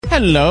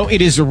Hello,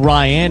 it is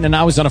Ryan, and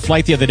I was on a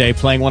flight the other day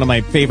playing one of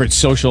my favorite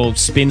social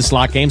spin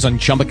slot games on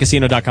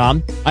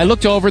ChumbaCasino.com. I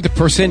looked over at the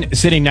person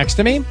sitting next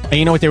to me, and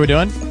you know what they were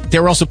doing? They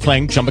were also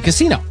playing Chumba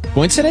Casino.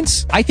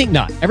 Coincidence? I think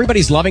not.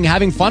 Everybody's loving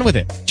having fun with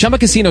it. Chumba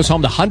Casino is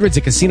home to hundreds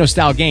of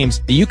casino-style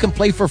games that you can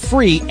play for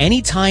free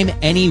anytime,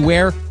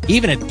 anywhere,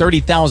 even at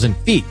 30,000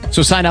 feet.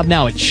 So sign up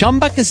now at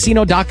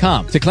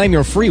ChumbaCasino.com to claim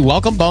your free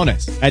welcome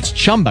bonus. That's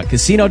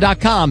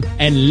ChumbaCasino.com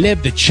and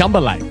live the Chumba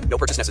life. No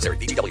purchase necessary.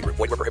 VGW. Void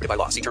were prohibited by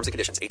law. See terms and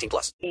conditions.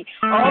 18+.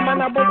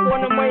 Amen.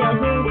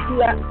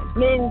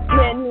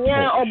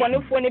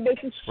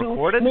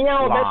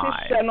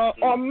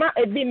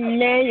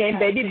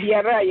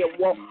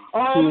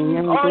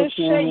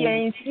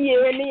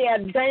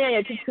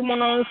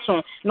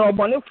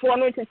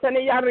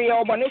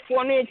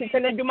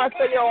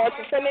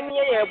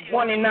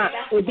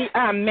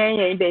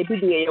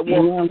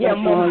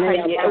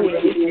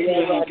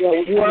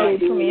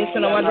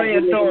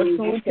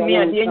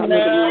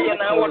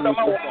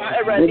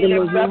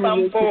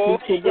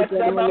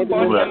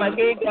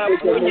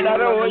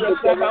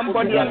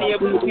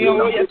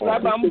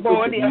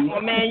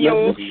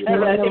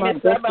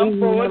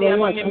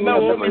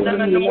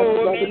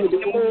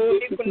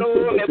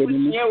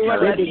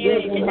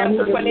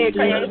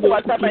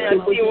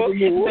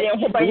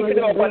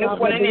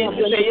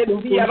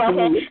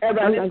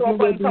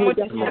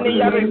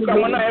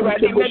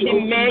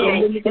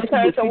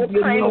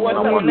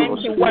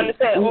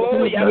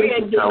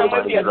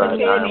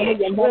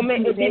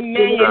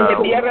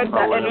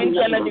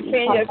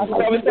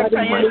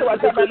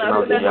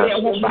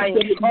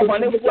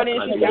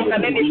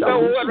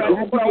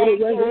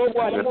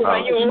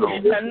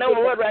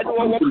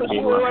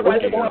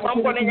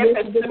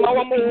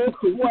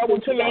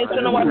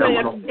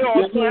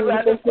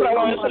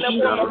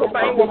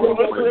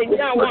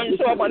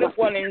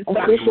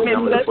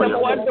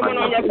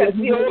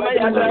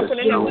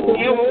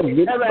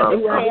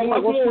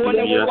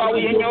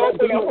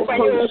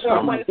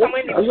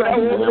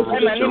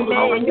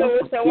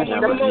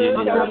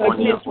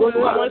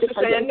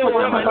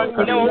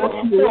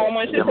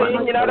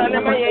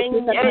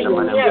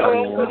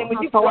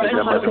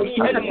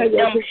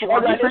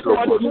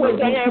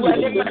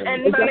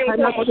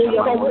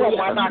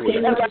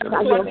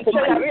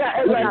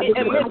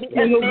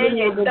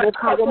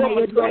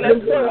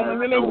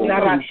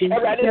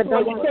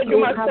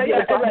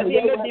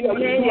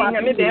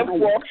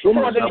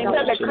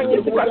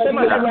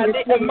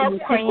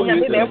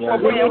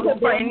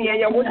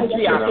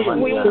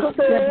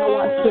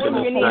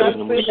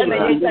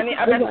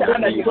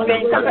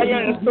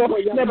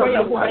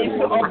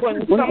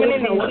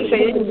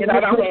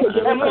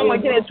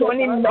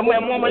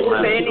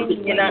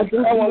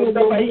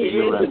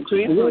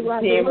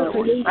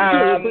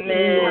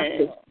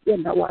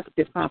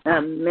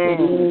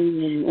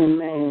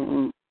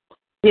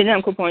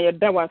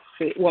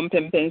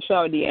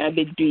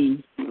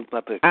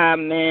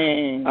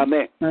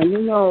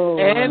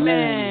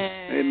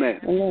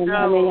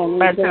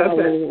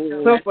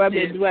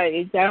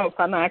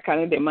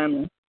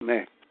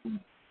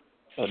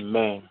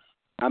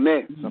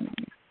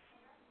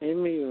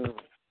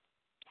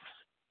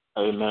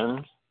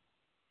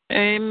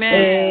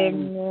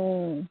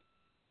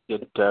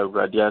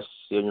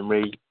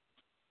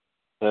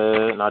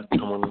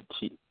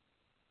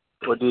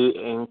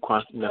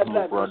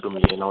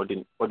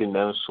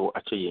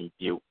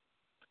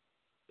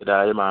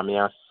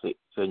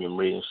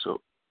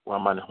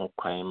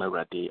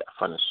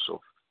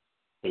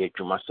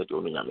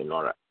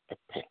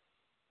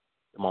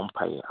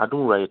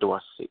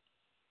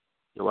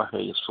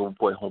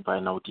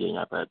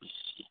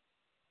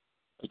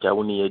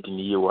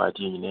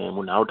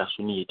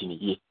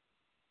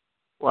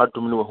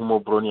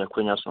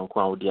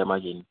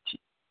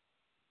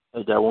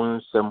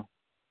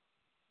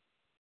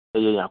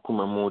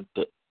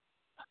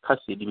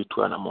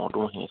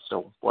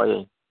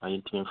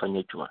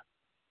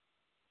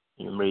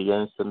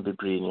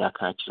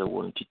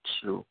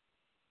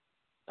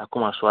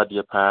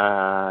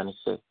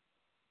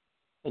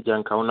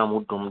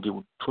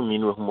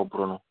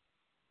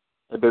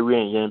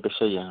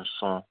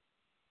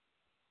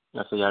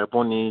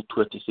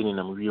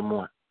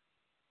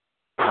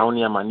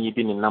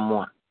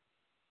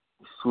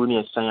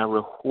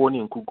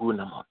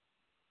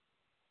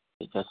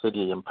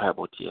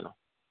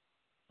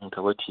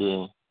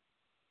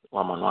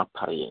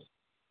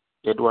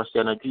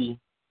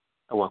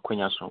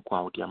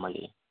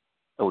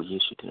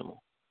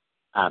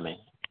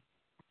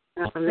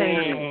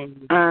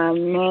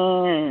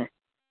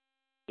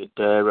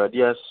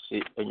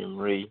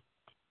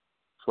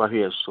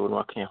 Swahili so no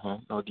aka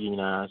ho na odi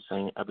nyina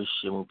san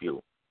abehia mu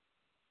bio.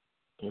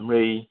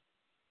 Emrei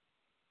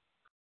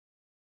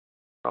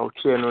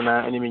auche no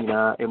na enimi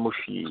nyina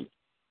emohwi.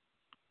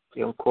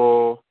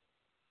 Yenko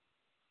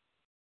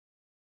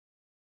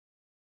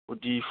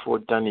odi for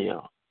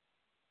Daniel.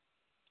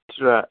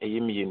 Tira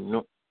eyemi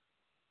no.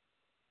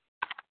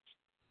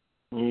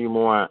 Ni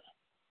mo a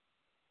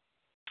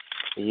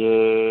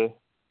ye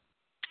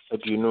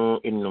aduno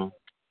innum.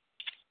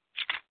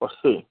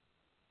 Ose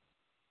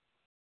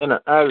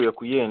ɛna Aria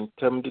kuye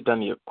ntem de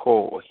Daniel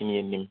call ɔhene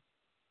anim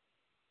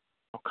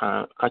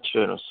ɔka ka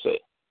kyerɛ no sɛ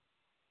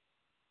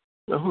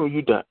na hu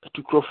Yuda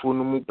atukrofo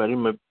no mu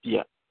barima bi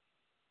a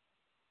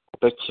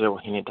ɔbɛkyerɛ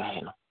ɔhene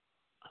dae no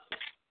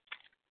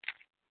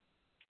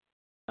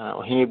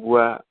ɔhene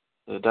bua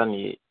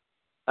Daniel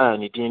a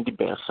ne din de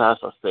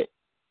Belsasa sɛ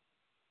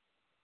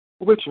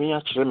wobɛtumi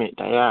akyerɛ me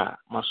dae a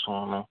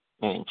mason no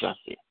na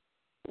nkyase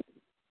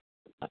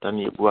na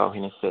Daniel bua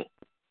ɔhene sɛ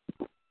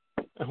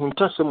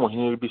ehuntasɛm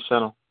ɔhene bisa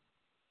no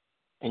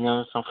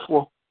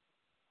enyansafoɔ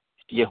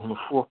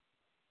yehunufoɔ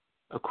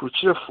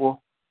akurukyerɛfoɔ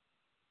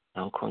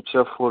na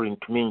nkronkyerɛfoɔ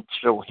rentumi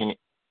nkyerɛ ɔhene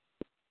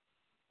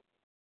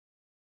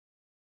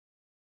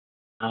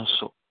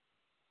anso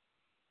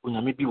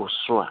onyame bi wɔ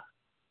soro a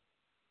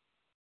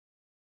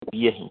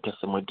bi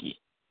ahintasɛm adie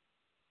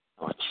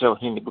ɔkyerɛ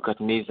ɔhene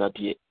Nebukadnezar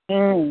die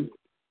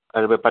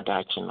arabɛba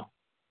daakye no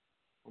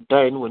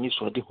dae no wani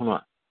so ade hunu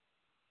a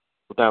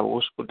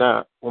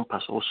woda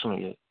wompa so wosono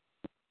yɛ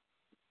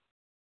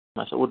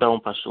na sɛ woda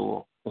wompa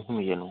so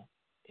wohunu yɛ no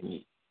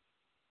ani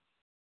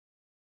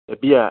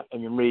ebi a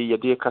anwumre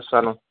yɛde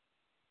kasa no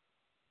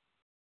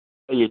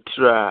ɛyɛ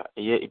tira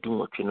ɛyɛ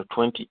edunwɔtwe no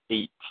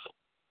 28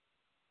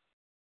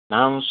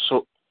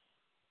 nanso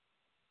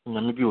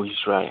nyame bi wɔ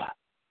Israel a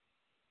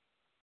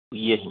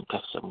woyɛ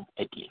hintasɛm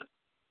adie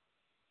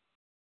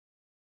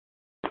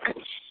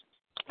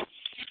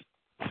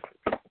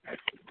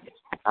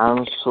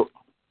anso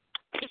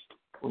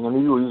nyame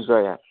bi wɔ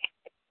Israel a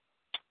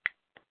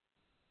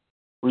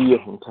woyɛ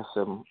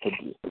hintasɛm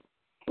adie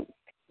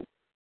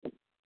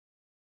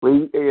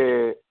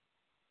wei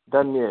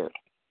Daniel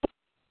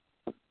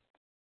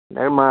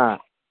Nerma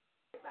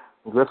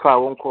ngwefa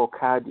wonko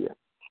Kadia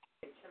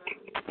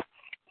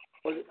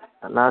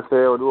na sɛ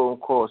ɔde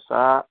wonko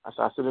saa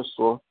asase no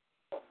so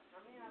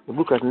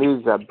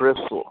Nebukadnezar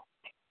breso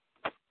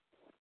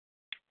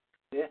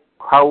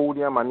how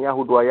dia mania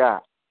hodo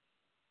ya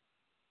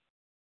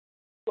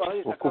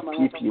ko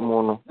pipi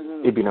mu no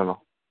ebino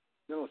no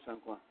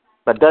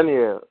but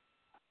Daniel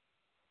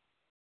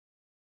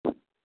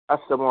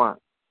asɛm a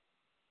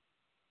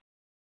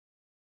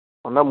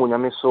ona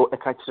munyame so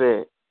eka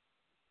kyerɛ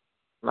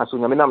na so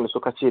nyame nam so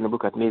ka kyerɛ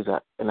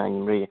Nebukadnezar na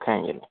anyimre ye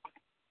kan ye no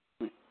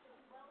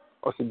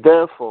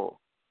therefore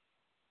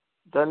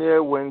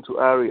Daniel went to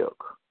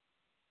Arioch,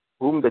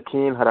 whom the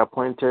king had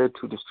appointed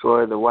to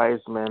destroy the wise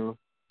men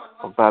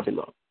of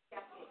Babylon.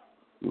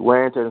 He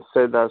went and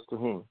said thus to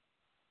him,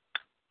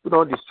 do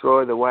not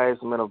destroy the wise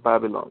men of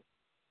Babylon.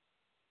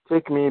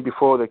 Take me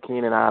before the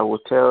king, and I will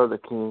tell the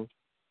king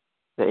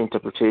the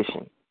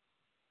interpretation.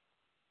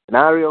 And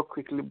Arioch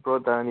quickly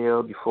brought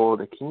Daniel before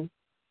the king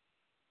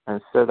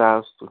and said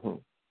thus to him,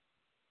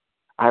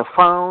 I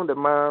found a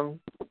man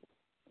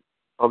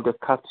of the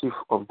captive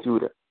of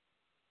Judah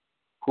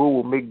who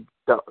will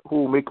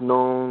make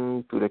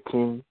known to the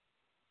king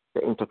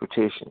the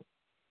interpretation.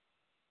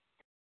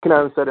 King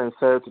answered and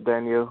said to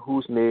Daniel,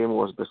 whose name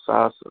was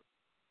Belshazzar,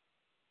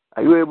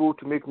 are you able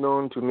to make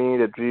known to me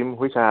the dream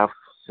which I have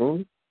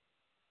seen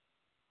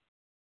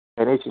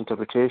and its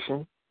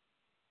interpretation?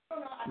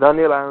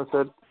 Daniel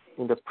answered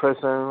in the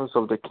presence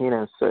of the king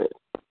and said,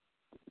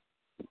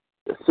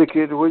 the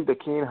secret which the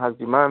king has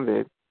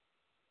demanded,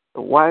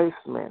 the wise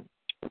men,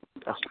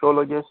 the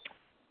astrologers,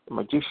 the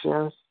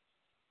magicians,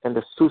 and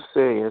the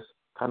soothsayers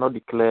cannot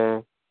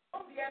declare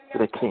to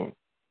the king.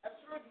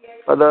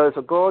 But there is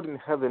a God in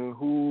heaven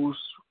who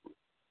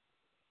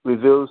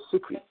reveals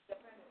secrets.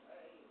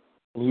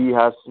 He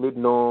has made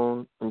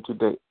known unto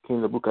the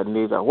king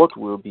Nebuchadnezzar what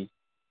will be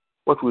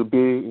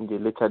in the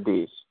later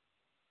days.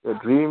 The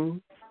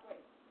dream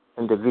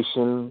and the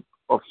vision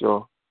of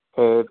your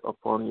head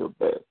upon your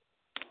bed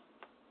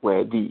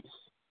were these.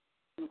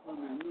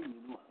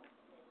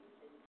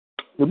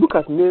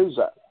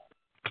 Nebuchadnezzar,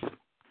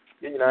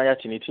 ya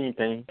tinitin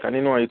pen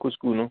kanino ayiko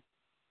school no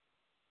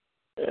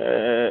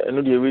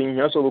eno de we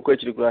nya so boko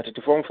akiri kura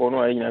tete form for no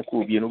ayina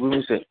ko obi no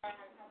bi se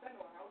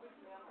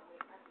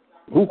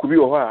book bi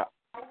o ha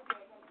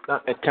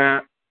na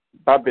eka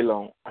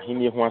Babylon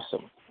ahini ho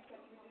asem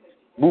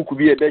book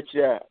bi e da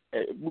kire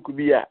a book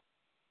bi a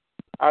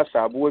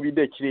asa abo bi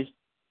da kire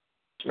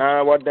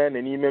na wadan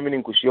na ni memini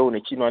nkosuo na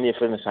chi no na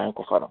efe ne san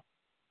kofa no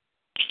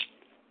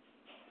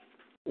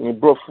ni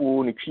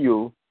brofu ni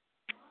twio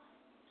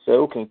se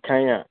o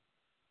kan a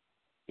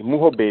emu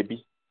ho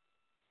baby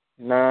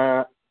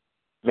na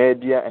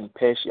Media and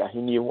Persia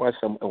ahini ho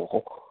asem ewo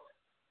ho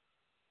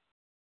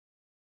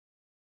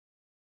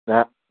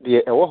na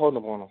the ewo ho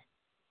no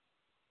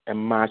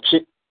match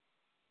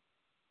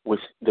with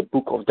the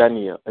book of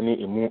Daniel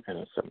ani emu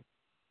ensem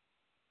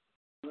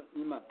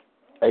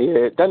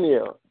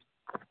Daniel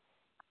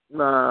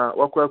na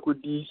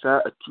wakwakodi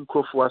sa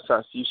atukofo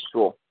asasi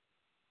so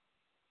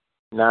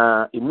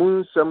na emu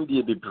nsem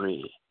de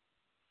bebre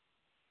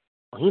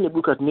ohine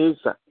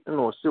Nebukadnezar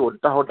na o se o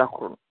da ho da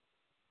koro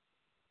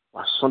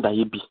wasonda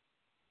ye bi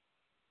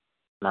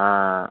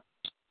na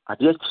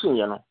ade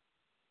chinye no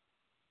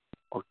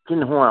o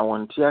twene ho a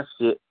wonte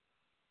ase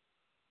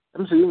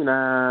em se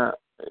nyina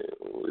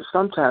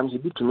sometimes you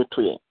be to me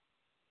to ye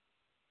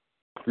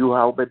you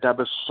have better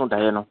be so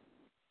diano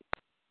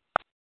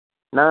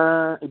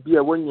na ebi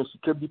a wanya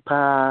sika bi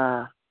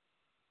pa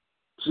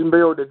chimbe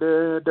yo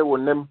de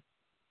wonem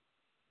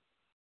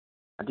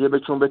ade be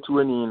chumbe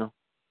tuani no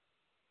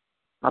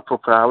na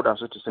proud as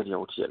to say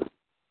you tie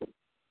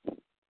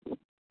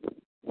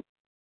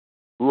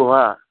wo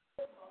ha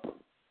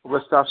wo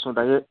staff so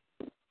daye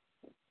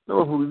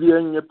no hu bi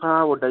anye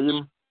pa wo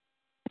dayem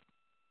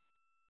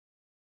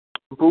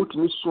mpo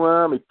timi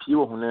soa me pie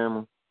wo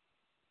honam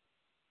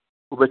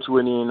wo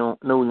betuani no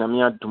na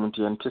unyame adum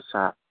tie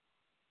ntesa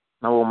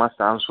na wo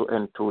masa nso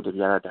ento de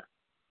biarada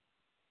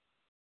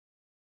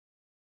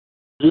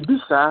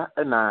libisa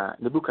na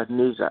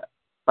Nebukadnezar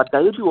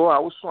badaye bi wo a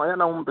wo so aya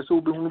na wo mpese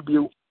wo behunu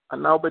bio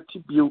ana wo beti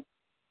bio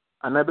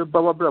ana be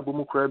ba wabra bo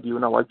mu kra bio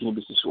na wadwene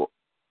besi so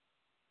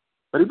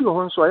bari bi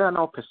wo nso aya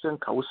na wo pese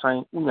nka wo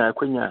san unya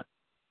akwanya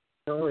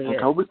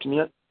nka wo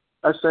betumi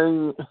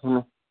asan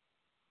hunu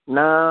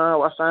na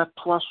wasan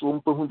to aso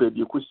mpo hu ba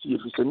bi ekosi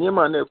efise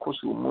niema na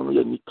ekoso mu no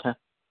ya nika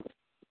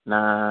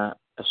na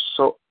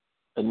eso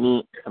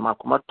ani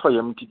makoma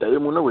toyam ti daye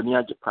mu na wani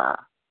age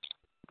pa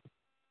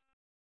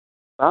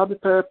abi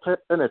pepe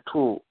ene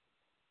to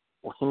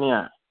ohene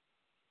a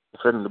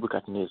friend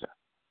Nebukadnezar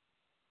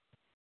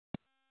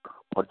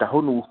oda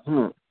ho no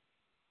hunu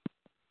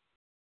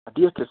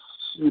ade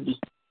kesi bi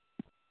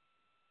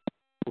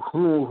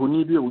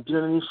hunu bi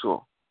ugina ni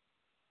so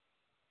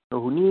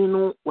huni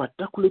no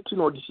wadakuleti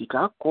no di sika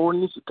akọ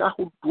ni sika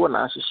hodo na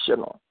ahyehyɛ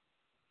no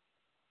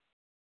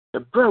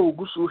ebra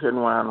ogusu he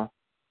no ano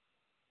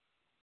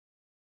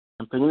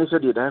mpanyin sɛ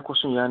de dai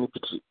kɔso ya ne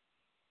pitri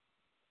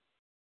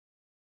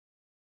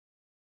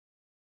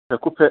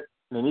ekopɛ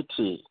n'ani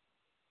ti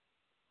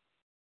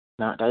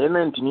na dai na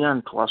ntimi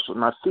anto aso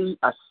na sei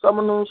asam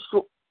no nso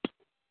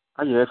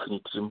ayɛ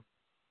afinitrim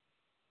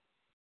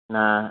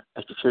na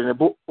akitwere ne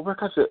bo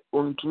obɛka sɛ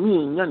ontumi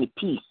nya ne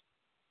peace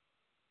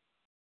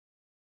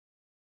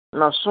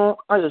na so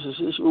ayɛ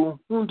hyehyɛ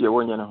ohun de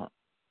wɔnyɛ no ho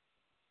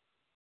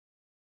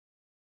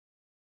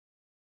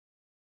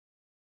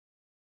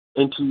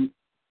enti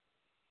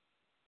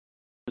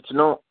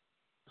itino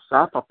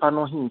saa papa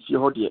no himfie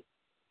hɔ de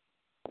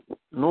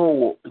no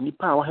wo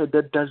nipa a wɔhɛ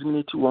da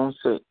designate wɔn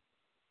sɛ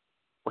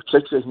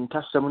ɔkyerɛkyerɛ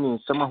hintasɛm ne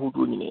nsɛm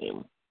ahodoɔ nyinaa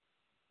mu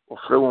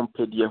ɔfrɛ wɔn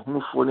pɛdeɛ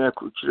hunufoɔ ne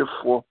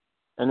akrokyerɛfoɔ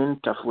ne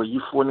ntafoɔ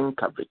yifoɔ ne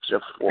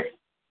nkabrekyerɛfoɔ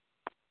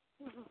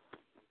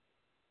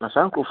na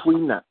saa nkurɔfoɔ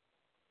yi na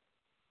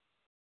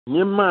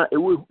nyema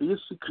ewe ye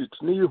secret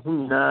ne ye hu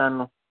nyinaa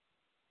no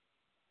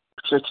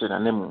kyerɛkyerɛ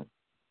na mu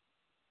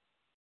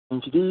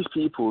nti these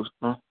people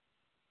no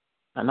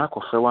ana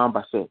kɔfrɛ wɔn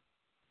ba sɛ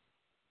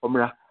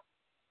ɔmra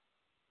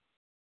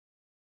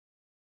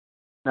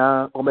na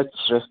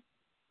ɔbɛkyerɛ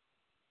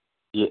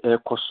ye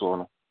ɛkɔso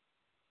no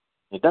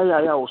ne da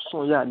ya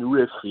ɔso ya ne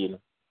wura fie no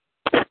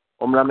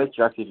ɔmra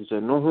mɛkyerɛ sɛ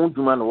sɛ no ho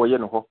dwuma no wɔyɛ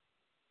no hɔ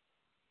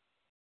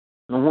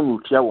no ho no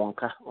tua wɔn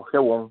ka ɔhwɛ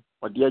wɔn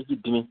ɔde agye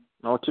dini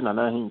na ɔte na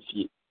na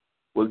hemfie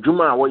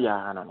wadwuma a wɔyɛ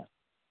ana no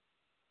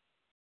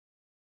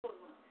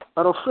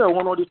arɔfrɛ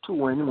wɔn ɔde to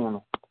wɔn anim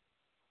no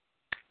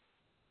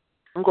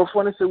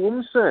nkɔfoɔ no sɛ wɔm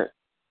sɛ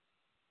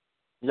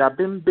ya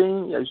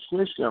bemben ya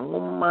suasua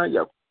ngoma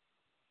ya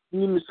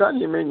nimisa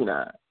ne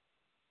nyinaa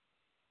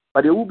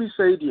but you will be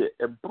say the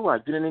ebro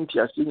adwene ne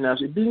ntiase nyinaa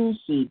so being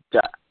see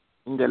that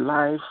in the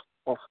life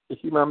of a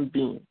human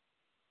being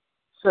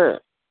say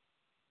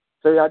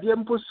ya de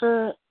mpo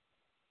sɛ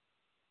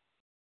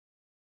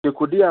de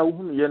kodi a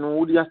wohunu ye no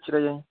wodi akyerɛ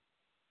yɛn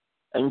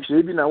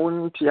antwere bi na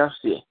won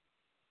ntiase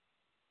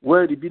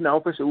word bi na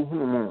wopɛ sɛ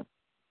wohunu mu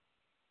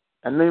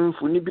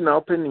anamfo ni bi na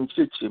wopɛ ne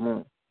nkyerɛkyerɛ mu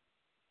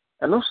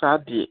ɛno saa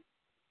de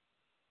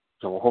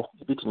yɛ wɔ hɔ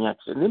bitini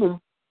akyerɛ ne num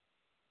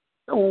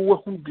na wo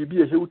hu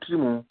bibi a hewtiri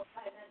mu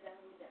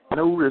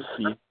na wo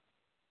refie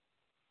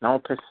na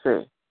wopɛ sɛ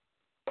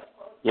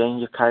yɛn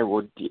yɛ kai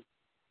wo di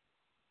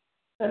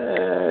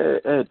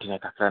dina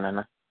kakra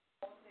na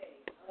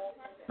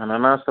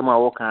asɛm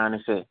a wɔka ne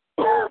sɛ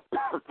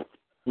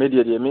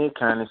media de me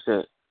kan ne sɛ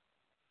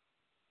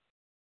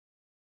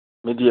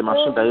media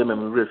maso dae ma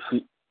me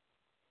refie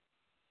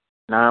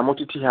na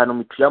motiti ha no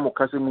metua mo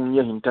kase mu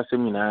nya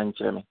hintasɛm nyinaa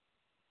nkyerɛ me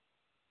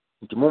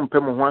nti mo mpɛ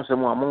mo ho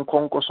asɛm a mo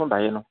nkɔnkɔ so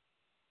dae no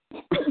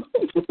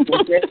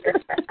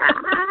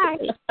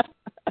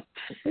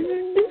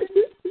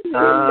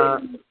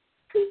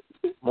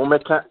mo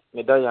meka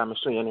me da ya me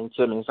so ye ne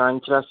nkyerɛ me nsa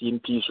nkyerɛ se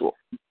mpi so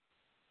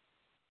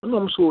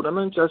no so na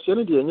nkyerɛ se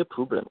ne de enye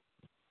problem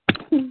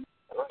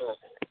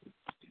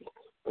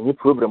enye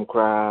problem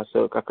kra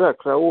so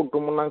kakra wo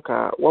dum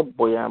nanka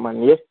wabɔ ya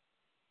amane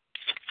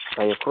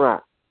ka ye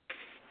kra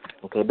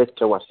okay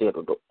better wase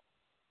dodo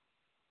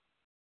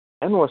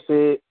eno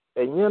wase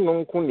enye no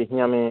nko ne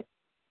hiame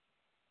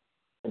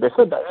be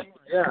se da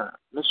ya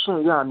me so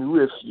ya me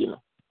wu afie no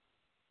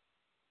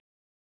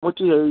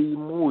moti yi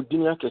mu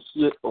odini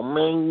akese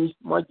oman yi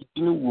mo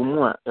agidini wo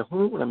mu a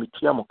ehu na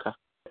metua moka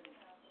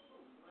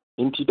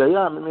enti da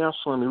ya me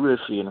aso me wu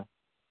afie no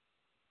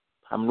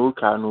am no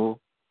ka no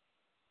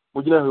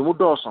mo gina ho mu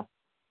dɔɔso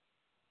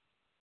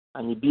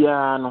anyi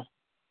bia no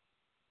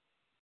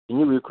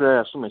enyi we kura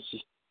ya so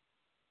machi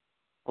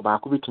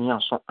obaako bitumi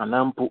aso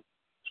anampo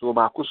so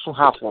obaako so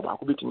half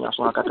obaako bitumi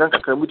aso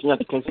akakra bitumi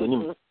akeka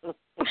anim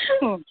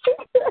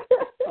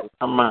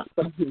ama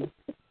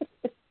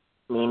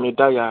me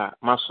daya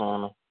maso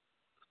no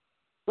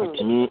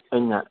bitumi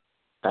anya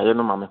daye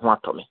no ma me ho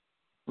atome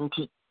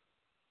nti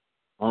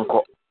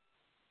onko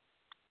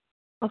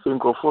afi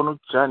nkofo no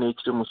tira na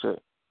ekire mu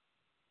se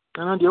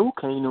kana de wo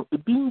kan no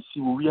ebi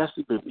nsi wo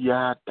wiase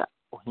bebia da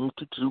ohin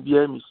tuturu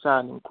bia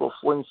misa ne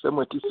nkofo nsem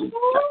atisi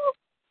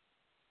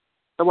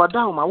da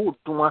wada ma wo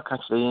dum aka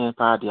kire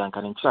pa de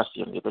anka ne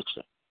nkyase ne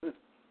bekire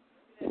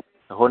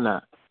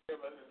hona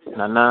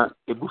nana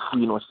ebufu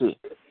no se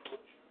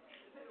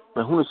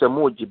mahunu se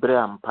mo gibre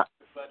ampa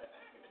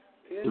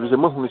ebi se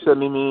mahunu se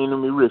mimi no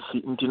mi refi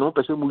nti no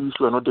pese mu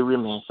yusu no de we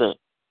me se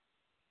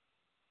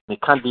me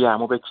kan dia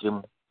mo bekire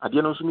mu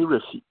ade no so mi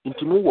refi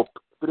nti mo wo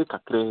pere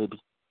kakra bi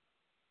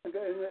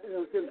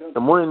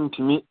mo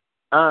ntimi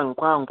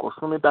ankwa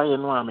ankoso me daye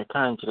no a me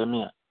kan kire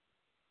me a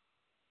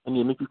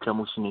ene me twitwa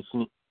mo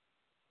sinisini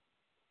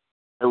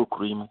e wo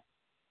kuro yi mu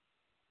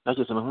na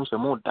je se mahunu se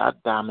mo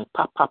dada me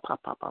papa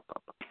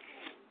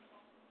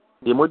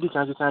de modi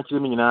kan kire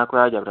me nyina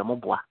akora ajabra mo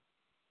boa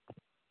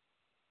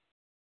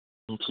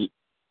nti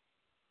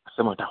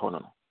asemo da hono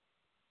no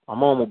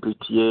mama mo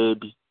betie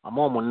bi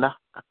mama mo na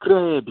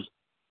kakra bi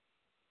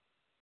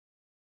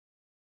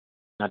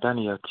na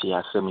Daniel ti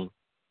asemi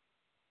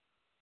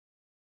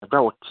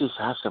abra wo ti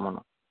sa asemo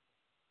no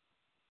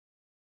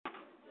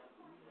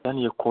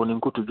Daniel ko ni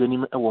nkoto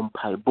dwanim e wo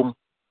mpai bom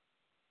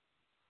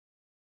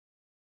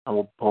na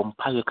wo bom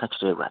pai ka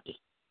kire Awurade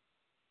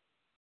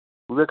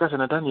wo ka se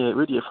na Daniel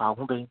we die fa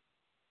ho ben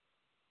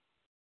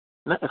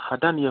na e fa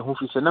Daniel ho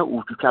fi se na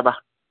utwitwa ba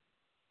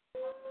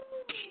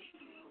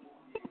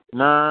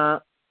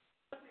na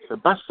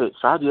base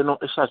saade no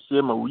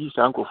ehyasie ma wuyi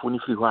sa nkofo ni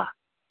firi ho a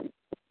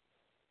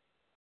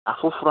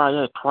afoforo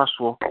aye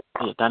toaso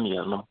e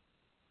Daniel no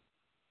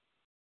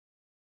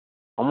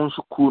omo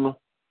nso ku no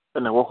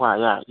na wo ho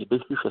aya e be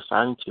hwehwe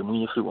sa nkyemu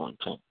ye firi won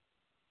nkyɛn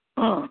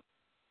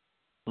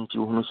nti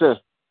uhunu se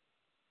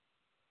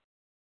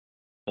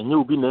enye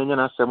obi na enya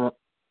na asɛm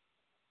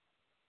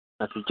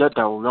na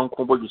tujada wo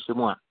yonko bo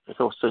gisemu a e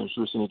se o san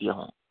nsu sini die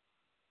ho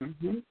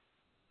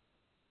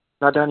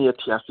na Daniel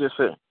ti ase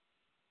se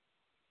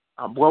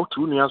aboa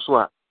otu nua so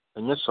a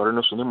enye sɔre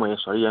no so ne mo ye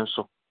sɔre yen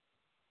so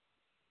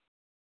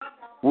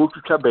wo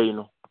twitwa bai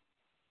no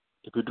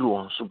ebeduru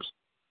won so bi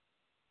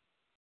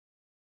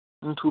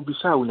ntu bi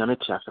sa unyame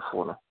ti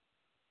asefo no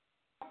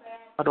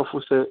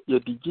adofo se ye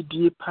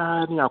digidie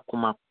pa ni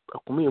akoma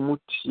emu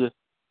tie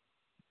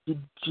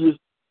digidie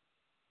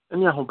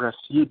eni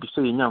ahobrasie bi se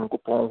ye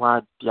nyankopɔn ho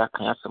ade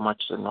aka asɛm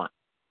akyere no a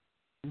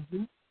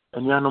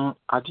enianom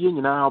ade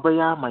nyina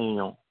obɛya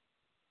amanyo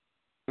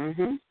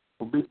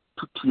obe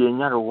tutie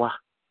nyarewa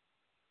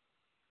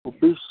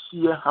obe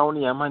sie hawo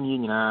ne amane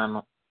nyina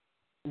no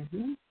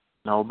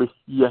na obe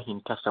hia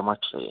hintasɛm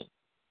akyere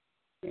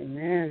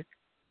amen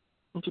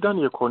nti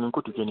Daniel ko ni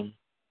nkoto dwanim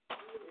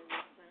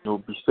na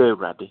obi se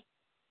Awurade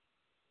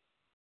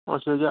o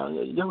se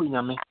ya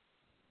unyame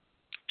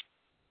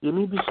ye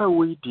mi bi sa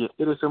wo idie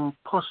it is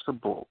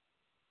impossible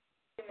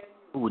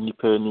wo ni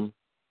panim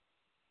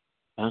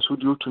enso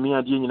di otumi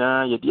ade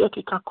nyina ye de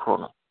akeka kro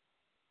no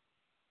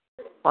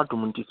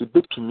wadum nti se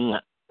betumi a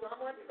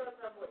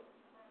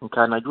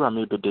nka na ju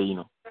ame bedai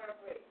no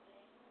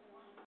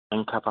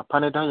nka papa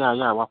ne da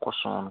ya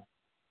wakoso no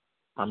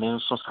ma men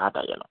so sa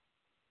da ye no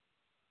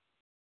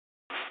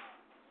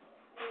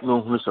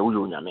no hunu se wo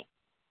yo nyame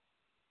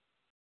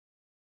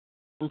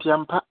nti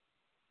ampa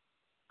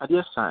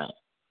ade san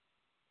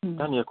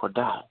Daniel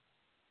koda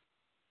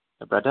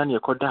Daniel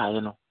koda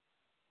ye no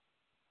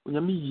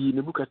unyame yi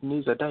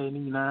Nebukadnezar da ye ni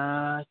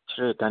nyina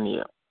kire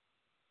Daniel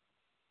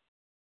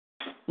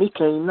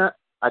mikan na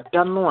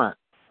ada no a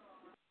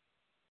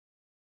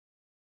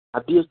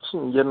ade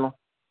kin ye no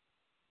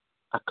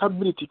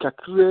akability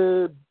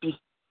kakra bi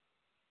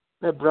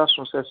na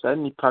braso se sa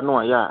nipa no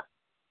aya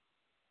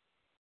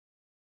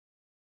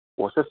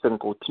wo se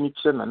senka otimi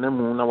kire na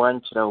namu na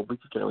wankira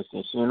obikira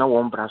osinsin na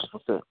won braso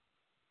se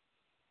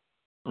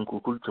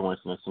nkukuru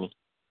twasinsin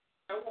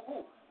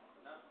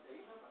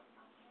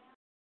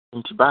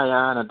nti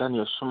baya na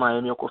Daniel soma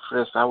ya mi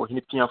okofre sa wo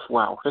hini piafo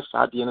a wo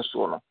sa ade ne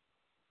so no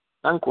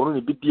na nko no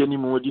ne bibia ni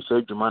mu odi sa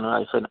adwuma no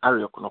ai fe na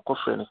Ariok no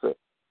kofre ne se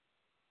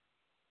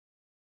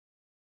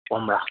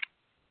omra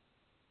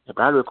e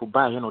Ariok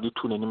ba ya no de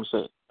tu nanim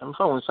se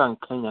emfa won san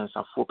kan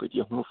yansafo pedi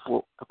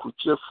ehunufo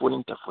akuchiefo ne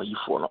ntafo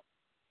yifo no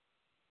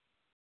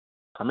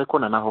kameko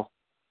na ho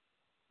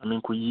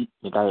amenko yi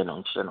ne dae no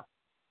nkyere no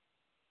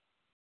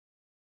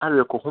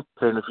Ariok ho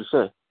pere no fi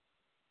se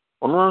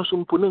ono anso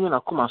mpo ne na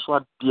koma so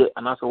ade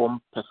anase wo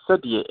mpese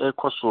de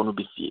ekoso no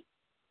besie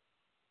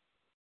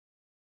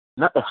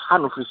na ha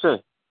no fi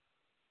se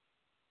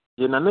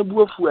ye na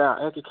nabuafu a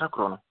ekeka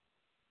kro no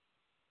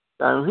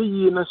dan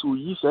hwe na so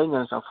yi sa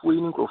nyansafo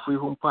yi nkofo yi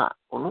ho mpo a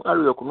ono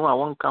Ariok no a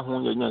wonka ho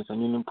nya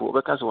nyansani ni mpo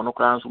obeka se wono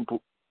kra anso mpo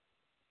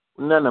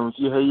nna na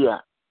mfi ha yi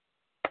a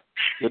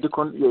ye de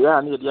kon ye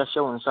ya na ye de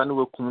ahye won sa no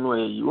wakum no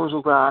yi won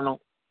so kra no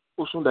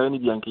osun da ni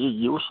bianke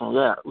ye osun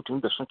ya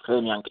utumi beso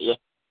kra mi anke ye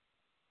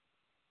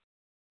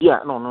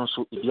ya no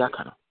so ibi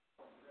aka no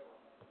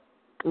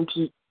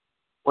nti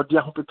odi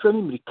ahopetra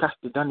ni mirika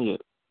de Daniel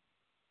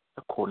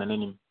ko na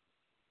nanim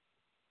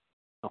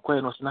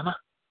akoye no sinana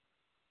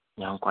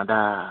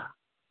nyankwada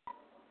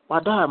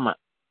wada ma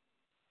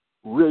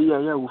we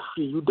ya wo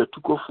free you da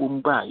tukofo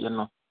mba ye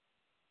no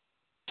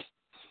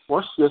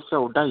wɔhyɛ sɛ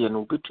ɔda yɛ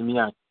no obetumi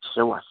a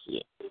kyerɛ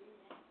wase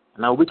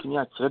na obetumi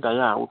a kyerɛ da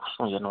yɛ a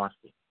woso yɛ no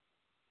ase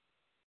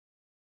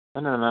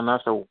ɛna na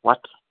sɛ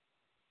what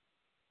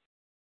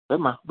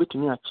bema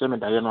obetumi a kyerɛ me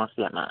da yɛ no ase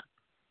ana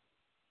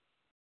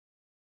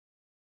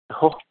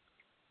ɛhɔ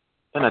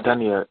ɛna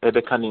Daniel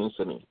ɛbɛka ne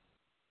nsɛm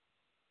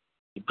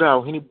ibra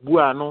ɔhene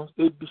bua no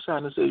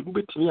ebisa no sɛ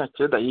obetumi a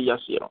kyerɛ da yɛ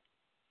ase no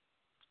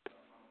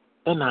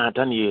ɛna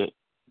Daniel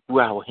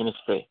bua ɔhene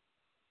sɛ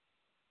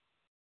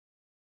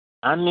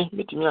ane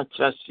metimi a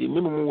kyerɛ ase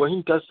ne mu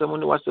wahinta sɛm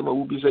ne wasɛm a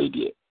wubisa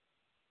idie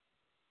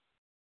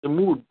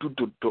emu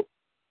dudodo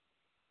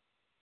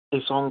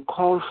is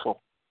uncalled for.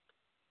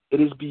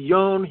 It is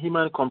beyond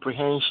human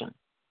comprehension.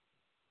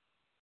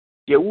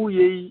 The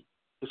way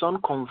is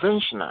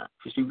unconventional.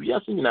 Fisi we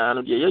are seeing na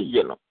no de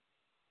ye no.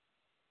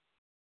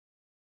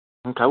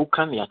 Nka wo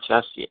kan ya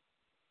kyerɛ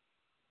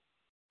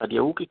ade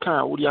wo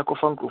keka wo de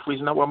akɔfa nkrofo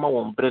is na wa ma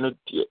won bre no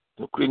de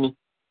no kurani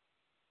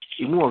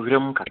emu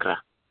ɔwerɛm kakra.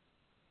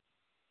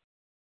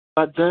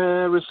 But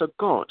there is a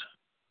God.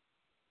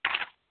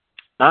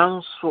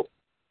 Nanso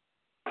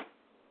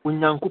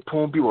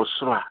unyankopɔn bi wɔ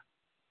soro a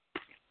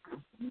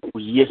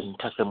oye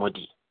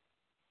hintasemodi.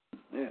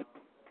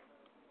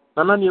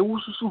 Nana ne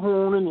wususu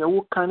ho ne ne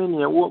wo kan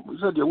ne wo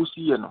so de wo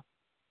siye no.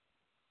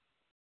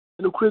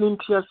 No kure ni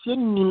ntiase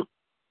nim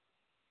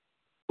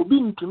obi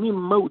ntumi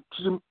mma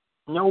utirim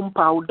nyawo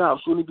mpa wo da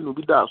so ne bi no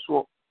bi da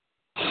so.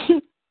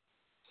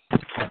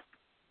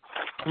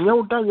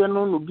 Nyawo da ye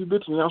no bi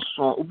betumi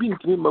aso obi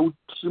ntumi mma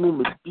utirim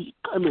me bi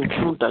ka me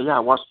ntumi da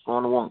ya waso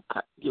no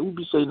wonka. Ye wo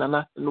bi sei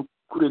nana no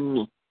kure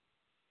ni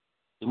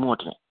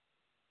emote.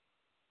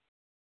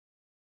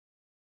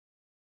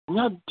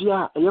 Nya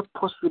dia eye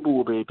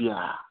possible baby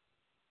a.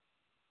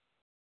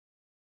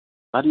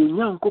 But ye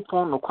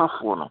nyankopon no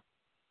kwafo no.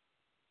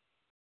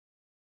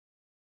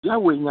 Ya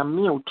we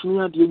nyame a otumi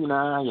ade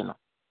nyina ye no.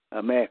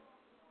 Amen.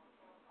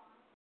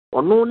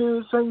 Ono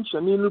ni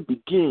sanchani no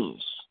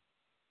begins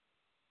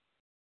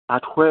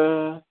at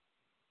where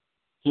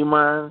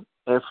human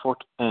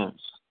effort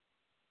ends.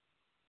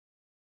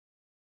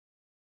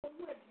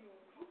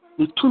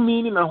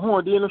 Itumi ni na ho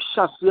ode no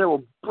hyase e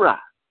obra.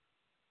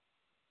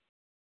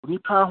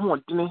 Onipa ho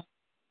odene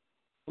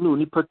ne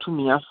onipa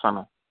tumi asa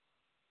no.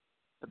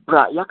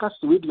 Bra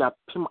yakase we dia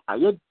pem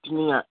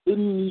ayedine a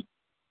eni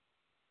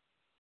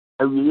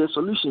awiye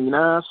solution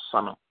na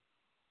asa no.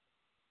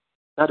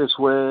 That is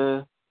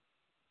where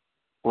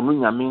onu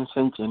nyame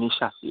nsenche ni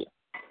hyase.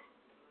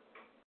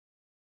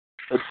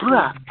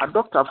 Bra a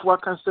doctor for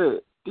can say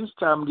this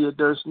time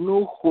there is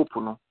no hope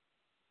no.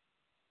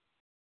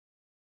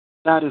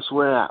 That is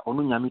where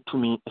onu nyame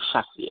tumi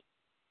hyase.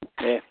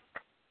 Yeah.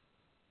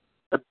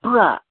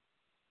 Bra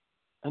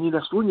and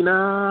that's when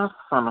na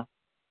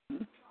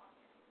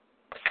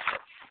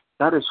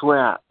that is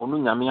where onu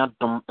nyame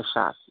adom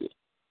hyase.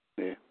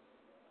 Yeah.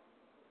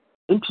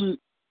 Enti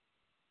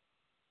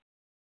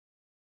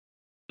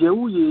de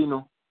uye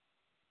no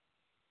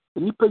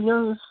nipa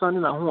nyansa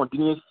na ho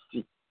odene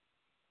asi.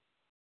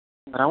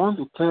 But I want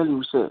to tell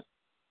you, sir,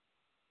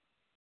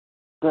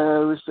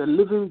 there is a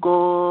living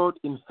God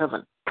in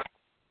heaven.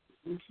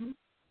 Mm-hmm.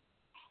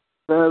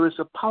 There is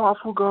a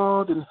powerful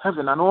God in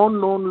heaven, an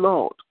unknown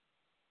Lord,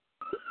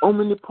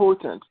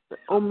 omnipotent, the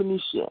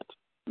omniscient,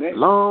 Yeah.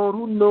 Lord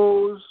who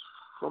knows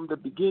from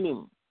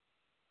beginning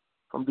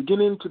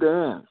to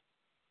the end.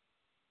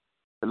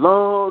 The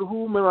Lord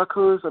who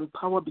miracles and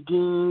power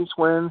begins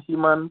when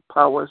human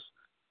powers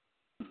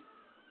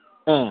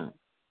end.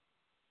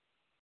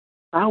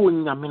 Awo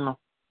nyame no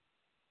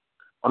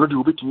ono de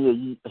obetumi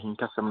ayi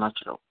ahinkasem na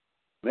kyerɛw.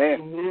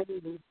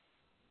 Amen.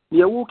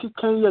 Ye wo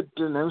kikan ye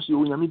de na nso ye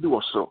nyame bi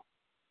wo so.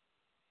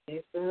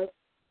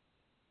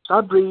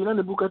 Sabre na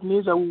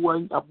Nebukadnezar wo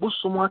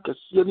abosom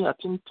akɛse ne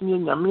atentene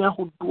nyame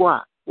ahodo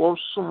a wo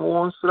som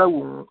won sra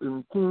wo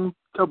nkun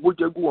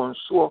kabogya gu won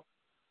so.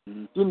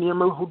 Di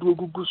nneɛma ahodo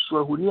gugu so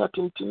ahoni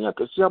atentene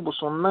akɛse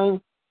abosom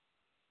nan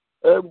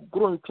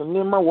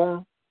grontene ma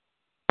won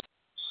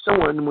sɛ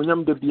won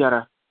animonyam da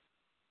biara.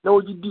 Na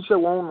oji di sɛ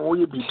wɔn no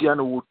oyɛ bibia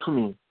na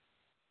wotumi.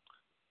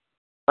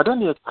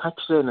 Adane e ka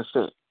kyerɛ ne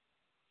sɛ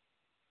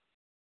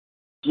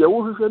deɛ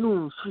wo hwehwɛ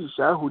no mfiri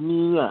saa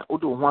honi a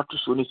wode ho ato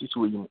so ne sisi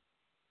oyi mu.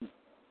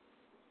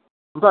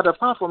 But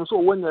apart from so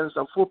when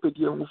yansafo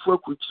pedi enwufo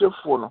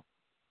akukyerefo no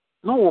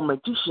no wo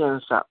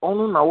magicians a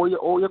ɔno na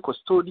wɔyɛ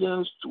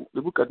custodians to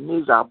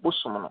Nebukadnezar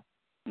abosom no.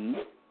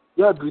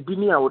 Ya bibi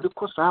ni a wode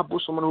kɔ saa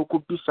abosom no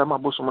kɔ bisa ma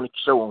abosom no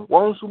kyerɛ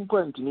wɔn nso mpo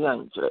antini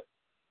ankyerɛ.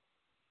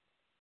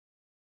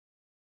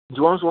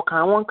 Jones will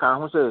can one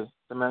can say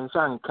the man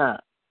sang can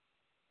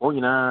oh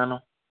you know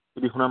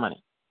it is no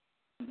money.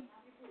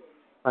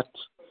 But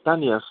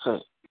Daniel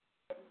said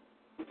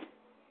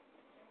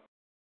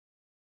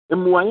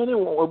Emuayene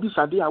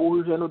obisade a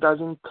wo hwe no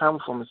doesn't come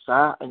from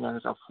sa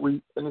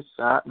anyansafoi and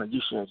sa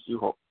magicians you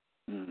ho.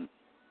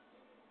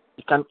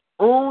 It can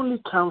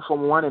only come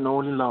from one and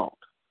only Lord,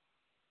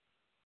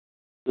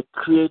 the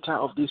creator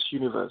of this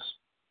universe.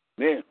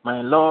 Yeah.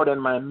 My Lord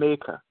and my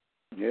maker.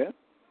 Yeah.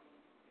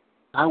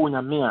 I want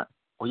a mere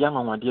or young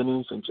on my dear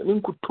infant,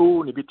 and could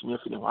tone a bit in your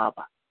feeling.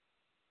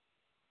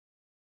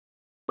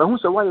 But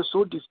who's why you're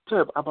so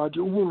disturbed about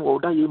your wound or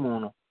die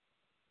mono?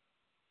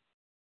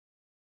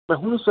 But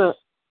who said,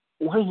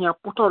 when you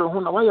put on a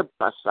home, why you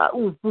pass out,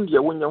 when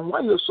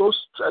you're so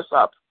stressed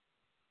up?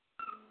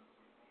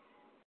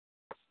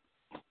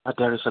 But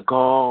there is a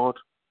God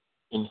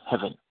in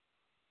heaven.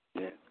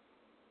 Yeah.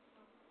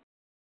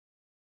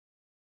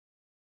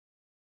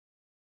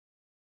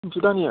 To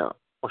Daniel,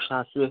 or shall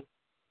I say,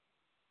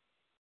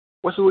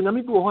 was when you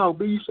people how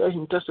be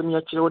saying testimony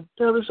at your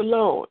there is a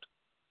Lord.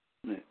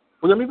 When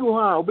you people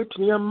how bit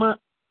near ma,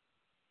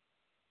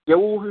 you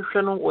will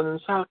channel on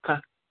Saka.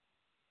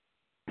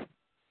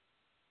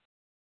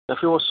 If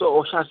you was so,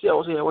 or shall I say, I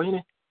was here,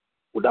 when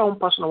without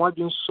person, I was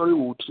sorry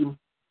with him.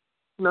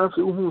 Now, if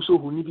you so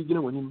who need to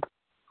begin with him,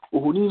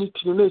 who need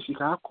to know if you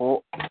can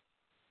call,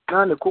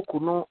 now the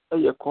cocoa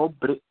a call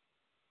break.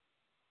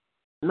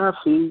 Now,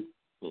 no,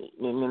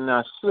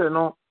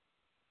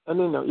 and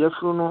then your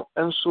funeral,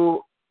 and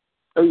so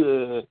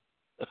a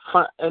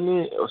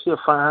any or say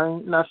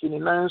fine, nothing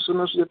in nine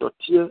sonos yet or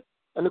tear,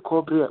 and a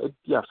cobra at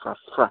Diafra.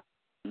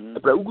 A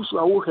Braugus,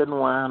 I will have no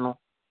one.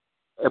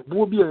 A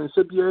booby and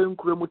Sabia and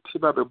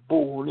Cremutiba, a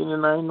bow in a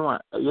 9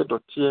 a yet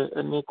or tear,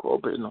 and a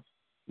cobra.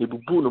 The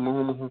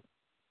boo,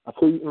 I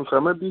say in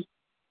Framabi,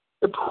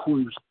 a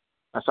pooh.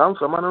 As I'm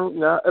from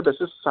Mano, ever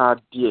so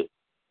sad, dear.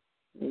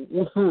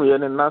 Who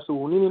and Nassau,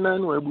 who need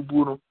 9 or a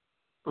boo.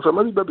 From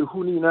every baby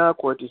who need now,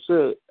 quite to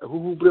say,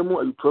 who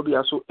bremo, you probably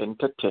are so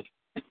entertained.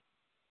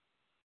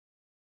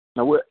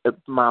 Now, where a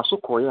maso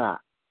koya,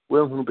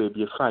 where who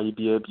baby a fire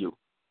be a view.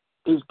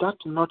 Is that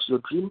not your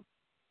dream?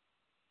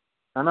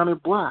 And I'm a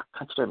boy,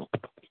 catch them.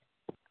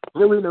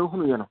 You will know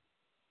who you know.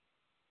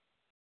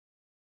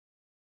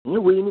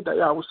 You will need that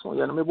I was so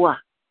young, my boy.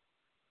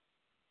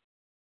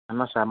 And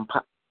my son,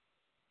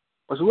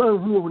 was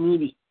one who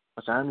need it,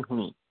 was I'm who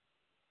need.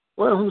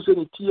 One who said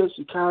it tears,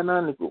 you can't,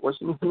 and it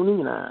was me who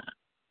need.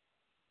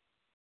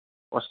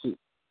 Was it?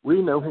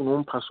 We know who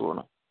won't pass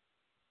on.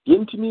 The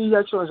intimate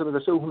actions of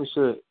the soul who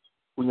say,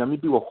 when you may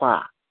be a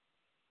while,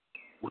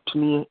 would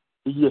me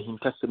a year him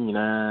testing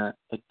a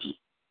tea.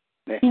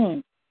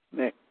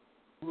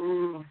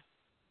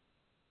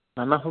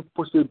 Nana who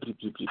posted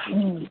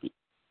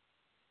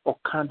or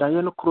can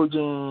Diana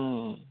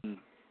Crojan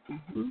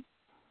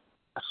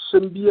a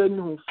Sembian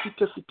who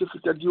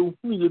fit you,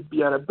 who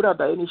be a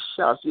brother any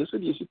shouts, yes,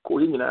 you see,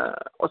 calling or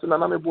an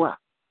anamebois.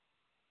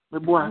 Me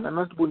boy, and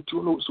not want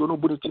to know so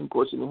nobody think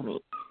was in me.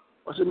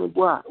 I said, me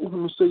boy,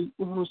 who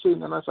say,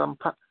 Nana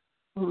Sampa,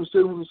 who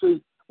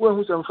say, well,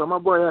 who's from a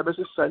boy, I best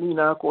sunny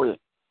now, call it.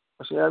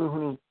 I say, I'm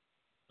who.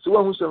 So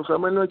one who's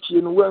from a notch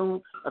and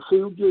well, I say,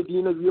 you get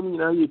dinner, you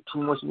mean I eat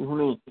too much in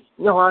who.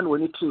 No one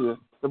when it's here,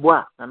 the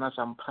boy, Nana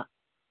Sampa.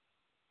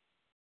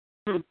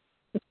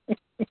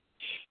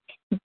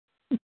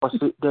 I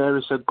said, there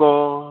is a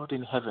God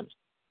in heaven.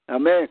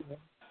 Amen.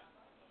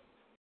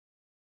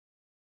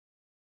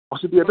 I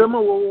said, the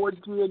Abema, what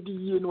do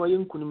you know? I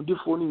ain't couldn't be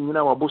phoning in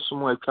our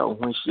bosom like cow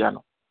when she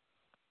ano.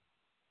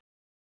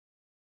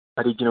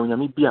 I did you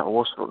know be a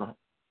was for no.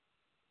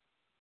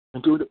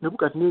 Until the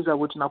book at Nisa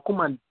would now come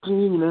and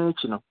dream in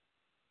nature.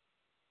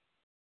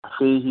 I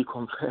say he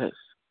confess.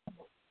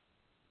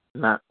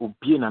 Now,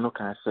 Ubien, no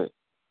can say.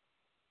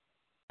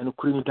 And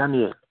Queen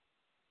Daniel,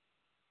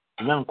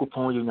 young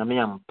coupon, you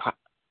know, pa.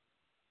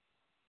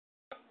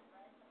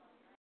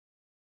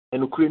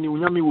 And Queen, you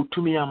know,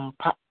 to me,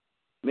 pa.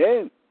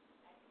 Amen.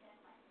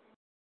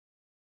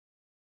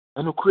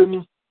 And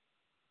Ukraine,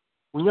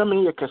 we are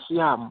me a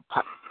Cassiam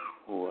pa.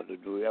 Oh, the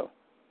do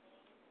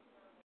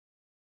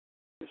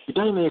If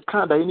I may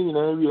can't die in an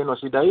area, or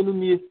see die in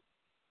me,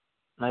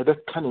 neither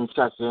can in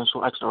church and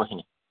so actual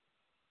him.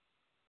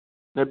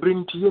 They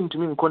bring to him to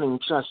me calling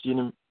church in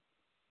him.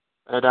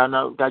 And I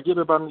know that give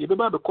about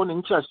the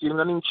calling church in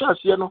and in church,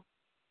 you know.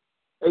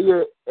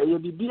 A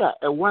bibia,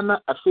 a one a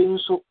thing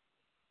so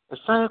a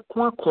sign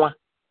qua.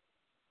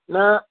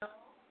 Now,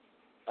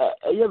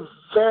 a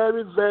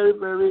very, very,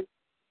 very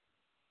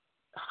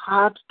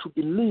hard to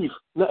believe.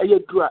 Na eye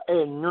dura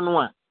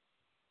nyono a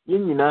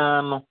yen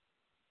nyina no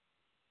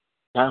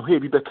ya hwe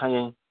bi beka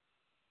yen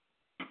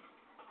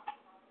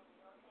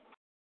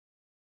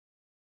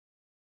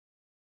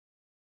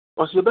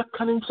osi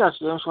beka nin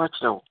chase yen so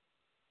akyerewo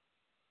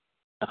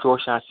afi o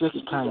chase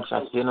ki kan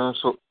chase no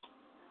so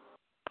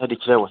e de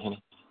kyerewo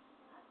hene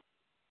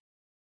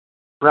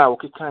bra o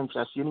ki kan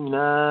chase ni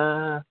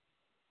nyina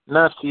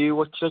na fi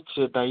wo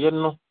cheche da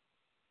yen no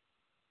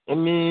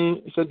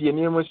emi se de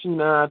ni mo sin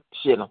na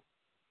tie no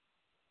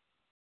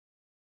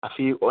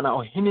afi ona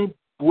o hene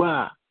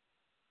bua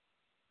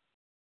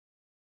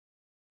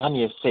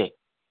ani ese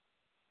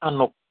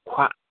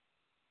anokwa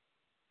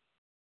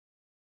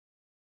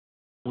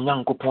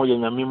Nyankopɔn yɛ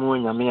nyame mu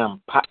nyame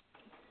ampa.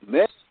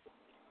 Amen.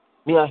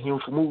 Ne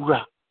ahemfo mu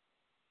wura.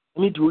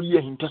 Ne de oyi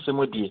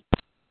ahintasɛm adie.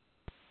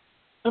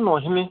 Ɛna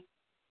ɔhene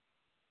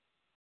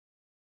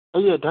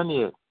ɛyɛ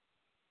Daniel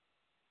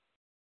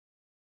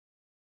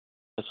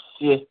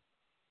ɛseɛ.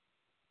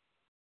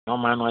 Na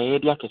ɔman no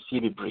ayɛ de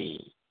akɛseɛ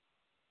bebree.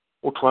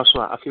 Wotoa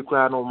so a afei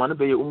koraa no ɔman no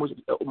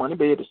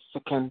bɛyɛ the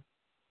second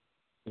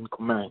in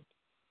command.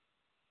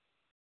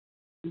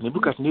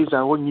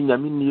 Nebuchadnezzar wɔnyi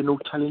nyame nie no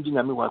challenge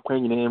nyame wɔ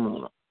akwan nyinaa mu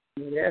no.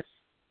 Yes.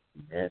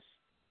 Yes.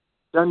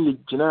 Daniel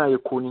gyina yɛ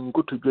kɔ ne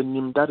nkotodwe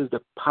nim. That is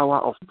the power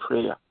of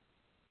prayer.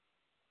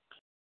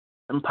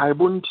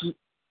 Mpaebɔ nti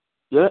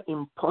yɛ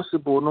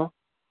impossible no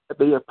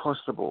ɛbɛyɛ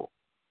possible.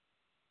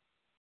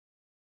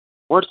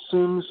 What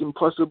seems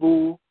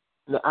impossible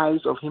in the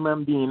eyes of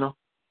human being no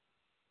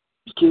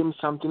became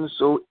something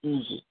so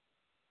easy.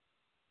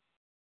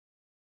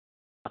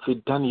 After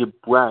Daniel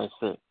bua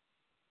say,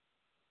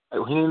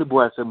 ɔhene no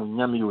bua sɛ mo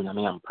nyame yɛ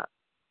onyame ampa.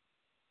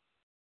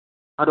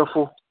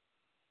 Adɔfo,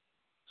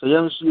 sɛ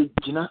yɛn nso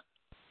yɛgyina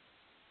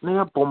na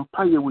yɛbɔ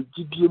mpaeɛ wɔ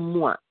gyidie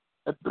mu a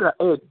ɛberɛ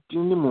a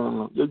ɛyɛden ne mu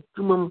no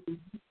yɛadwuma mu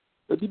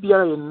yɛde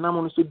biara yɛnam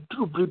no sɛ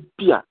duru bere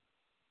bi a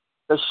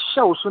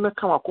ɛhyɛ wo so no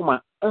ka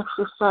wakoma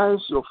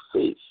exercise your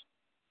faith.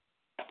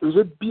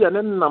 Ɛsɛ bi a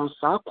ne nam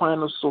saa kwan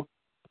no so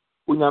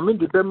onyame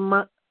de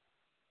bɛma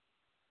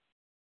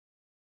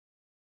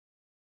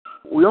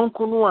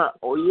uyɔnko no a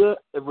ɔyɛ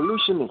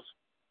evolutionist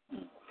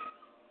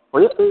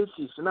ɔyɛ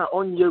atheist na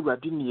ɔnyɛ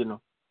awurade nie no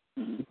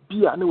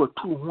bi a ne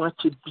watu ho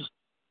akyɛ bi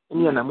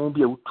ne anamɔ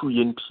bi a wotu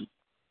yɛ nti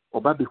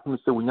ɔba bɛhunu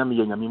sɛ onyame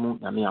yɛ nyame mu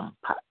nyame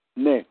ampa.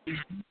 Ne.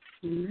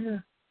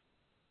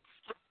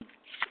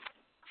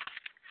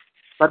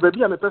 But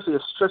baby a mepɛ sɛ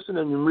yɛ stress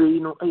na nwummerɛ yi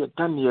no ɛyɛ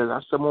Daniel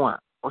asɛm a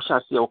ɔhyɛ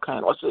ase a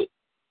ɔkae no ɔsɛ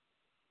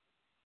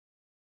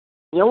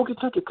nea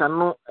wokita keka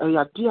no ɛyɛ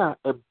ade a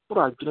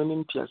ɛboro adwene ne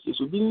nteaseɛ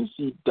so bi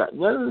nsi da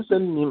nyansa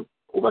nnim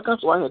wobɛka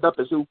sɛ wayɛ da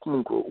pɛ sɛ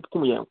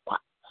wokum yɛn kwa.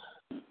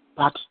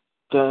 But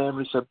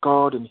there is a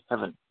God in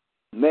heaven.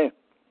 Ne.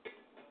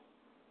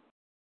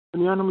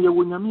 Nuanom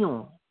yɛwɔ nyame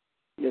o.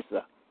 Yes,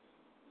 sir.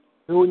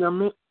 Yɛwɔ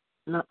nyame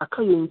na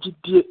aka yɛn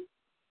gyidie.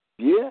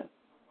 Yeah.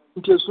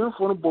 Nti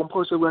asuafoɔ no bɔ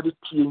mpaw sɛ Awurade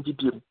tie yɛn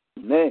gyidie mu.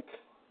 Ne.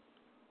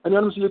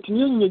 Nuanom sɛ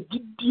yɛtumi anya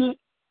gyidie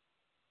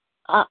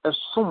a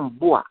ɛsom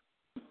bo a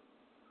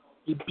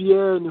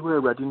bibiara ni hɔ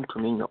Awurade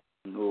ntumi nyɔ.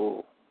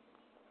 No.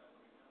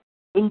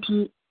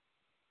 Nti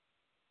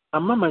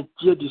ama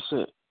magye di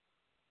sɛ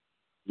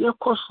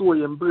yɛkɔ so wɔ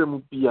yɛn berɛ mu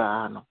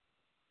biara no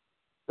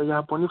ɛyɛ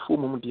abɔnefoɔ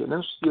mu deɛ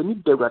nanso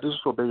yɛni da Awurade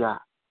so ɔbɛyɛ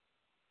a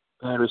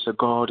there is a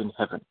God in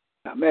heaven.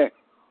 Amen.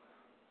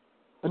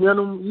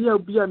 Nuanom yɛ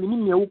bi a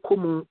menim nea wokɔ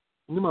mu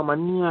nim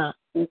amane a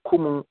wokɔ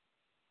mu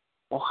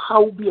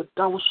ɔhaw bi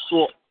ɛda wo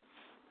soɔ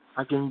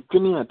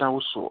adwendwene a ɛda wo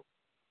soɔ.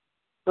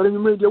 But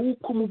anwummerɛ deɛ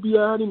wokɔ mu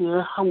biara ne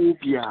nea ɛha wo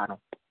biara no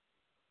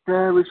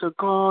there is a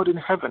God in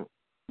heaven.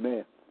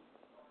 Amen.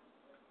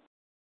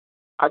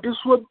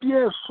 Adesoa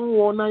biara ɛso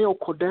wɔ na yɛ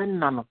ɔkɔdan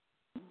nna no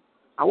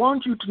I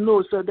want you to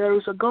know sir there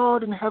is a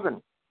God in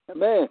heaven.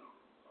 Amen.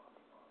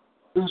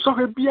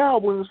 Nsɔhwɛ biara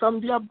ɔbonsam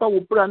de aba wo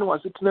bra ne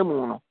wasetena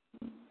mu no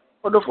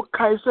ɔdɔfo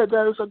kae sɛ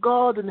there is a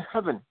God in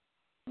heaven.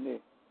 Amen.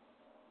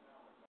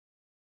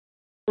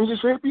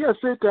 Nhyehyɛe bi a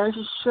Satan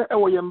hyehyɛ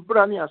ɛwɔ yɛn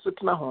bra ne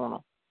asetena ho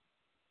no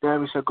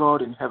there is a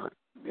God in heaven.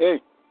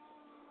 Hey.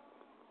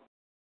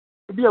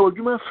 Bi a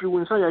wadwuma firi wo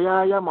nsa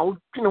yayaya ma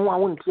wodwene ho a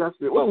wonte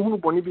ase wohunu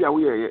bɔne bi a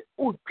woyɛyɛ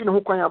wodwene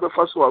ho kwan a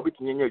wobɛfa so a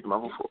wobɛtumi anya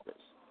adwuma foforɔ.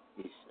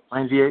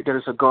 And there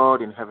is a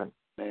God in heaven.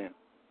 Amen.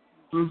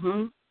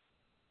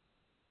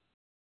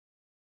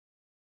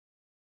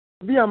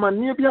 Bi a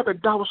manneɛ bi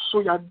abɛda wo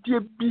so yadeɛ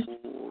bi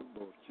Oh,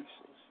 Lord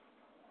Jesus.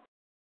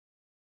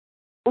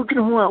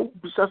 wodwene ho a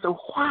wobisa sɛ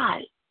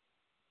why.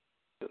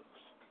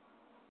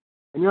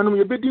 Anuanom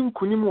yɛbɛdi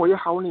nkonim wɔ yɛ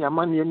haw ne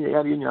yɛamanneɛ ne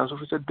yɛyareɛ nyinaa so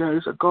sɛ there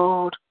is a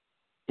God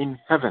in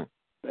heaven.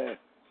 Amen.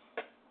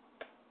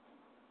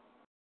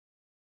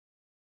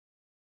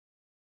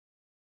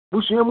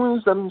 Busua mu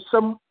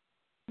nsɛm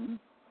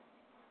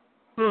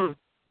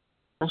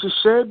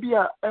nhyehyɛe bi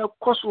a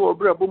ɛkɔ so wɔ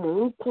berɛ bɔ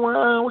mu nko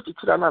ara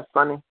wokyekyere no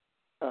asane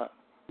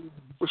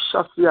wohyɛ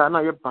ase a na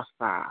yɛ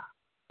basaa.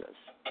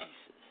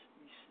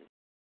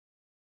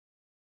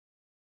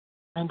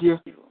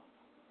 Ɛndeɛ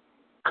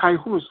kae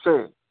hunu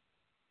sɛ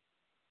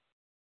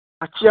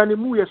akyea ne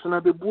mu yɛ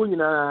sena bɛbuo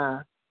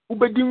nyinaa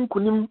wobɛdi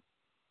nkonim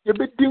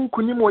yɛbɛdi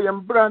nkonim wɔ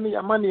yɛn bra ne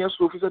yɛamanneɛ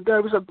so fi sɛ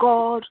there is a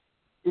God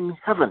in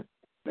heaven.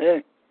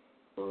 Amen.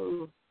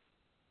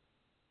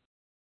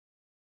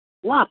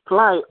 We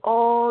apply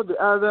all the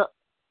other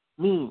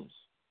means.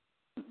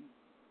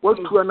 What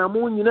to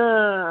anamo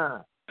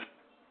nyinaa,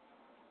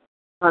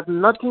 but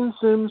nothing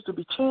seems to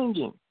be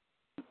changing.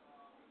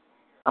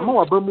 Ama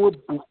wabamu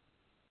abu.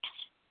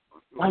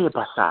 Why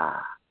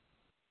basa?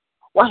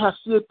 Why has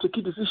he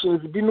taken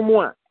decisions bi no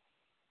more?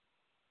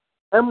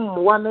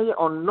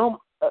 One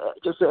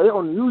just say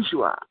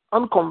unusual,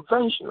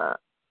 unconventional,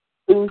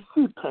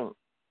 insipid.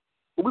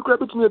 We could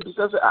have me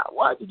say,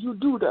 why did you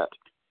do that?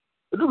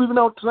 I do even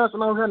now trust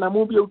now and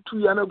I'm be 2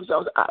 years now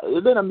because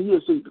then I'm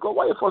here say because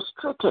why you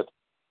frustrated?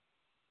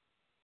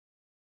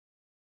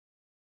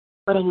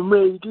 But then you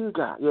may do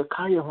that. You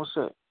carry who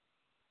say,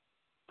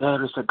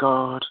 there is a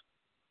God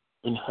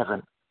in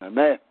heaven.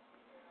 Amen.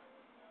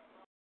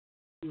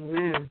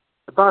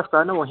 The pastor,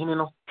 I know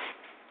him,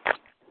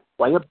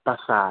 why you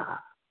basa?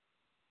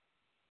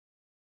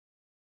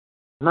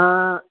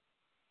 Na,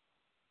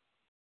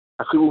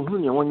 I feel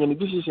when you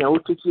decision, I will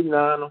take you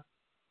now.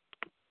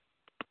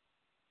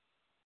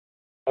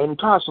 And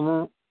toss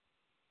mu,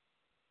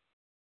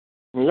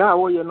 yeah,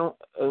 well, you know,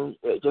 and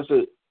just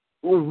say,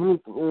 no,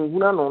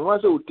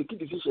 once I will take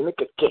decision,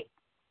 okay.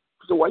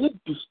 So why you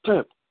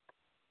disturb?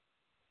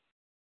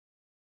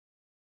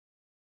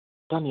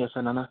 Daniel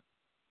Sanana,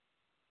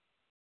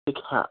 take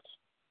heart,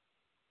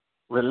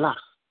 relax,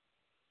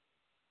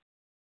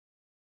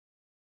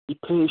 be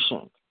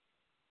patient.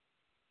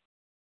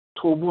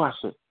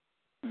 Tobuase,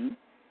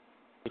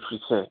 if you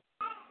say,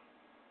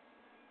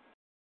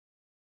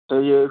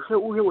 you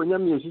hear when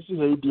you see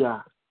here,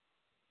 dear,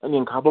 and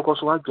in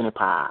Cabocos was going to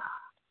pass.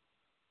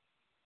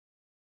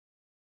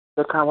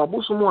 The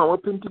Kawabusumo, our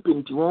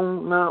pinty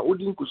one now,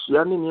 wouldn't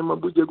Kusiani near my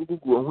Buja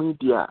Gugu,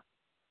 dear,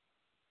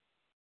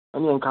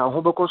 and in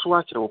Cabocos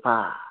watch your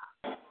pa.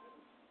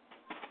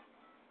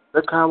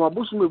 The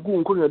Kawabusumo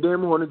goon couldn't a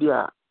damn one,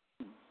 dear,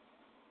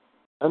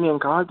 and in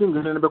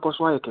Kawatin because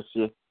why I can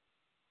see.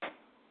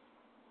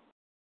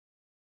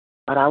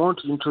 But I want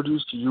to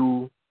introduce to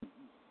you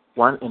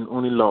one and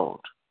only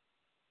Lord.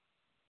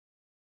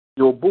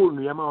 Your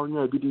born Yama on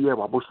your video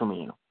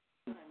Wabusumino.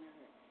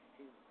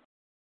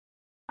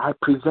 I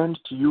present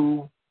to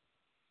you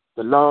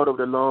the Lord of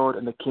the Lord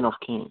and the King of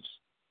Kings.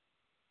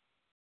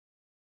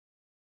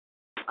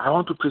 I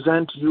want to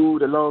present to you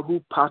the Lord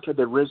who parted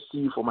the Red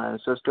Sea for my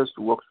ancestors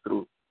to walk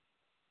through.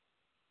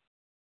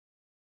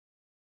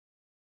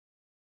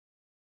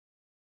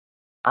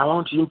 I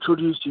want to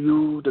introduce to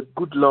you the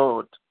good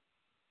Lord.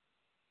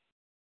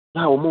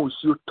 Now,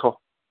 almost you talk,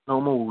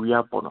 no more we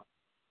are born.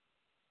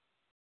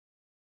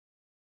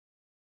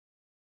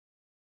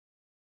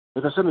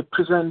 If I say me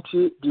present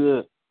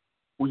the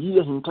we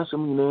hear him tell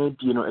some name,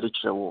 you know, at the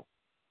show.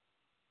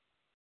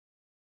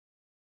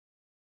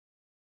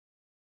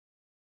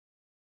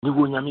 You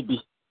will not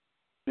be.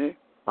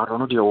 But I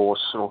know the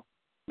also.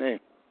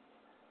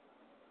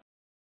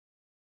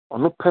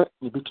 On no pet,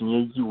 you be to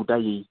you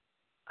die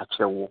at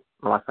your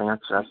no, I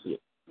can't trust you.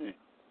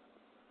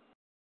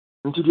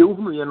 Until the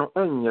oven, you know,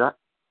 and ya.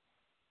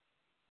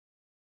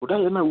 Would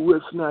I know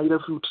worth neither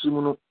fruit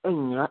simono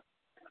and ya?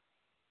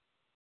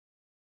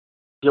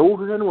 The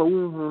old man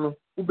who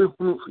be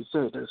who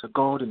said there's a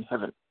God in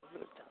heaven.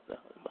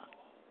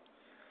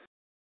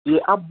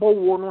 The above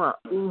one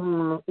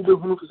who be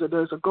who said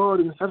there's a God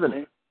in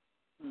heaven.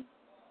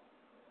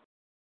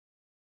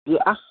 The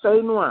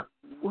assay no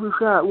who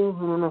shall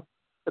no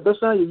the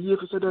best I hear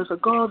said there's a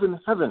God in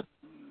heaven.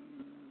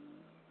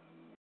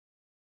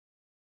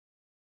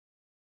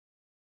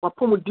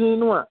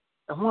 Wapomudino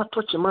and what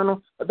touch a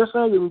man, the best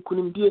I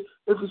couldn't be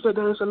if he said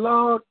there is a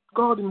Lord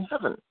God in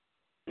heaven.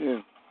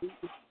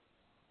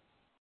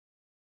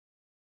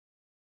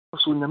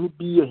 So Nami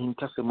be a hint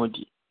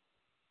testimony.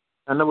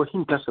 And I will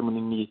hint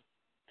testimony me.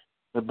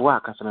 A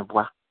boa can a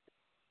boa.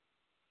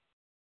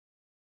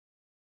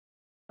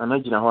 And I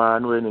didn't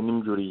know an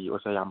injury or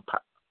say I'm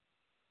pat.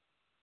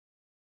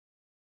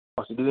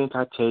 Or didn't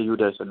I tell you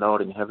there's a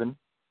Lord in heaven?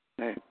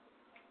 The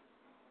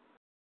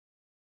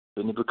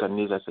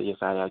Nebuchadnezzar say, yes,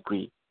 I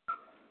agree.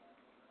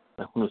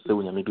 And who say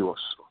when maybe was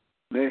so.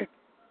 You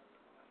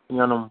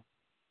know,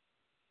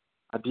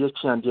 a dear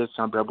chin and dear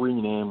son, Brabo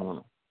in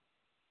name.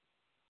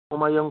 Oh,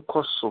 my young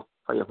cosso,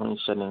 for your own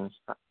shillings.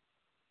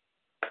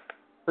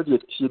 But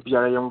yet, she be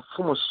a young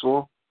former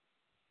so.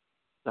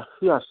 The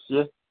fear,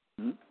 see,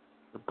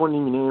 the bonny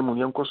name of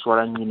young cosso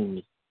are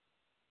me.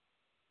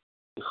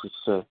 If we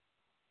say,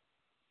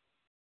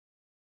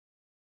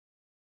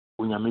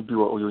 Unyamibi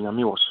or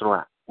Uyami or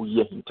Sora, we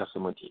hear him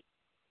testimony.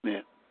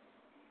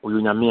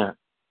 Uyamia,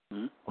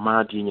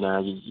 Omadi in a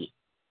ye.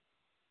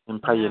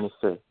 Empire and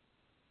say,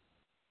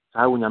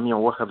 I Unyami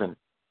or heaven.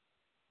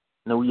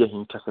 No, we hear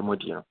him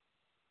testimony.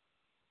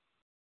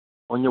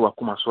 Onye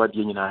wakuma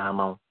swadi nyina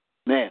hama.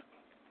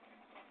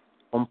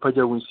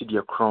 Ompaja wonsi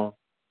de kron.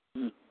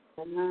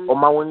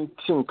 Oma won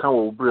tinka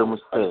wo brɛ mu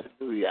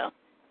sɛ.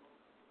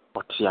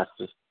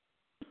 Otiase.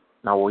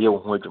 Na wo ye wo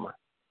ho adwuma.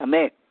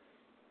 Amen.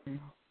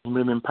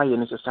 Mmemme mpaye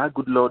ne sɛ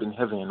good Lord in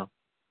heaven no.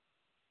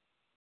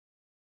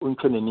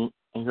 Unka nani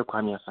enhwe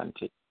kwame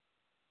asante.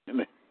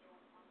 Amen.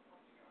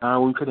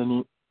 Unka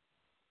nani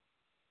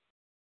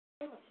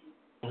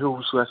ehwe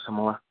wusu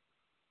asamawa.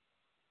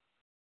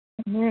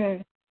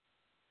 Amen.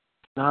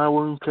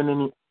 Unka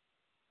nani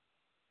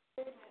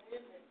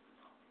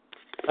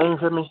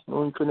enhwe me,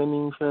 unka nani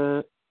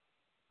nhwe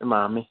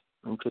maame,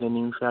 unka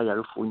nani nhwe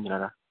ayarefo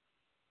nyinara.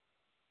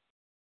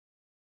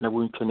 Na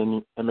unka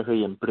nani emehwe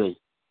yembrɛ.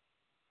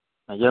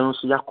 Na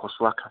yenso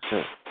yakoso aka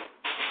sɛ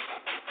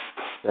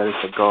there is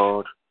a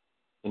God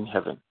in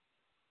heaven.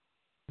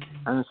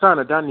 And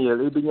son Daniel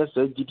ebinya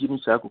sɛ gidi ni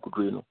sɛ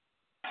akukudui no.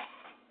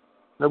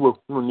 Na bo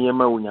hunu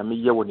niema wo nyame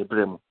ye wo ne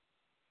brɛ mu.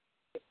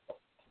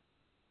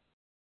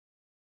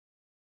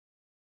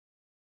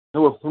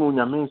 No who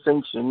nyame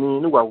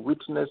nsankyerɛnne, no wa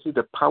witness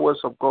the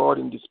powers of God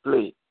in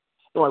display.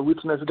 No wa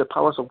witness the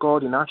powers of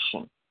God in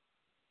action.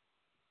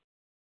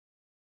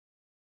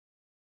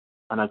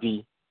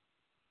 Anabi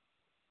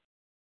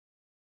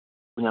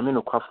nyame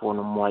no kwafo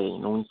no mmoa yɛn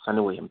no nsane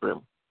wɔ yɛn brɛ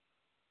mu.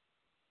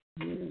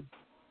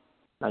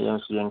 Na yɛn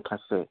nso yɛnka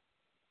sɛ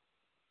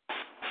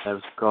there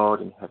is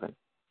God in heaven.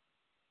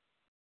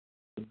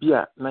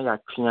 Bia na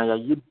yɛatwea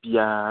yɛayɛ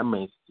biara ma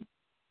asi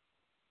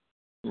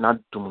na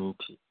dom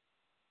nti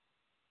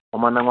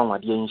ɔma na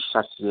nwanwadeɛ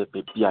nhyɛseɛ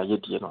baabi a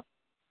yɛdie no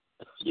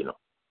asie no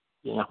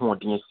yɛn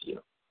ahoɔden asie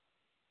no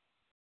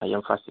na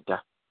yɛmfa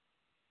seda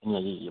ne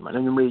ayɛyie ma na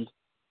nnwuma yi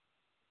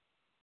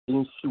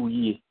nsiw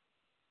yie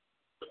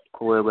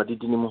kɔwɔ Awurade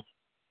din mu.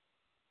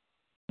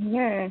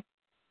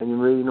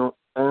 Nnwuma yi no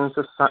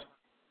ɛnsesa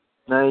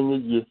na ɛnyɛ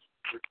yie.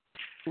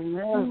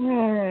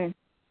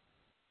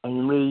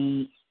 Nnwuma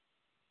yi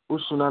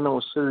usuna na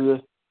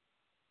osiriye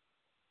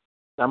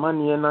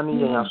yamani na ne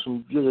yɛn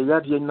asomdwe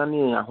yɛyadeɛ na ne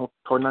yɛn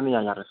ahotɔ na ne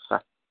yɛn ayaresa.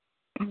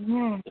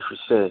 If we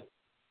say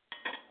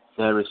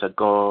there is a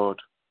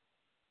God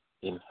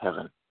in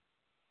heaven.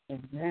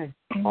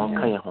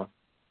 Ɔnka yɛn ho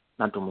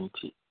na dom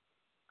nti.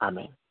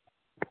 Amen.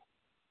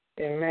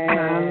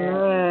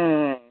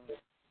 Amen.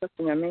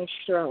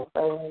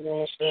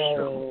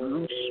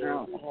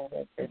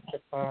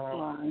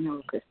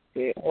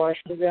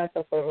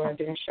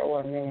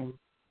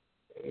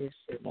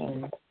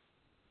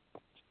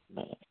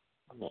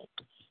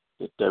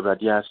 The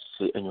Radia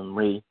say and you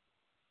may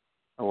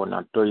I will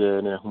not do ye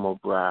in a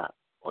humobra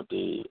or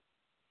the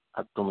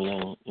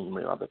abdomen in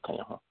my other kind.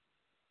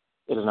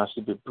 It is not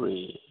to be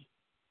brave.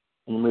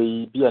 You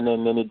may be an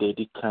any day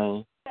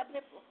kind.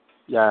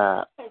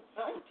 Ya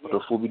the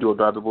full video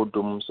double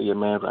dome say a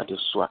man right is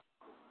swap.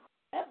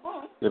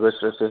 The best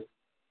say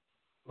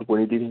when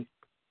he didn't.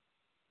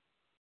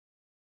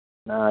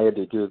 Now I had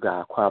the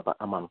gilgal quaba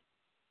among.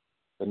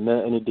 And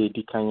then any day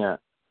decanya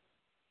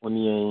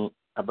only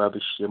above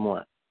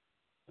shimmer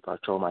if I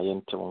show my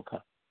yen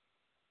tonka.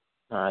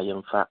 I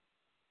am fat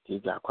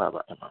gilgal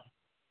quaba among.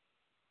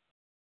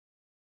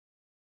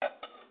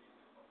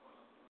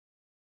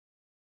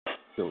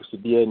 So, si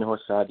be any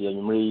horse,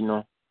 you may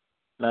know.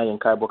 Na yen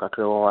kai boka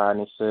krewa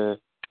ni se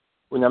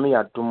onyame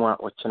yadom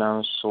or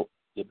kyena so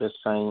ye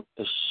besan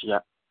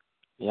ehia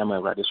yama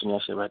Awurade so ne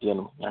ahia Awurade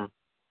no nyam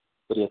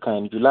de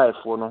kan July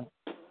 4 no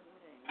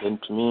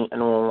entumi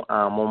eno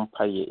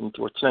amompaye nti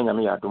o kyena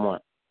nyame yadom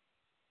a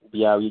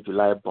bia wi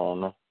July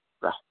bon no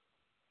bra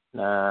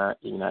na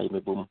yina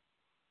yemebom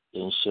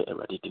yenhye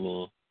Awurade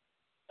dini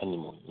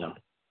animu nyam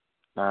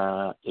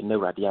na yene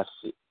Awurade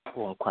ase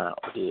won kwa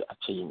o de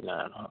akye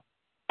yina no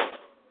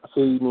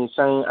afei ni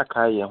san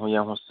aka ye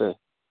ho se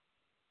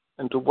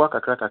nto bo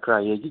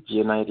kakra ye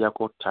gigie na ide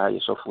akota ye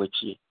sofo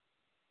achi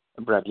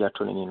brade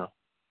ato ne ni no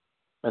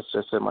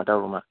mesese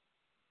madaruma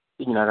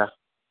inyinara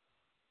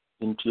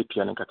ntu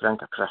etua ne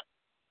kakra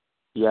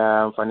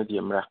ya mfa ne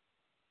de mra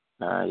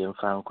na ye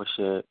mfa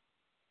nkohye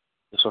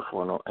ye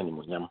sofo no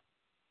animunyam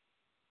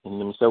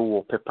nnim se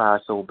wo pepa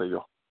se wo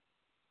beyo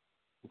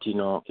nti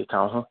no eka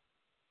ho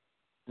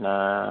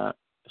na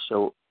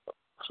show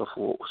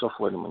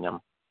sofo animunyam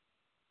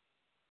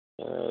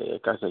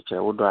ka se che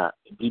wo do a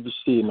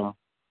BBC no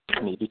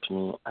na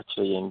ebitumi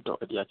akyerɛ yɛn dɔ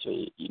de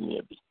akyerɛ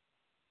yɛn bi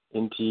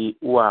nti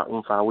wo a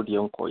mfa wo de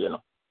nkoye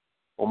no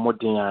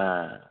omoden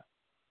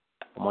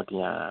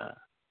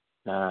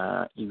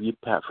na iwi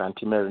pa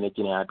Franti Mary na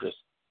gine address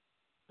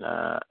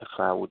na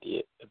fa wo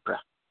de bra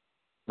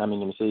na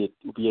menim sɛ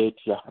obi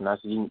atua na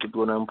sɛ yin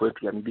do no mpo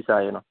atua me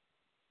bisa ye no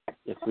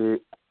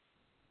yɛse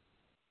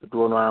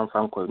do no amfa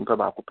nkoye mpa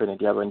ba ko pɛ ne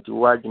dia ba nti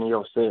wo adwene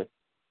yɛ sɛ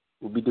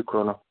obi de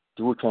kro no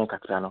di wo twɛn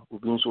kakra no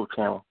obi nso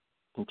twɛn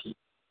nti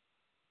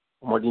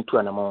modern to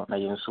anamo na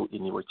yenso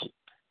eni wachi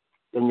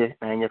enye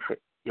na enye fe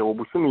ye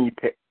obusumi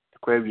yipe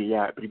kwa wie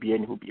ya bibia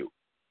ni hobio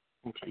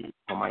nti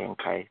mama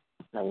yenkai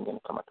na yenye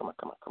kama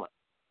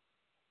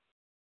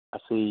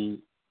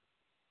asei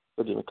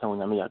odi meka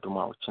wonyame ya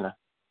doma ochina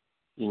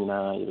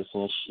yina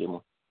yebesia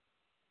hyiemu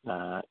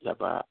na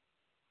yaba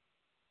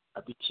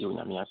abiti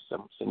wonyame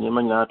asem se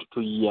niema nyina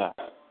toto yi a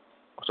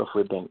osofo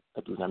eden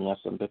adu wonyame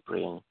asem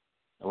bepreen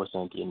na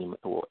wosan di anim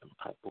ewo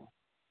empaipo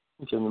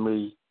nti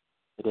nyumri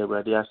ede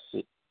Awurade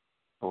ase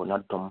o na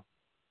dom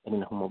ene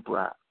na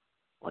humobra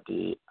o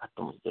de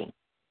atom yen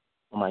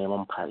o ma yem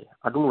mpai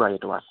adom wa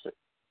yedo ase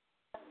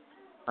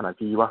ana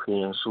bi wa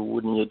hwen so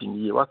woni edi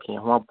ni wa kan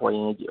ho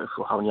aboyen di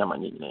afu hawo ni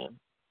amanye nyina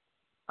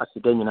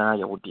asida nyina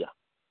ya wodia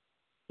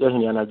ye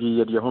hini ana bi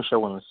ye de ho hye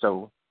won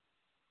sawo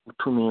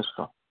utumi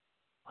so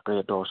o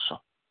de do so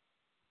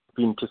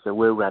bi nti se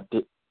we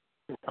Awurade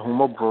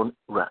humobro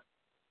ra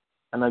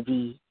ana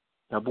bi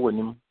ya bo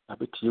anim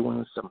abetie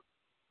won nsam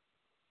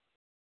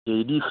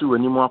ye di fi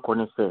wani mu akọ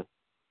ne se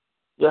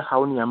ye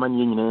hawo ni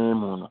amanye nyina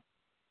mu no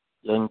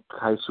yen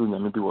kai so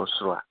nyame bi wo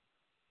soro a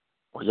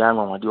o ya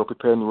nwanwade o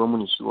pepa ni wamu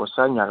ni su o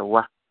sa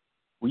nyarewa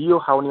wi yo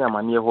hawo ni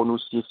amane ho no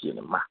siesie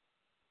ne ma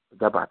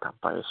gaba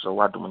tampa so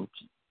wadom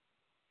nti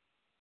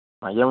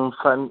ma yen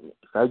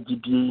fa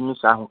gidie ni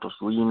sa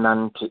hotoso yi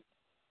nante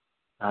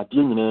na de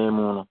nyina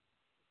mu no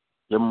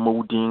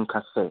molding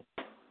cassette.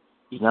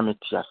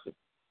 Yametiase.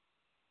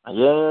 A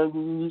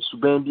yen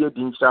suben be a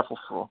dincha for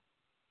four.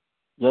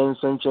 Yen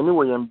sent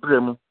anyway and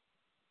bremu.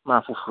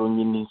 Ma for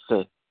fronin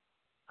say,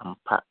 and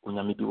pat when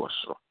Yamibi was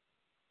so.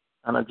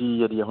 And I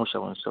did the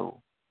Hosha and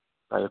so.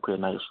 By a queer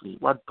nicely,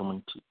 what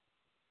dominty?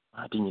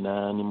 I didn't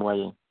any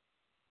more.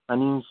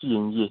 And in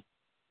seeing ye,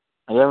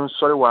 I am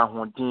sorry why I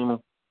want him.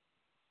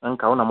 And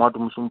count a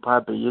modern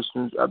sumpa by yes,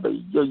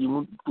 abay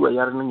you do a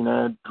yarn in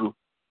a drew.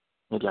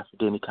 Maybe after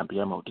Danny can be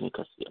a mountain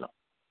casino.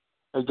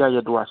 A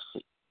giant was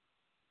sick.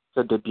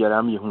 Said the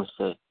Biarami who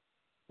say,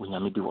 when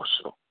Yamibi was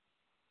so.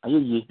 I hear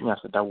ye, yes,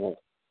 that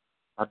wall.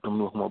 I don't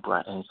know more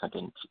bright and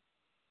second.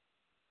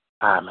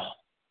 Amen.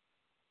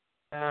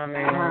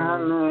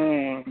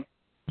 Amen.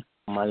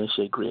 My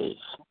grace.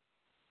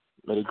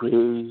 May the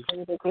grace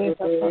of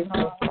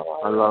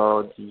our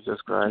Lord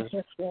Jesus Christ,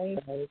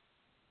 the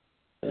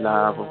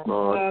love of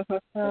God,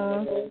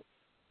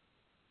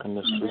 and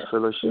the sweet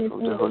fellowship of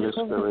the Holy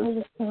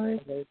Spirit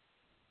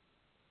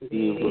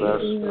be with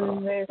us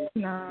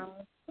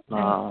now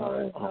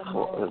and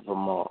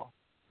forevermore.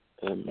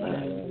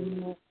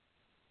 Amen.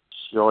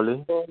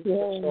 Surely,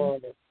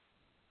 goodness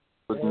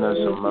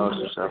and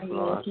mercy shall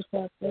follow us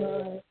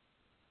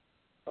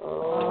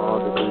all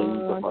the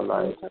days of our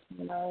life.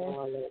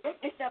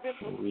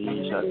 We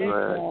shall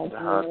dwell in the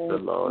house of the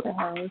Lord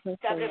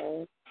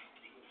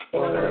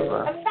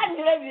forever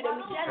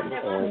and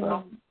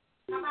ever.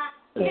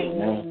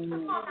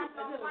 Amen.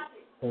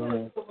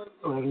 Amen.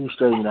 Well, you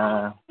stay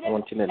now. I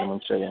want to let them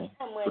say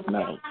good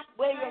night.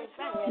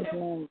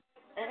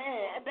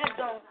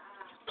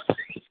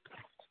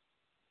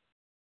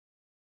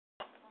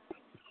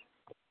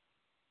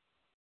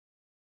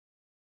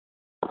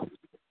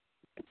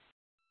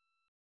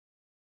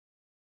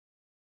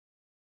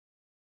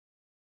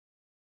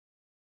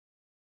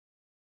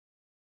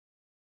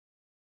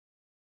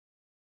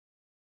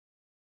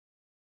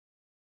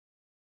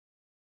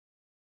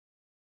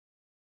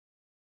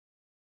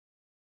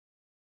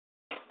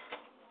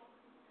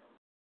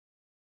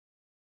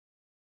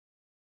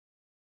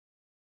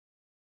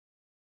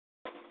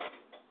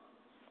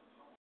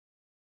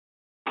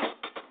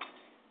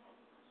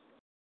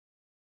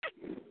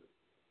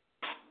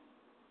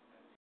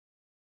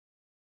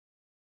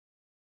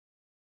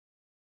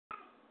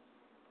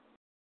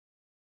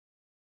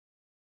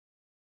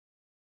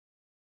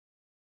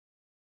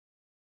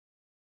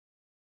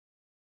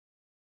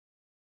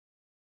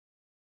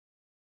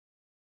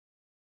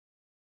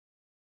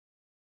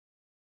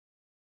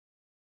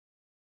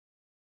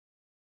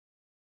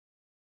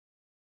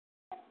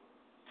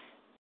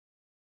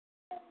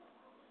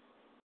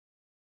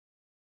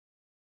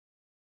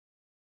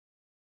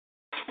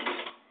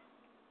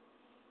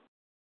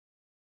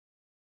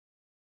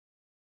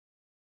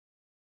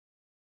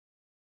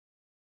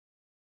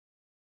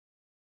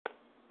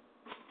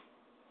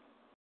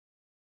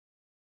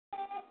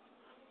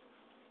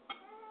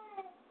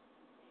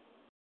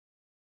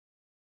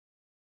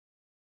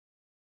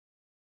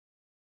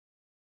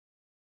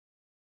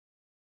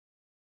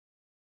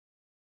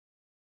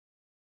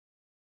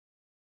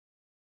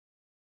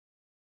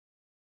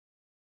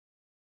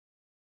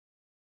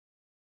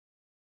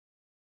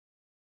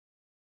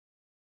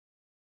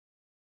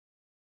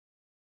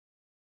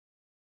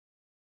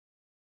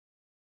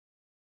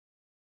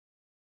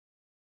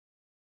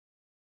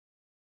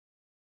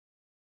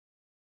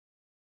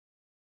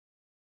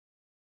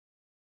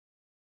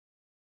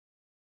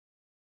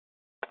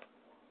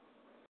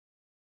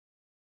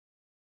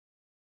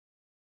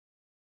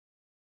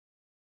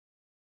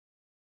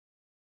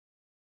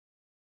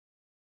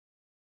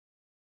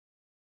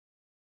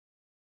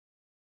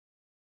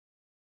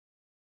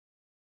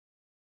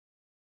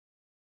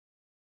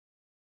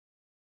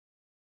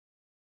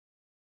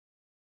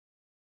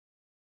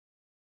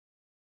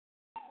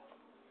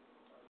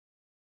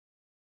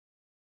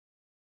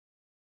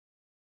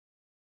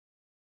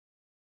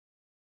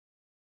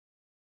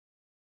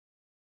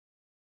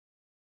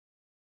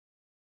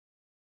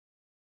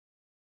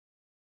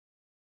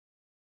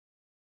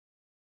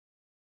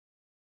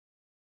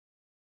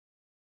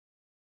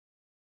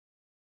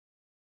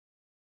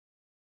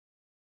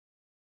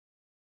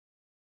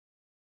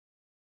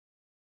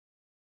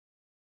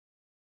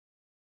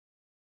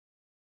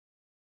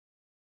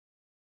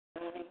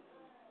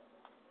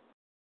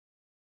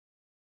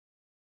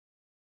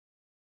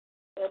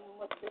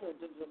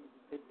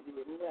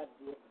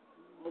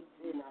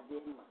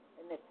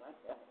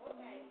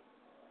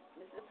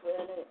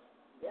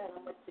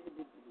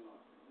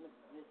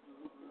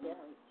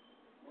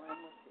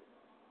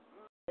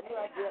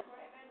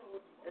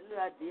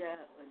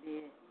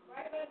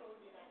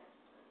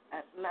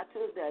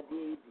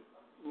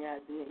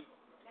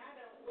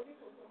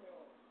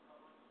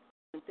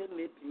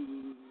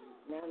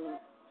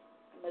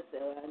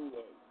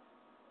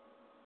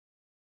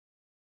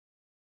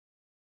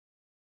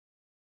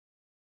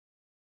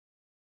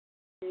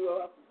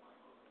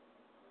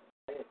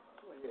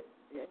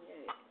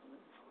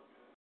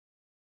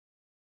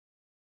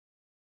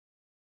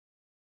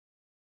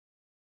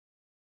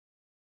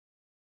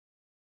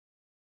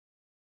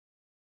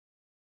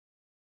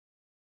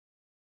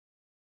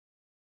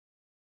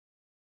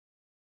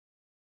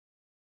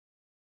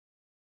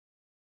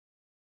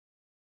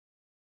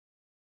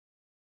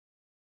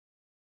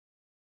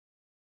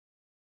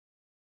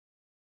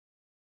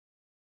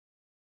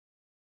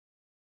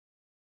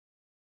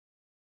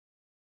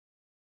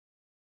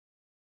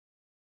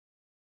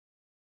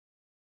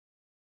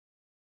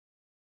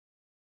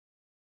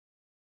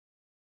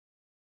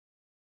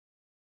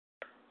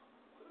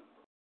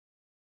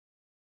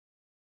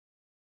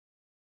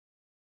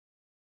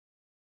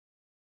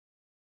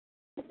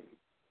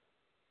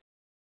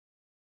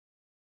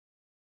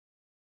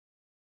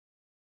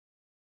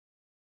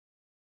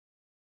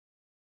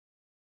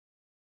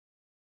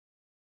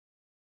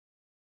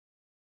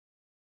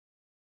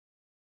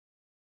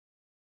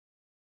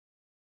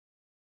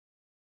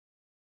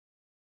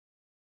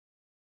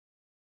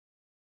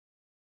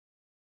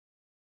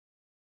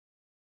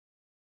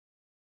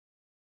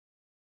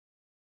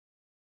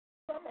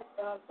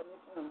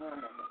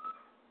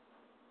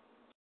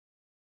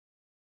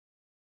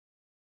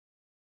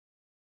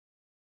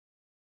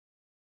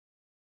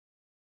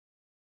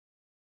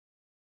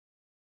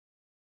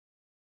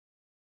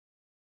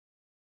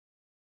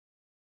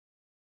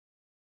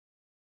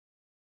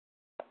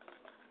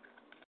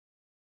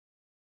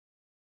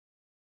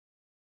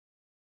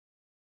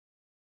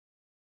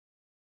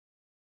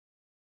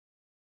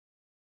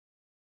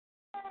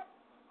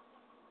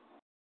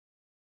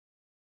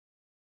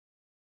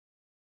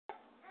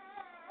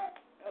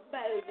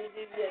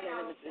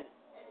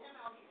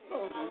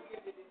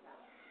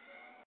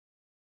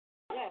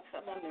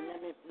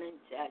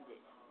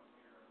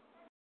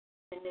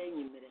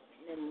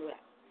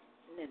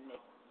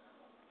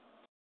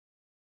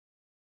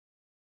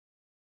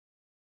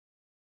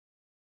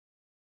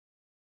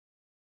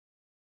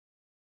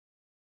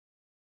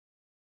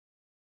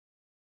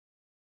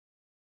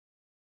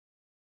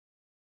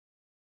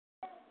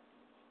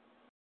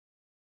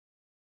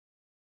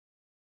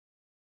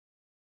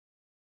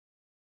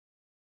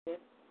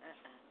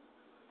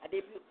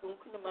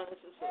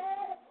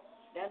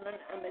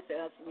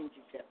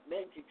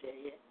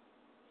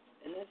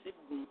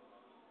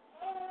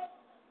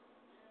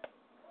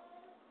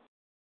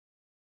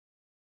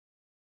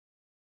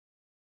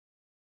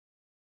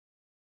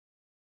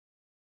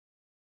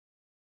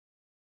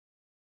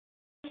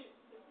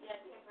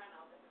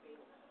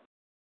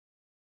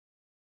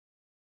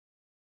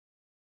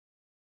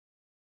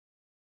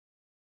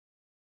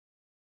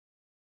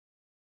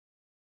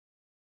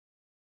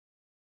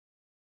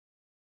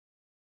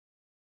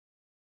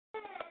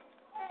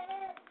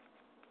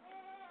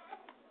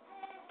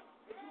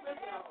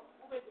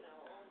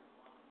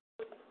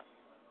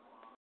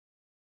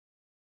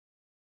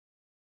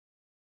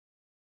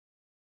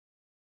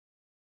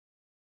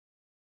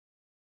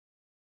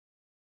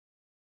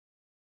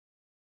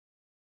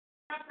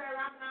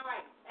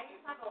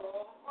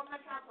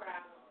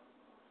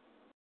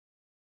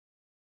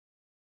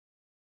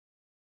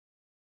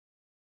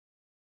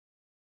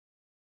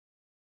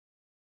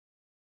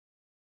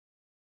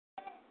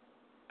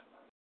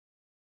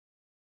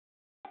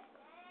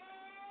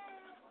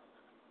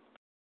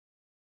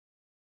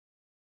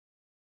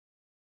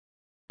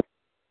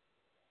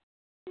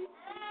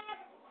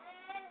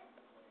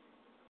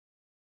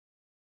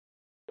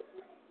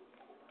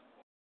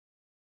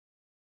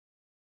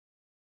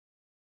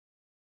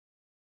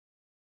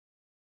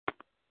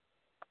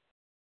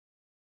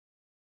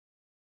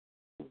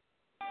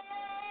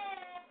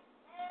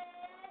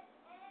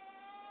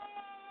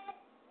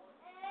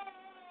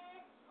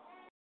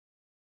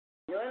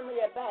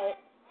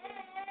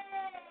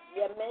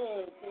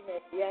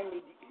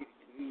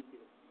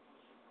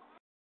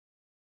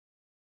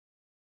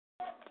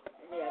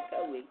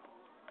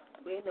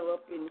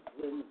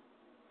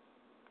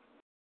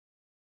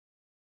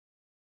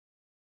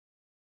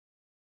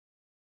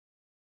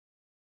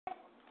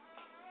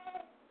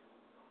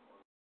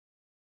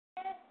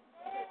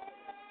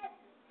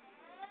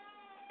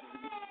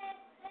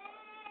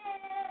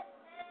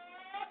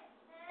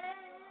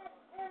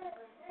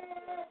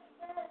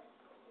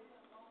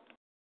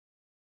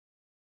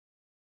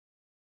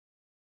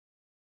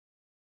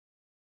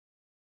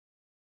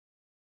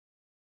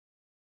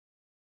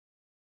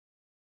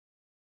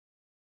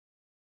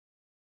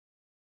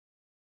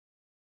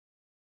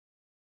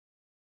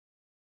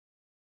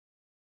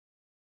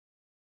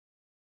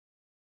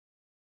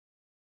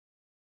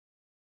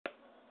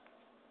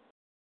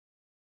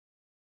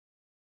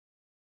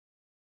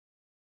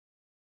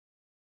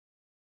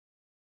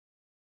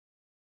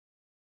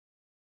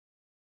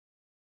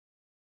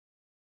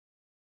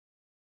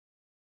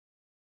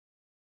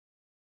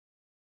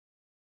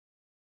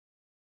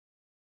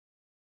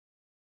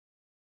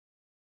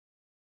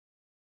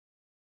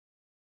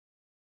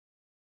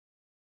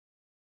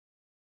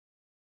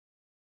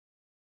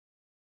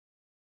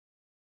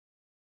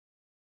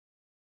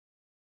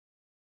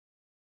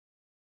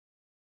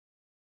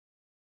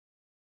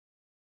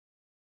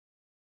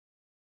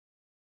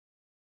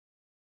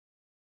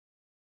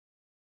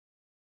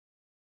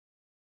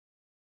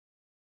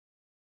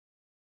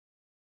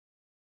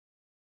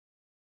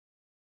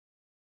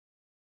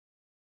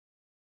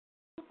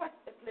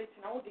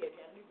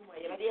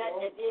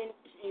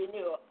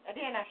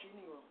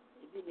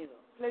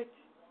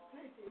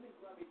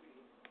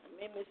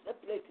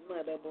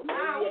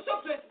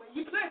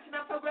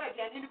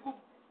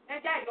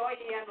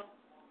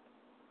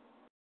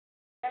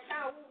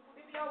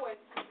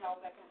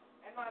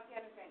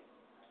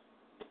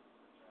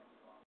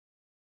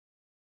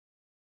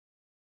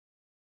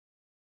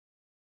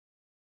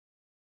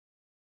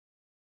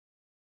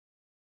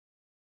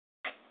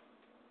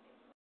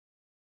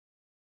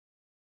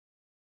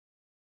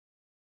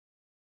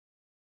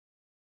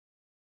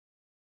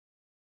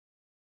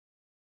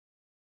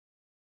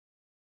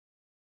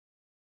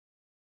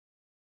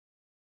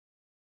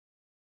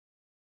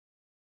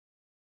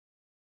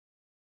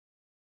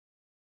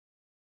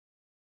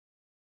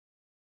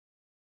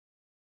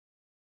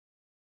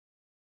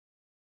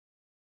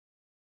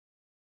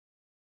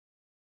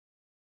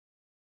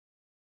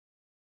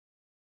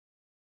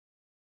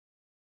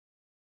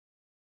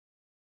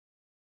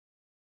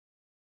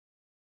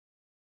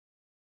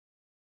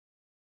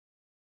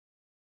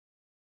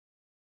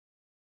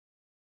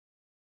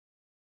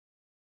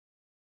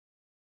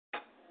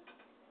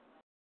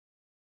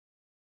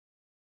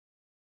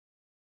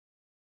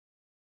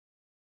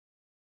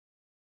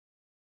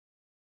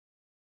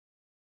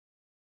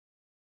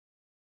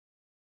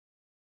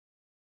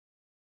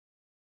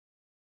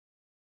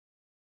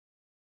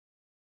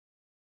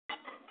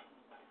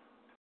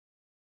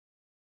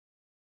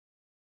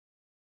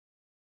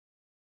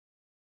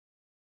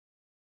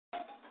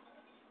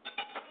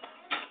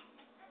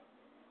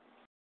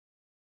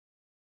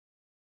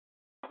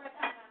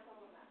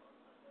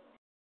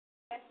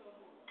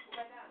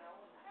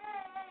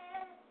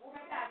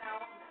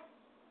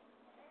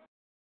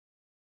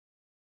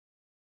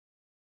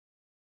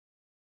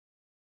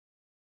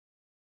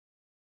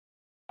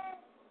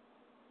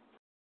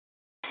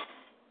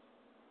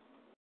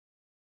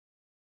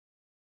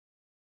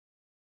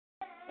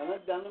 And I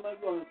done my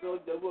going so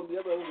the woman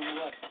never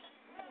what.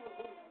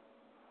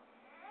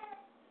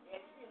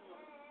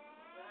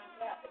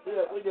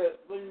 Yeah, we did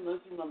when you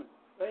mention them.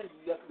 When did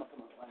you come up?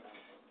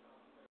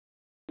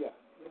 Yeah,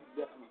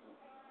 yeah.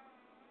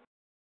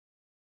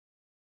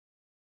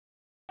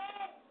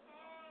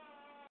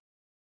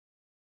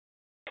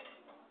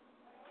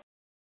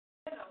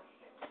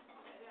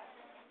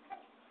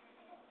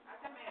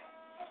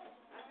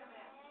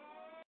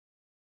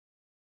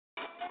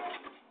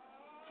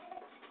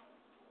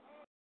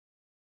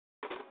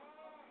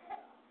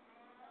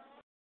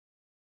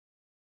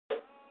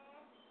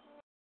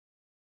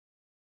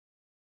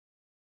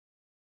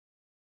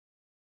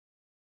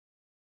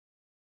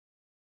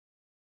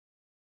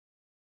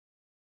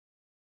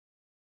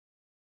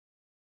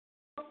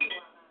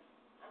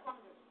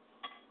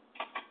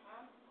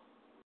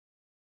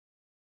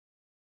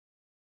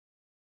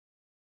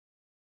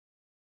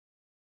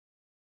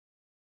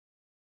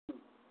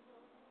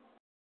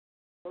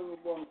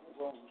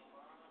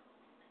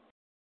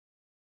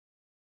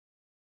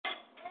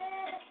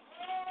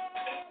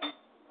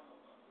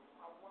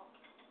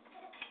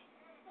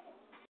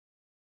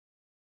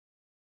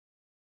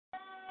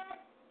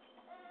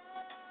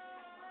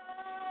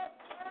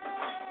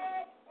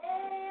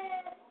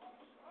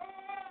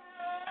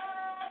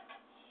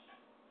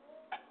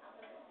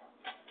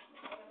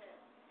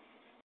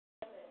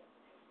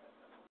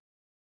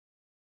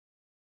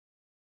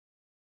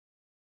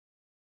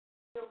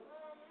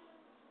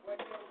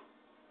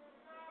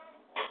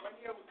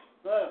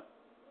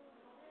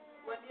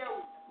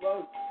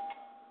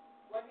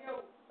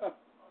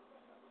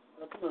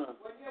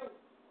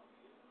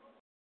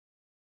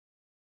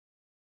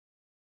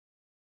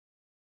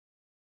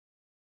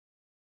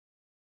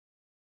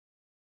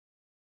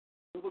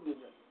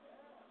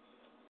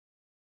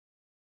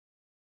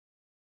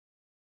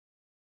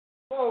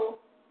 Oh.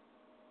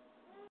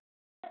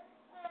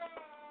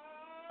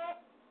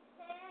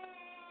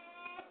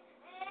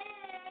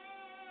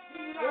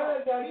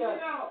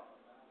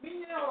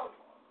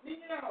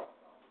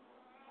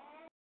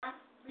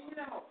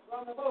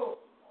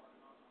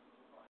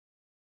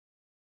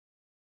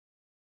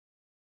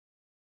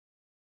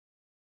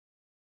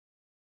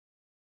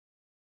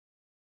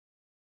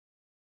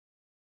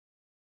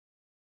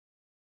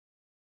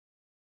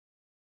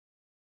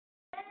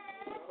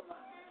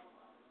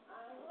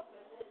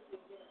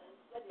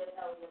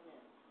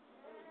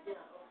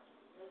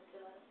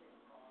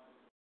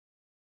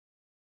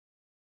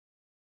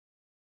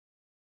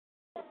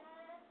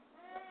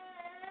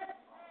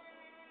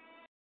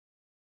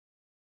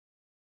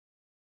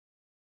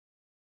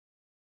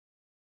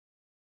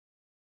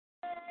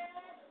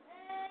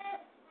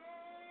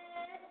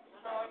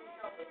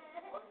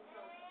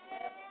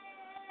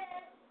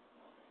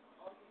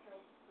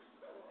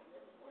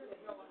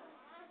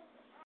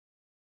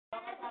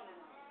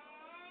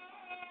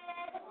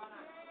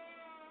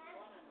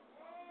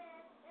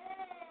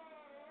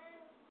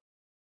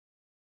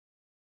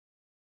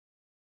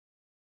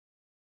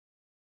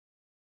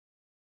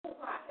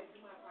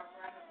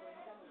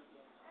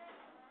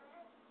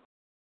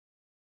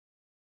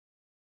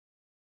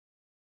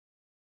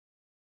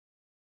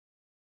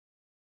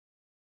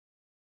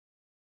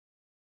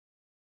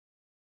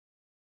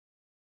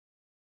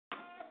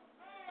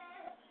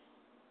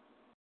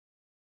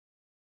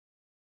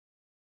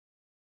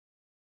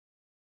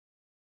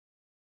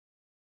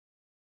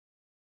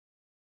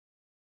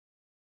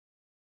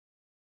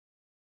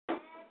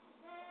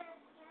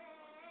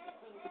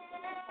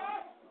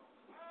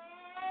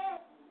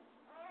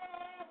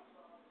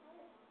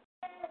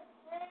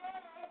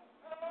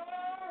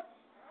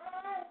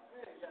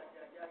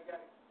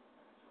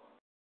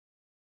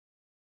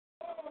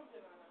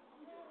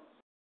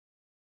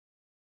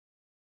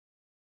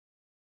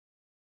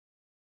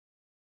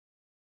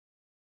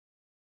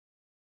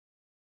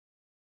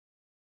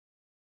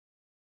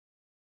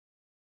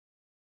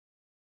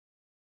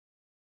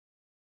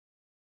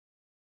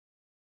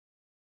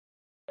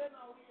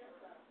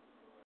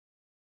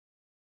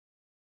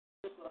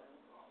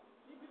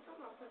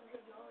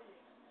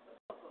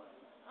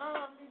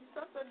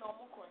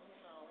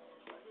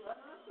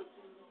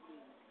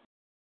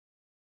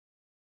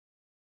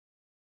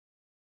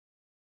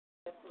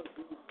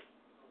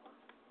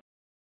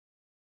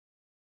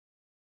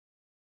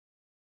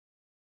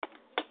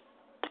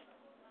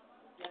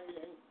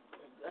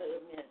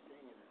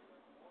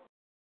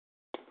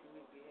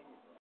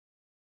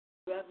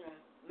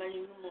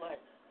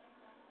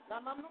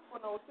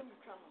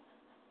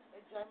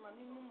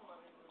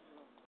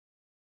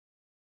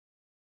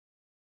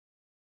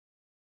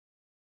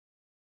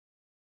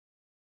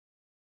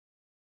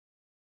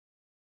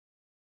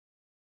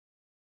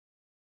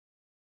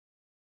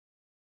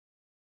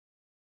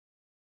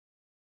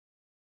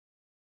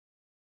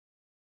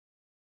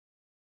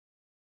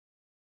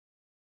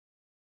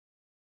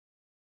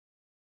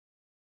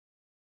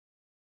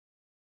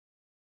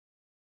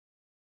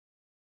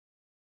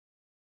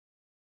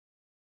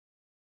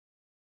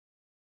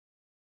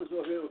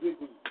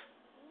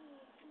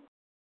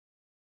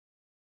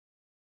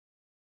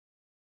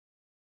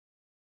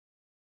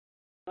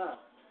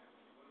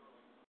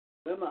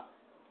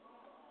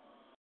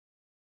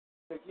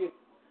 Thank you.